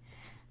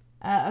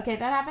 Okay,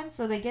 that happens.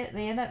 So they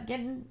end up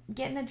getting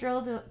it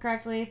drilled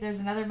correctly. There's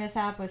another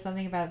mishap with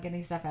something about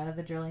getting stuff out of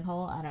the drilling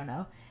hole. I don't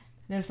know.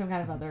 There's some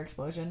kind of other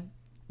explosion.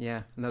 Yeah,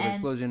 another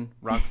explosion.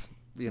 Rocks.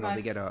 You know, Rocks.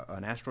 they get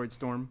an asteroid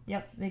storm.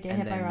 Yep, they get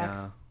hit by rocks.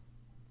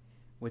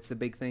 What's the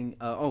big thing?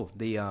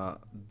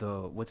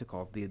 The what's it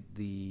called?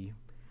 The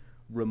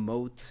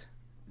remote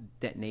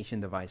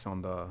detonation device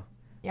on the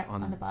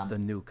on the bomb. the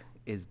nuke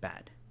is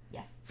bad.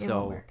 Yes, it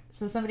won't work.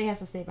 So somebody has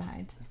to stay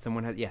behind.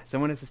 Someone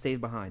has to stay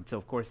behind. So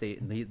of course the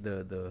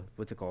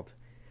what's it called?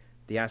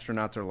 The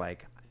astronauts are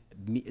like,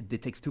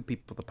 it takes two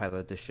people to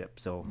pilot this ship.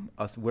 So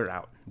we're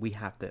out. We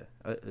have to,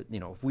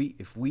 you know,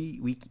 if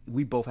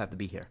we both have to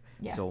be here.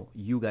 Yeah. So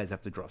you guys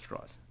have to draw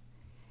straws.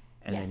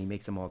 And then he Yes.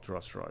 makes them all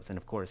draw straws. And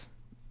of course,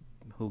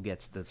 who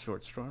gets the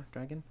short straw,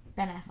 Dragon?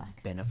 Ben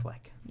Affleck. Ben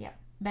Affleck. Yep,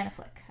 Ben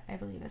Affleck, I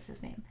believe is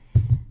his name.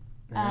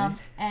 Alright,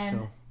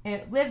 And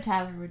Liv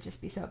Tyler would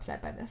just be so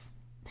upset by this.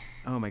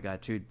 Oh my God,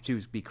 she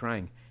would be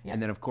crying. Yep.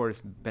 And then of course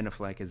Ben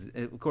Affleck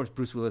of course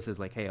Bruce Willis is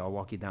like, hey, I'll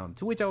walk you down.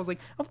 To which I was like,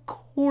 of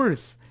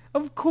course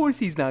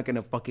he's not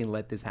gonna fucking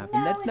let this happen.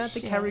 No That's not the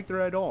shit. character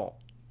at all.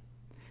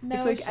 No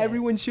It's like shit.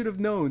 everyone should have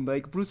known.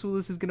 Like Bruce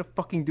Willis is gonna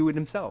fucking do it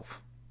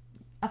himself.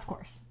 Of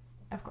course.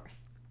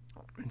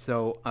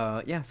 So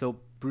so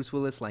Bruce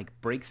Willis like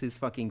breaks his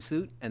fucking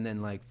suit and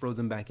then like throws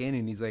him back in,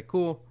 and he's like,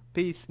 cool,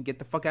 peace, get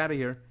the fuck out of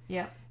here.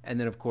 Yep. And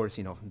then of course,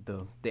 you know,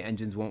 the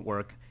engines won't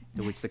work.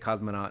 To which the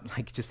cosmonaut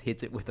like just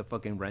hits it with a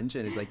fucking wrench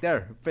and is like,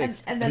 there,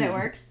 fixed. And then it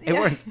works. It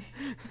worked.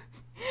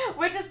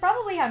 Which is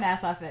probably how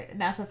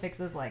NASA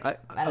fixes like I don't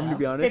I'm know, gonna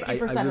be honest, 50% I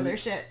of really, their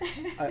shit.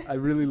 I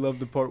really love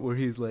the part where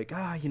he's like,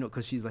 you know,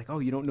 because she's like, oh,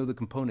 you don't know the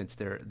components.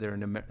 They're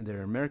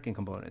American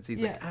components.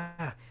 He's like,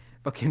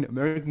 fucking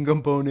American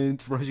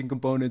components, Russian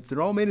components.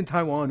 They're all made in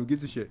Taiwan. Who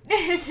gives a shit?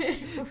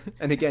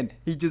 And again,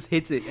 he just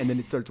hits it and then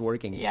it starts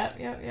working. Yep.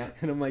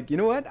 And I'm like, you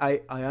know what?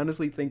 I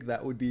honestly think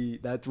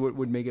that's what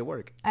would make it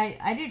work.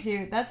 I do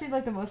too. That seemed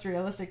like the most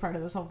realistic part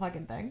of this whole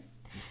fucking thing.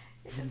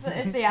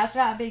 It's the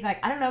astronaut being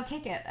like, I don't know,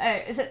 kick it.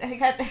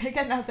 I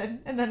got nothing.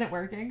 And then it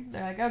working.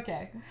 They're like,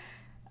 okay.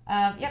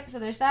 Yep, so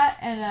there's that.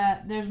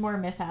 And there's more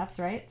mishaps,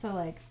 right? So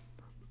like,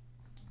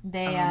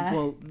 they...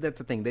 well, that's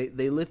the thing.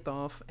 They lift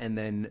off and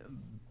then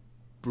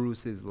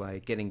Bruce is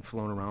like getting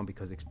flown around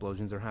because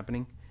explosions are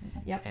happening.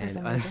 Yep, and for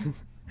some reason.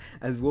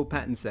 As Will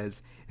Patton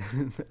says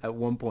at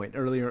one point a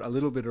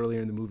little bit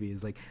earlier in the movie,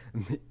 is like,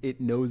 it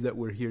knows that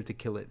we're here to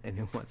kill it and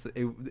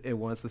it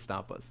wants to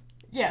stop us.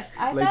 Yes,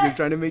 they're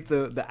trying to make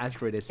the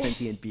asteroid a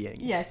sentient being.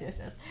 Yes.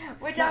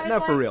 Which not, I was not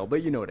like, for real,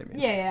 but you know what I mean.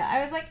 Yeah.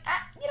 I was like,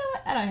 you know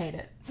what? I don't hate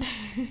it.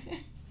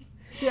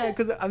 Yeah,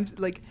 because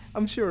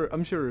I'm sure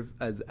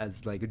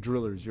as like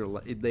drillers, you're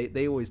like,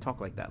 they always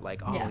talk like that,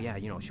 like, oh yeah,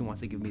 you know, she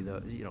wants to give me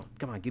the, you know,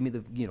 come on, give me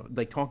the, you know,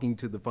 like talking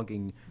to the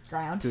fucking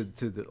ground, to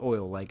the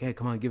oil, like, hey,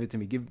 come on, give it to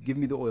me, give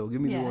me the oil,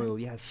 give me the oil,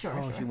 yes,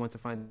 sure. She wants to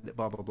find the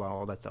blah blah blah,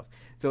 all that stuff.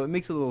 So it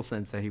makes a little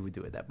sense that he would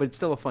do it, but it's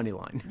still a funny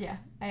line. Yeah,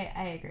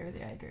 I agree with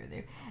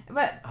you.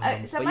 But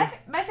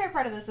my favorite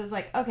part of this is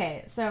like,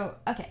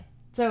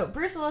 so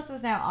Bruce Willis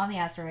is now on the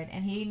asteroid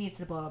and he needs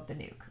to blow up the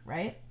nuke,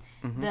 right?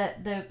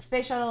 Mm-hmm. The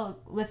space shuttle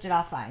lifted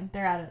off fine.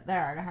 They're out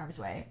of harm's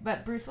way.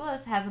 But Bruce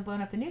Willis hasn't blown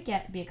up the nuke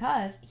yet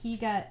because he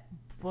got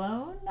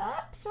blown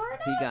up, sort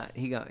of.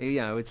 He got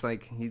it's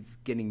like he's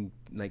getting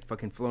like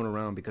fucking flown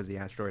around because the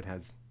asteroid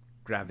has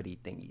gravity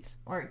thingies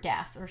or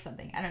gas or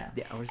something. I don't know.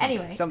 Yeah. Or something.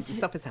 Anyway, some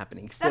stuff is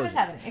happening. Explosions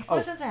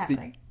are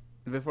happening.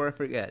 Before I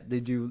forget,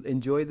 did you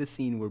enjoy the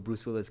scene where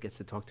Bruce Willis gets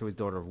to talk to his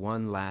daughter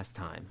one last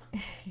time?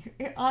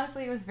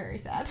 Honestly, it was very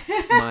sad.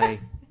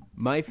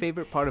 My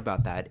favorite part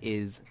about that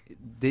is,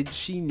 did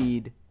she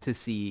need to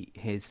see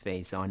his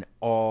face on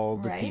all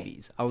the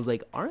TVs? I was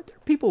like, aren't there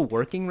people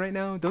working right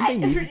now? Don't they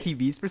need the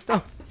TVs for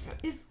stuff?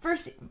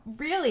 First,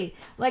 really,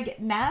 like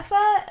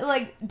NASA,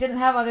 like didn't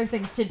have other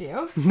things to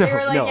do. They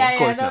were like,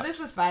 no, this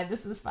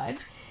is fine.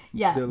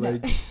 Yeah, they're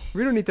like,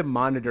 we don't need to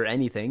monitor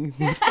anything.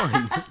 It's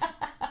fine.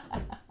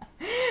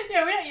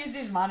 Yeah, we don't use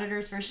these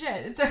monitors for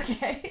shit. It's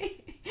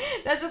okay.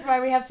 That's just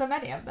why we have so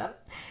many of them.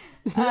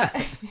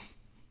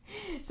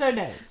 So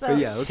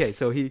yeah, okay,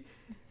 so he...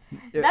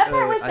 That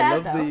part was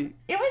sad, though.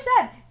 It was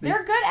sad.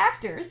 They're good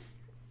actors.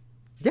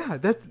 Yeah,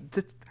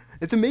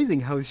 it's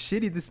amazing how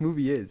shitty this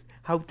movie is.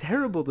 How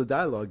terrible the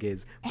dialogue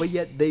is. But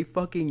yet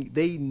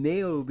they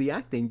nail the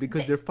acting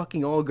because they're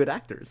fucking all good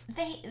actors.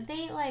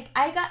 They like...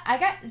 I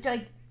got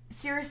like,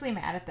 seriously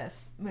mad at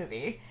this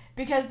movie.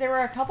 Because there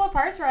were a couple of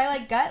parts where I,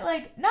 like, got,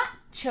 like, not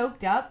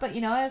choked up, but,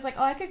 you know, I was like,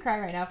 oh, I could cry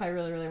right now if I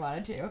really, really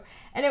wanted to.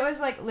 And it was,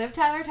 like, Liv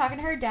Tyler talking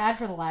to her dad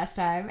for the last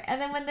time.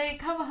 And then when they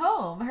come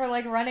home, her,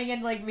 like, running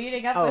and, like,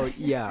 meeting up with...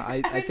 yeah.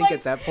 I think like,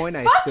 at that point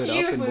I stood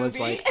up and was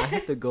like, I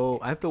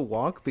have to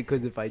walk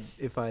because if I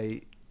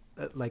I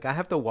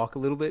have to walk a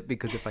little bit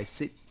because if I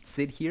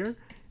sit here,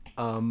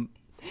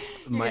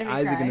 my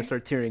eyes are going to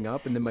start tearing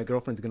up, and then my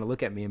girlfriend's going to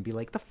look at me and be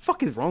like, the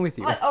fuck is wrong with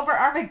you? What, over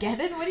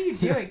Armageddon? What are you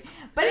doing?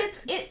 But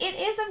it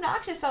is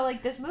obnoxious, though.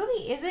 Like, this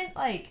movie isn't,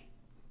 like...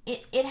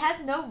 It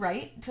has no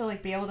right to,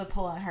 like, be able to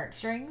pull on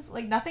heartstrings.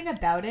 Like, nothing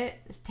about it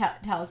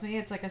tells me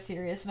it's, like, a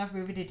serious enough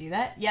movie to do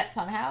that. Yet,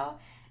 somehow,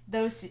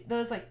 those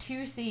like,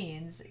 two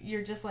scenes,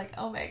 you're just like,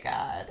 oh, my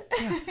God.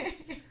 Yeah.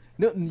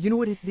 No, you know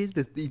what it is?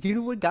 Do you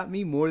know what got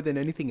me more than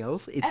anything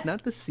else? It's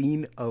not the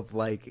scene of,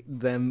 like,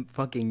 them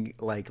fucking,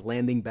 like,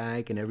 landing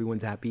back and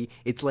everyone's happy.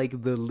 It's,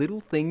 like, the little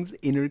things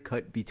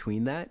intercut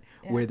between that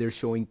where they're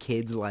showing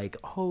kids, like,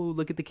 oh,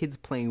 look at the kids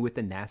playing with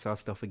the NASA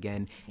stuff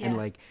again. Yeah. And,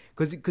 like,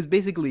 because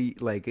basically,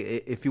 like,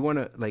 if you want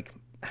to, like,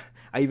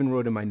 I even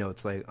wrote in my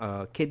notes, like,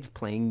 kids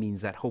playing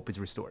means that hope is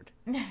restored.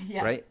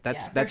 Yeah. Right?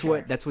 That's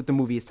what the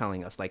movie is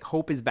telling us. Like,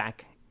 hope is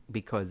back.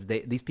 Because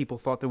these people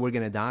thought they were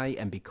going to die,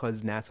 and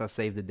because NASA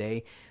saved the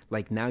day,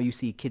 like, now you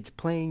see kids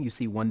playing, you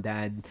see one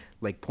dad,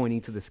 like,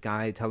 pointing to the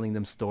sky, telling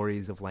them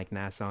stories of, like,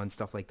 NASA and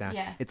stuff like that.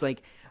 Yeah. It's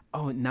like,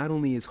 oh, not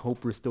only is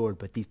hope restored,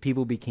 but these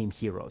people became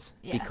heroes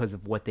because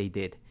of what they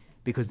did,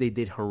 because they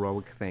did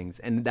heroic things.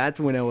 And that's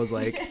when I was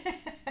like...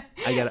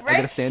 I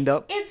gotta stand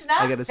up. It's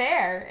not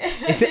fair.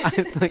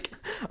 It's like,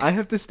 I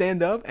have to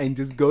stand up and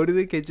just go to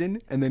the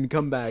kitchen and then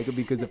come back,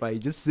 because if I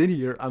just sit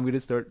here, I'm gonna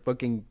start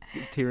fucking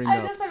tearing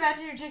up. I just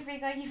imagine your chick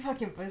being like, you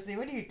fucking pussy,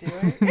 what are you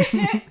doing?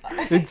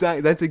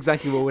 Exactly. That's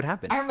exactly what would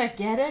happen.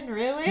 Armageddon,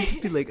 really? You'd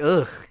just be like,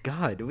 ugh,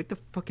 God, what the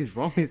fuck is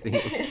wrong with you?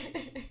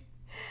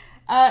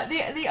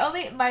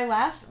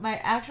 My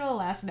actual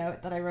last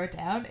note that I wrote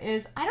down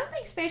is, I don't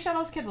think space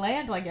shuttles can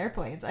land like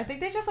airplanes. I think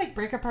they just, like,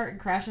 break apart and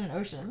crash in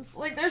oceans.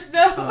 Like, there's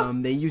no...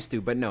 They used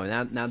to, but no,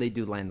 now they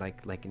do land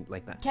like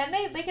that. Can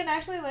they? They can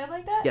actually land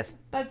like that? Yes.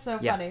 That's so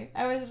funny.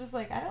 I was just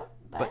like,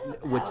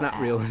 But what's not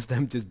real is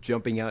them just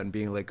jumping out and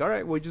being like, all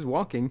right, we're just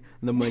walking.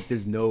 And I'm like,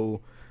 there's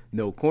no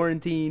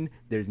quarantine,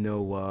 there's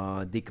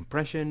no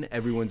decompression,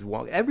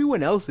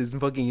 everyone else is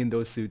fucking in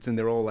those suits and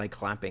they're all, like,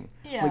 clapping.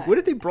 Yeah. Like, what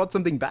if they brought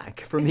something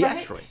back from the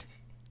asteroid?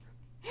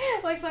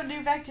 Like some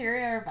new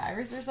bacteria or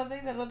virus or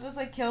something that'll just,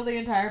 like, kill the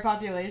entire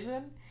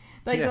population?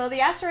 Like, well, the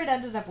asteroid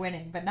ended up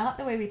winning, but not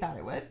the way we thought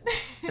it would.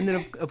 And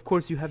then, of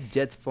course, you have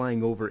jets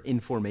flying over in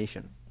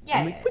formation.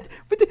 Yeah. Like,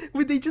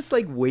 were they just,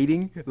 like,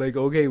 waiting? Like,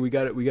 okay, we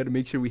got to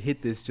make sure we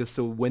hit this just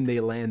so when they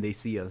land, they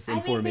see us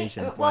in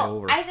formation, fly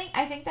over. I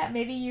think that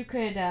maybe you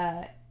could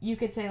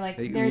say, like,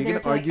 they're there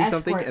to, like, argue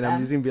something, escort and them. I'm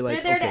just gonna be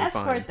like, they're there okay, to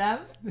escort them.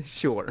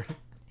 Sure.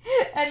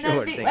 And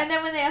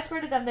then when they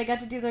escorted them, they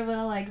got to do their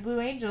little, like, Blue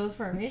Angels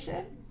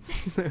formation.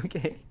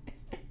 Okay.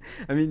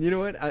 I mean, you know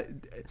what?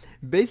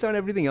 Based on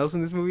everything else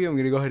in this movie, I'm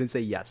going to go ahead and say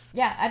yes.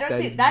 Yeah, I don't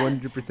see that. That is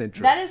 100%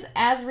 true. That is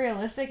as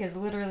realistic as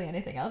literally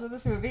anything else in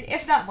this movie,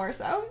 if not more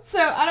so. So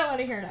I don't want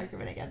to hear an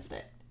argument against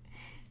it.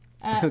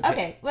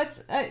 Okay, let's.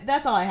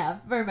 That's all I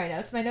have for my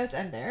notes. My notes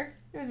end there.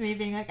 With me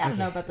being like, I don't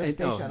know about the space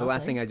shuttle. The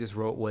last thing I just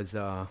wrote was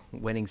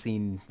wedding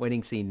scene.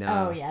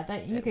 Oh yeah,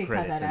 that you could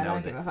cut that out. I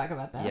don't give a fuck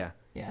about that.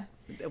 Yeah.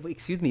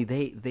 Excuse me.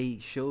 They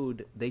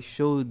showed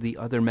the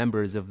other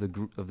members of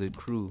the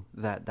crew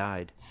that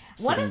died.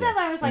 One of them,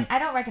 I was like, I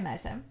don't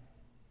recognize him.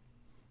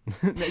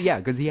 Yeah,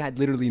 because he had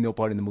literally no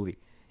part in the movie.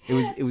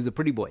 It was a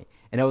pretty boy,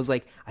 and I was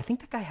like, I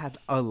think that guy had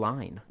a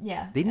line.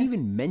 Yeah. They didn't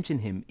even mention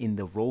him in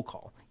the roll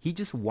call. He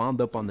just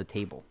wound up on the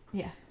table.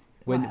 Yeah.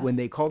 When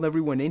they called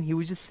everyone in, he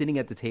was just sitting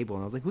at the table,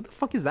 and I was like, who the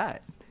fuck is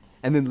that?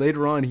 And then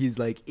later on, he's,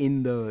 like,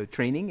 in the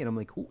training, and I'm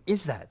like, who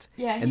is that?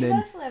 Yeah, and he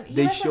must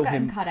have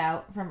gotten cut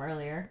out from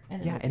earlier in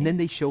the movie. And then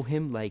they show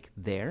him, like,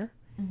 there,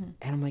 and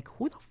I'm like,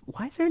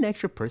 why is there an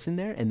extra person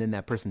there? And then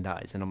that person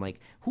dies, and I'm like,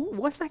 who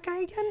was that guy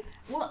again?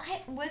 Well,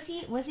 was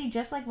he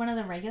just, like, one of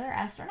the regular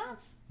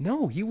astronauts?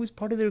 No, he was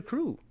part of their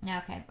crew.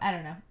 Yeah, okay, I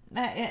don't know.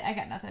 I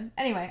got nothing.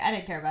 Anyway, I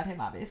didn't care about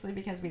him, obviously,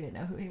 because we didn't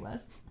know who he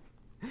was.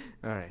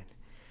 All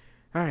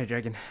right,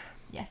 Dragon.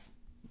 Yes.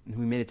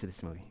 We made it to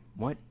this movie.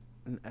 What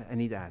I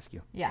need to ask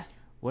you. Yeah.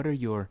 What are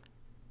your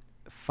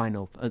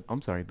final...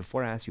 I'm sorry,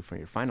 before I ask you for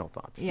your final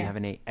thoughts, do you have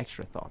any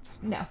extra thoughts?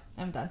 No,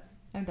 I'm done.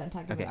 I'm done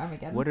talking about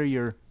Armageddon. What are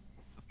your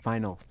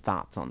final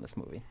thoughts on this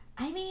movie?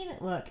 I mean,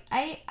 look,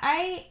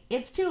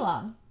 it's too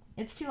long.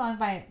 It's too long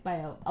by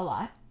a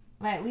lot.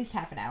 By at least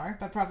half an hour,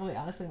 but probably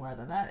honestly more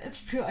than that. It's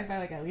too long by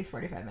like at least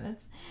 45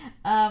 minutes.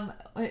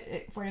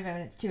 45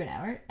 minutes to an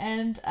hour.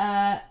 And,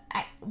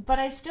 but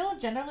I still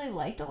generally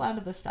liked a lot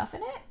of the stuff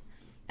in it.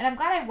 And I'm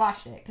glad I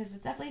watched it, because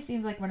it definitely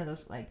seems like one of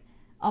those, like,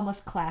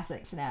 almost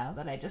classics now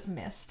that I just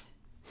missed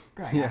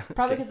growing up.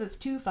 Probably because it's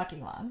too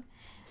fucking long.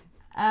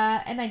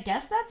 And I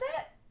guess that's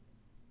it?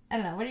 I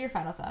don't know. What are your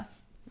final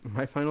thoughts?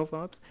 My final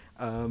thoughts?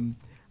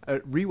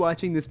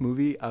 Rewatching this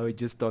movie, I would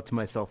just thought to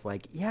myself,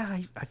 like, yeah,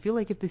 I feel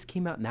like if this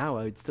came out now,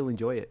 I would still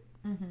enjoy it.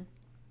 Mm-hmm.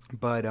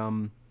 But,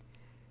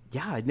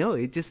 yeah, no,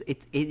 it just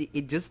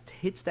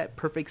hits that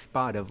perfect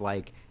spot of,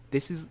 like,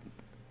 this is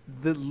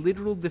the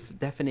literal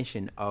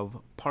definition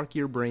of park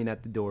your brain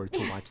at the door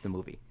to watch the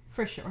movie.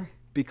 For sure.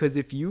 Because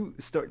if you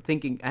start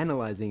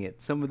analyzing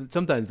it,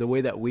 sometimes the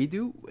way that we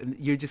do,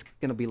 you're just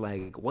gonna be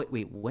like, what?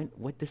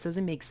 This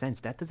doesn't make sense.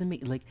 That doesn't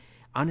make, like,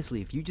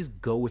 honestly, if you just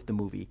go with the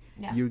movie,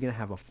 you're gonna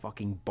have a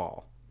fucking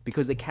ball,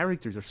 because the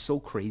characters are so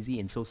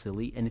crazy and so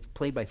silly, and it's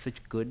played by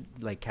such good,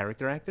 like,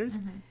 character actors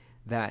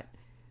that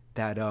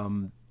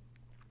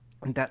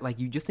like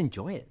you just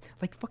enjoy it.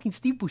 Like, fucking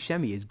Steve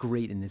Buscemi is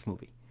great in this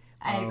movie.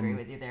 I agree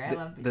with you there. I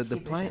love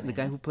Steve Buscemi. The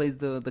guy who plays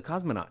the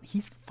cosmonaut.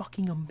 He's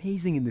fucking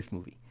amazing in this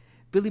movie.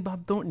 Billy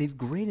Bob Thornton is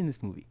great in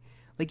this movie.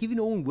 Like, even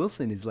Owen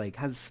Wilson is, like,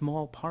 has a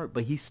small part,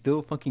 but he's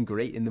still fucking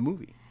great in the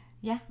movie.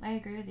 Yeah, I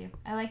agree with you.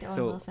 I liked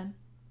Owen Wilson.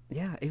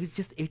 Yeah, it's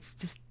just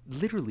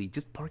literally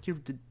just park your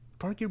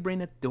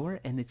brain at the door,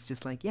 and it's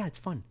just like, yeah, it's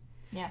fun.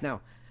 Yeah. Now,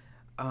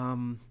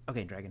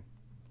 okay, Dragon.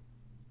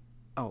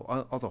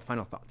 Oh, also,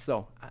 final thoughts.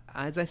 So,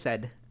 as I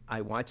said, I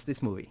watched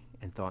this movie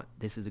and thought,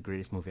 this is the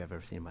greatest movie I've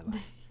ever seen in my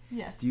life.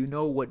 Yes. Do you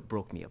know what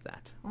broke me of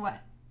that?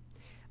 What?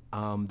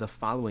 The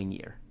following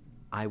year,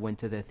 I went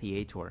to the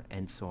theater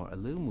and saw a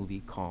little movie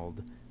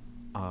called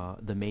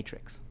The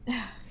Matrix.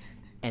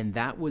 And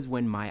that was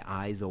when my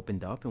eyes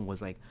opened up and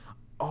was like,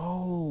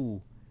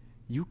 oh,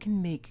 you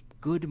can make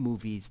good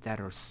movies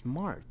that are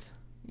smart.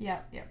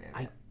 Yeah.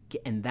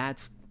 And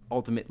that's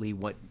ultimately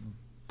what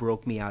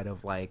broke me out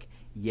of, like,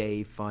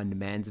 yay, fun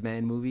man's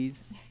man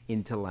movies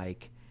into,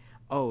 like,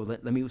 oh,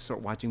 let me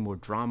start watching more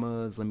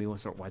dramas. Let me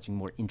start watching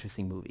more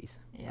interesting movies.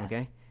 Yeah.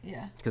 Okay?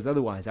 Yeah. Because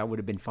otherwise, I would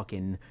have been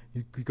fucking,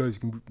 you guys,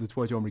 let's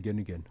watch Armageddon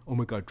again. Oh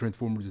my god,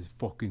 Transformers is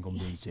fucking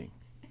amazing.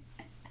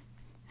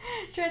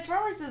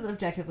 Transformers is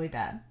objectively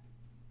bad.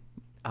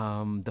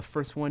 The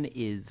first one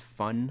is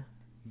fun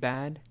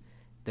bad.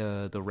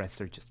 The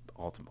rest are just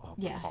awful.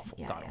 God-awful.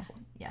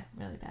 Yeah,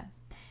 really bad.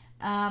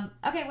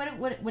 Okay,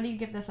 what do you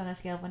give this on a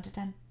scale of 1 to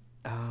 10?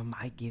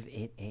 I give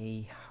it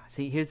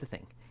see, here's the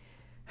thing.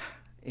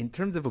 In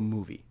terms of a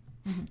movie,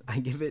 I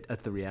give it a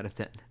 3 out of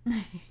 10.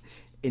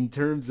 In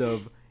terms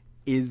of,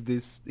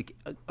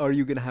 are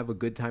you going to have a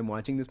good time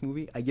watching this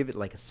movie? I give it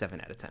like a 7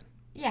 out of 10.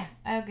 Yeah,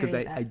 I agree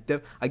with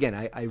that.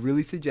 I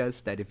really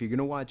suggest that if you're going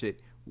to watch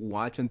it,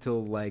 watch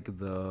until, like,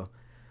 the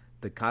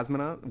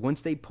cosmonaut.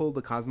 Once they pull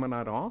the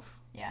cosmonaut off,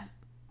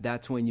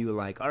 that's when you're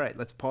like, all right,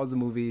 let's pause the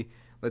movie.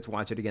 Let's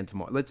watch it again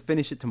tomorrow. Let's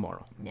finish it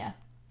tomorrow. Yeah.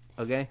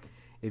 Okay?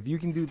 If you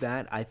can do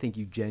that, I think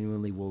you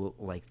genuinely will,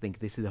 like, think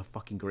this is a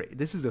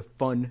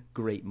fun,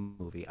 great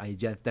movie. I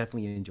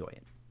definitely enjoy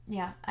it.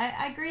 Yeah,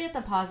 I agree at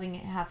the pausing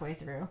halfway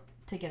through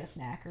to get a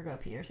snack or go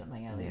pee or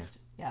something at least.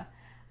 Yeah.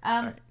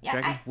 Right.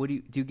 Dragon, what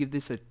do you give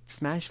this a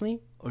smashly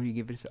or do you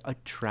give this a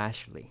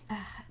trashly?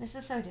 This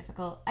is so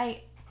difficult.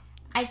 I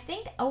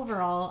think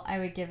overall I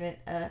would give it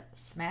a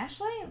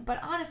smashly,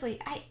 but honestly,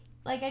 I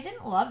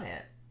didn't love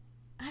it.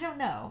 I don't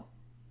know.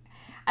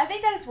 I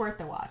think that it's worth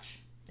the watch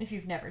if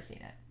you've never seen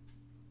it.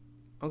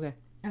 Okay.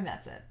 And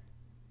that's it.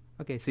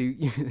 Okay, so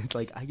it's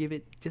like I give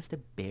it just a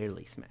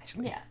barely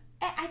smashly. Yeah.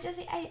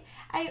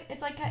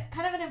 It's like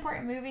kind of an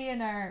important movie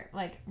in our,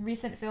 like,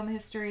 recent film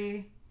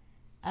history.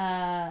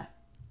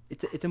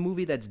 It's a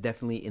movie that's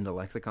definitely in the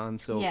lexicon.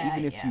 So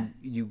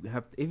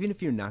even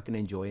if you're not gonna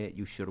enjoy it,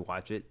 you should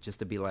watch it just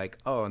to be like,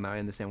 oh, now I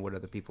understand what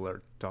other people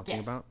are talking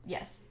about.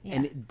 Yes. Yeah.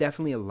 And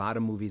definitely a lot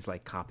of movies,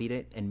 like, copied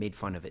it and made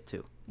fun of it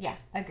too. Yeah,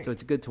 agreed. So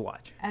it's good to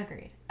watch.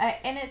 Agreed.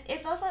 And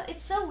it's also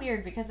so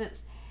weird because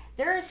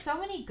there are so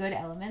many good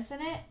elements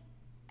in it.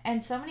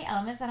 And so many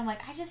elements that I'm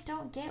like, I just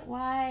don't get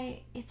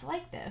why it's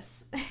like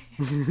this.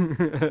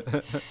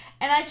 And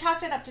I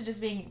chalked it up to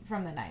just being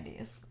from the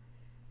 90s.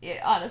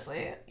 Yeah,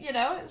 honestly,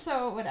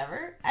 so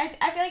whatever. I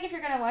feel like if you're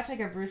going to watch, like,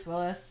 a Bruce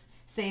Willis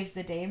Saves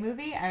the Day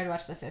movie, I would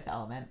watch The Fifth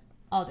Element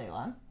all day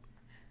long.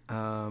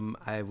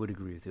 I would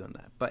agree with you on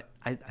that. But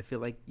I feel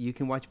like you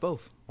can watch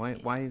both.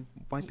 Why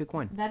pick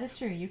one? That is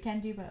true. You can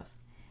do both.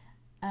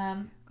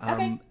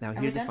 Okay. Now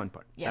here's the fun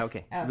part. Yes.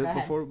 Okay. Oh, go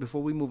ahead.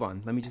 Before we move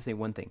on, let me just say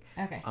one thing.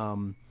 Okay.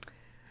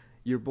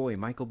 your boy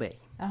Michael Bay.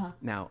 Uh-huh.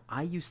 Now,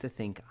 I used to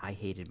think I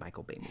hated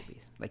Michael Bay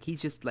movies. Like,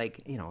 he's just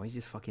like, you know, he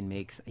just fucking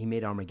makes, he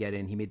made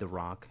Armageddon, he made The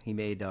Rock, he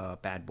made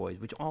Bad Boys,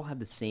 which all have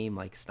the same,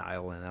 like,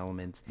 style and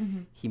elements.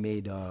 Mm-hmm. He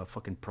made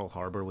fucking Pearl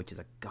Harbor, which is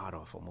a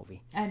god-awful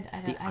movie. The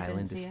I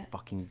Island didn't see is it.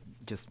 fucking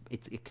just,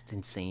 it's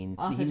insane.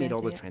 Also he made didn't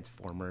all the see it.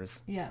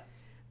 Transformers. Yeah.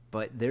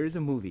 But there is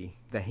a movie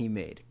that he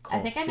made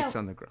called Six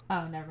on the Ground.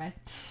 Oh, never mind.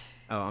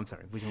 Oh, I'm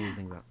sorry. Which one do you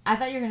think about? I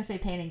thought you were going to say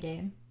Pain and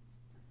Gain.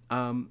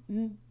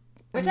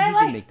 Which I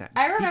liked.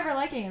 I remember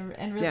liking it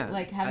and really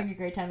like having a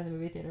great time in the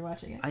movie theater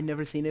watching it. I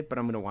never seen it, but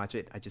I'm gonna watch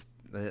it. I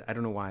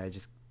don't know why. I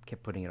just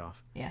kept putting it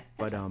off. Yeah.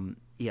 But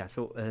yeah.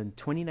 So in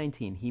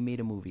 2019, he made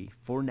a movie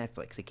for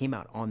Netflix. It came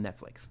out on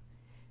Netflix,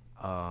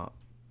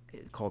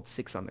 called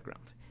Six on the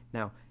Ground.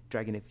 Now,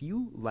 Dragon, if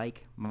you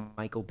like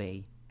Michael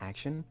Bay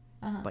action,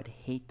 but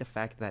hate the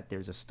fact that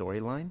there's a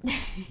storyline,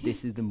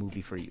 this is the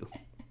movie for you.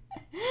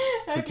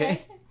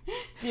 Okay.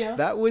 Deal.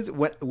 That was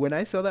when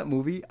I saw that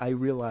movie, I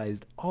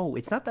realized, oh,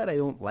 it's not that I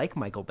don't like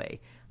Michael Bay.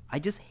 I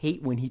just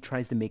hate when he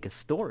tries to make a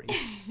story.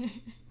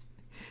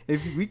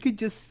 If we could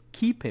just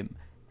keep him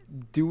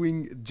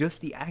doing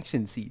just the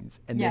action scenes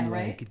and then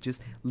like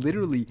just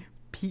literally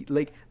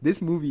like this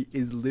movie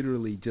is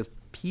literally just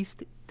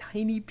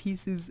tiny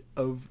pieces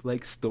of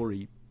like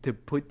story to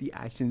put the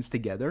actions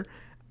together.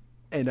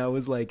 And I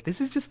was like, this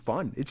is just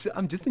fun.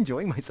 I'm just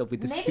enjoying myself with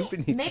this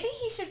stupid... Maybe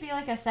he should be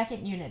like a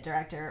second unit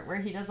director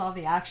where he does all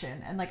the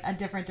action and like a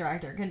different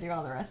director can do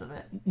all the rest of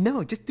it.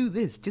 No, just do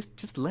this.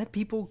 Just let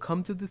people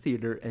come to the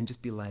theater and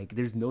just be like,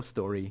 there's no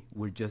story.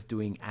 We're just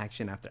doing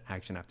action after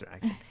action after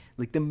action.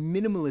 Like the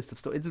minimalist of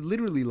story. It's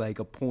literally like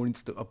a porn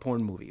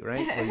movie,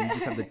 right? Where you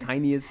just have the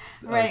tiniest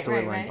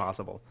storyline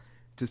possible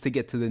just to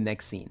get to the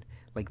next scene.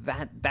 Like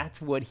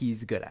that's what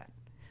he's good at.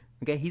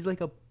 Okay? He's like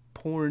a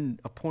porn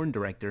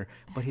director,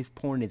 but his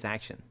porn is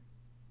action.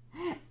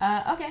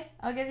 Okay,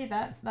 I'll give you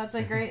that. That's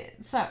a great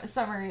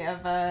summary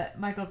of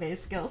Michael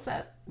Bay's skill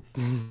set.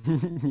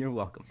 You're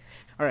welcome.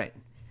 All right,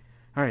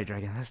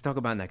 Dragon, let's talk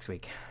about next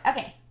week.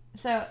 Okay,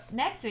 so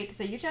next week,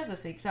 so you chose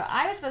this week, so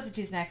I was supposed to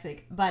choose next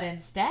week, but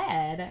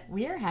instead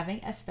we are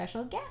having a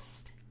special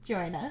guest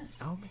join us.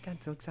 Oh my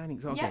god, so exciting.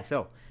 So okay,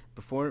 so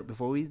before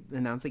we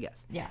announce a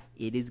guest, we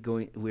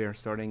are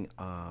starting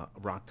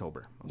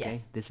Rocktober. Okay,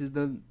 yes. This is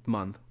the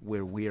month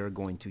where we are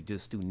going to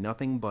just do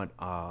nothing but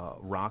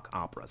rock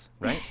operas,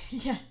 right?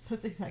 Yes,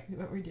 that's exactly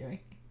what we're doing.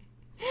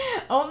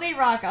 Only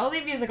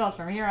musicals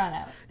from here on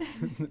out.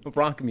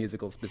 Rock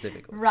musicals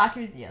specifically.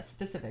 Yes,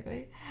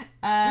 specifically.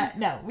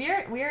 No,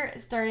 we're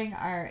starting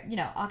our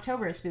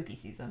October is spooky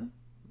season,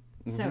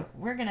 so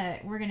we're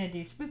gonna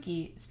do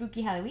spooky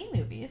Halloween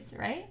movies,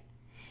 right?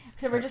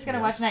 So we're just going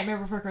to watch Nightmare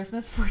Before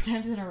Christmas 4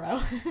 times in a row.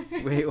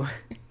 Wait, what?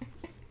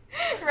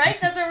 Right?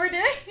 That's what we're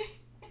doing?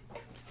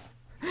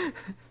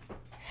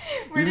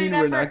 You mean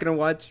we're not going to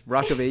watch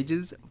Rock of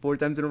Ages 4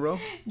 times in a row?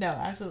 No,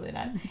 absolutely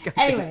not.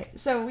 Anyway,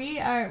 so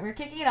we're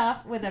kicking it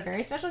off with a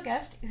very special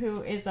guest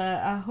who is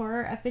a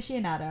horror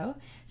aficionado.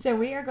 So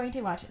we are going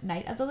to watch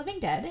Night of the Living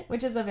Dead,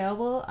 which is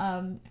available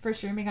for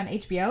streaming on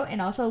HBO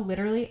and also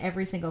literally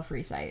every single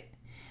free site.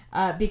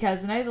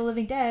 Because Night of the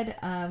Living Dead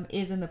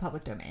is in the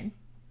public domain.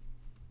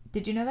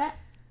 Did you know that?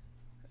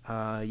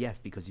 Yes,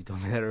 because you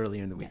told me that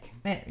earlier in the week.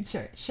 Yeah,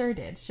 sure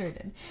did.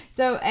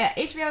 So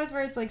HBO is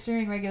where it's like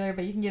streaming regular,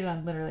 but you can get it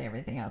on literally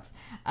everything else.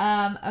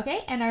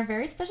 Okay, and our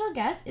very special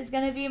guest is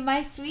going to be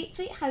my sweet,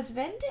 sweet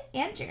husband,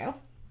 Andrew.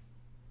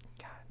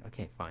 God,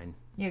 okay, fine.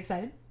 You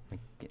excited?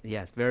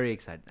 Yes, very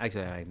excited.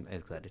 Actually, I'm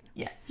excited.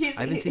 Yeah.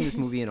 I haven't seen this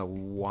movie in a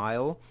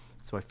while,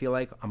 so I feel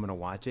like I'm going to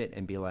watch it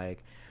and be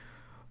like,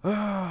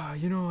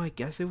 I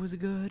guess it was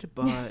good,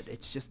 but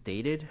it's just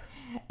dated.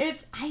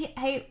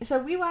 So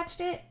we watched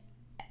it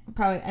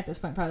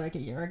probably like a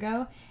year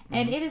ago,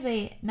 and it is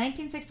a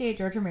 1968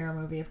 George Romero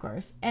movie, of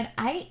course, and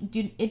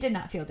it did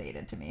not feel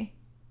dated to me.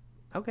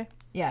 Okay.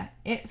 Yeah,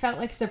 it felt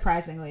like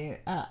surprisingly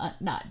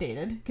not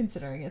dated,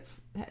 considering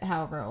it's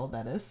however old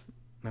that is.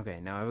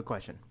 Okay, now I have a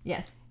question.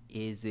 Yes.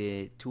 Is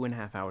it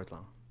 2.5 hours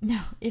long? No,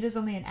 it is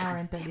only an hour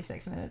and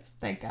 36 minutes.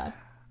 Thank God.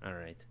 All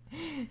right.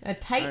 A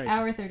tight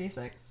hour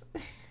 36.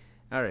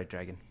 All right,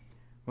 Dragon.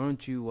 Why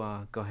don't you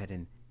go ahead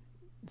and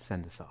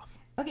send us off?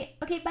 Okay,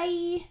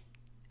 bye.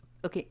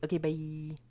 Okay, bye.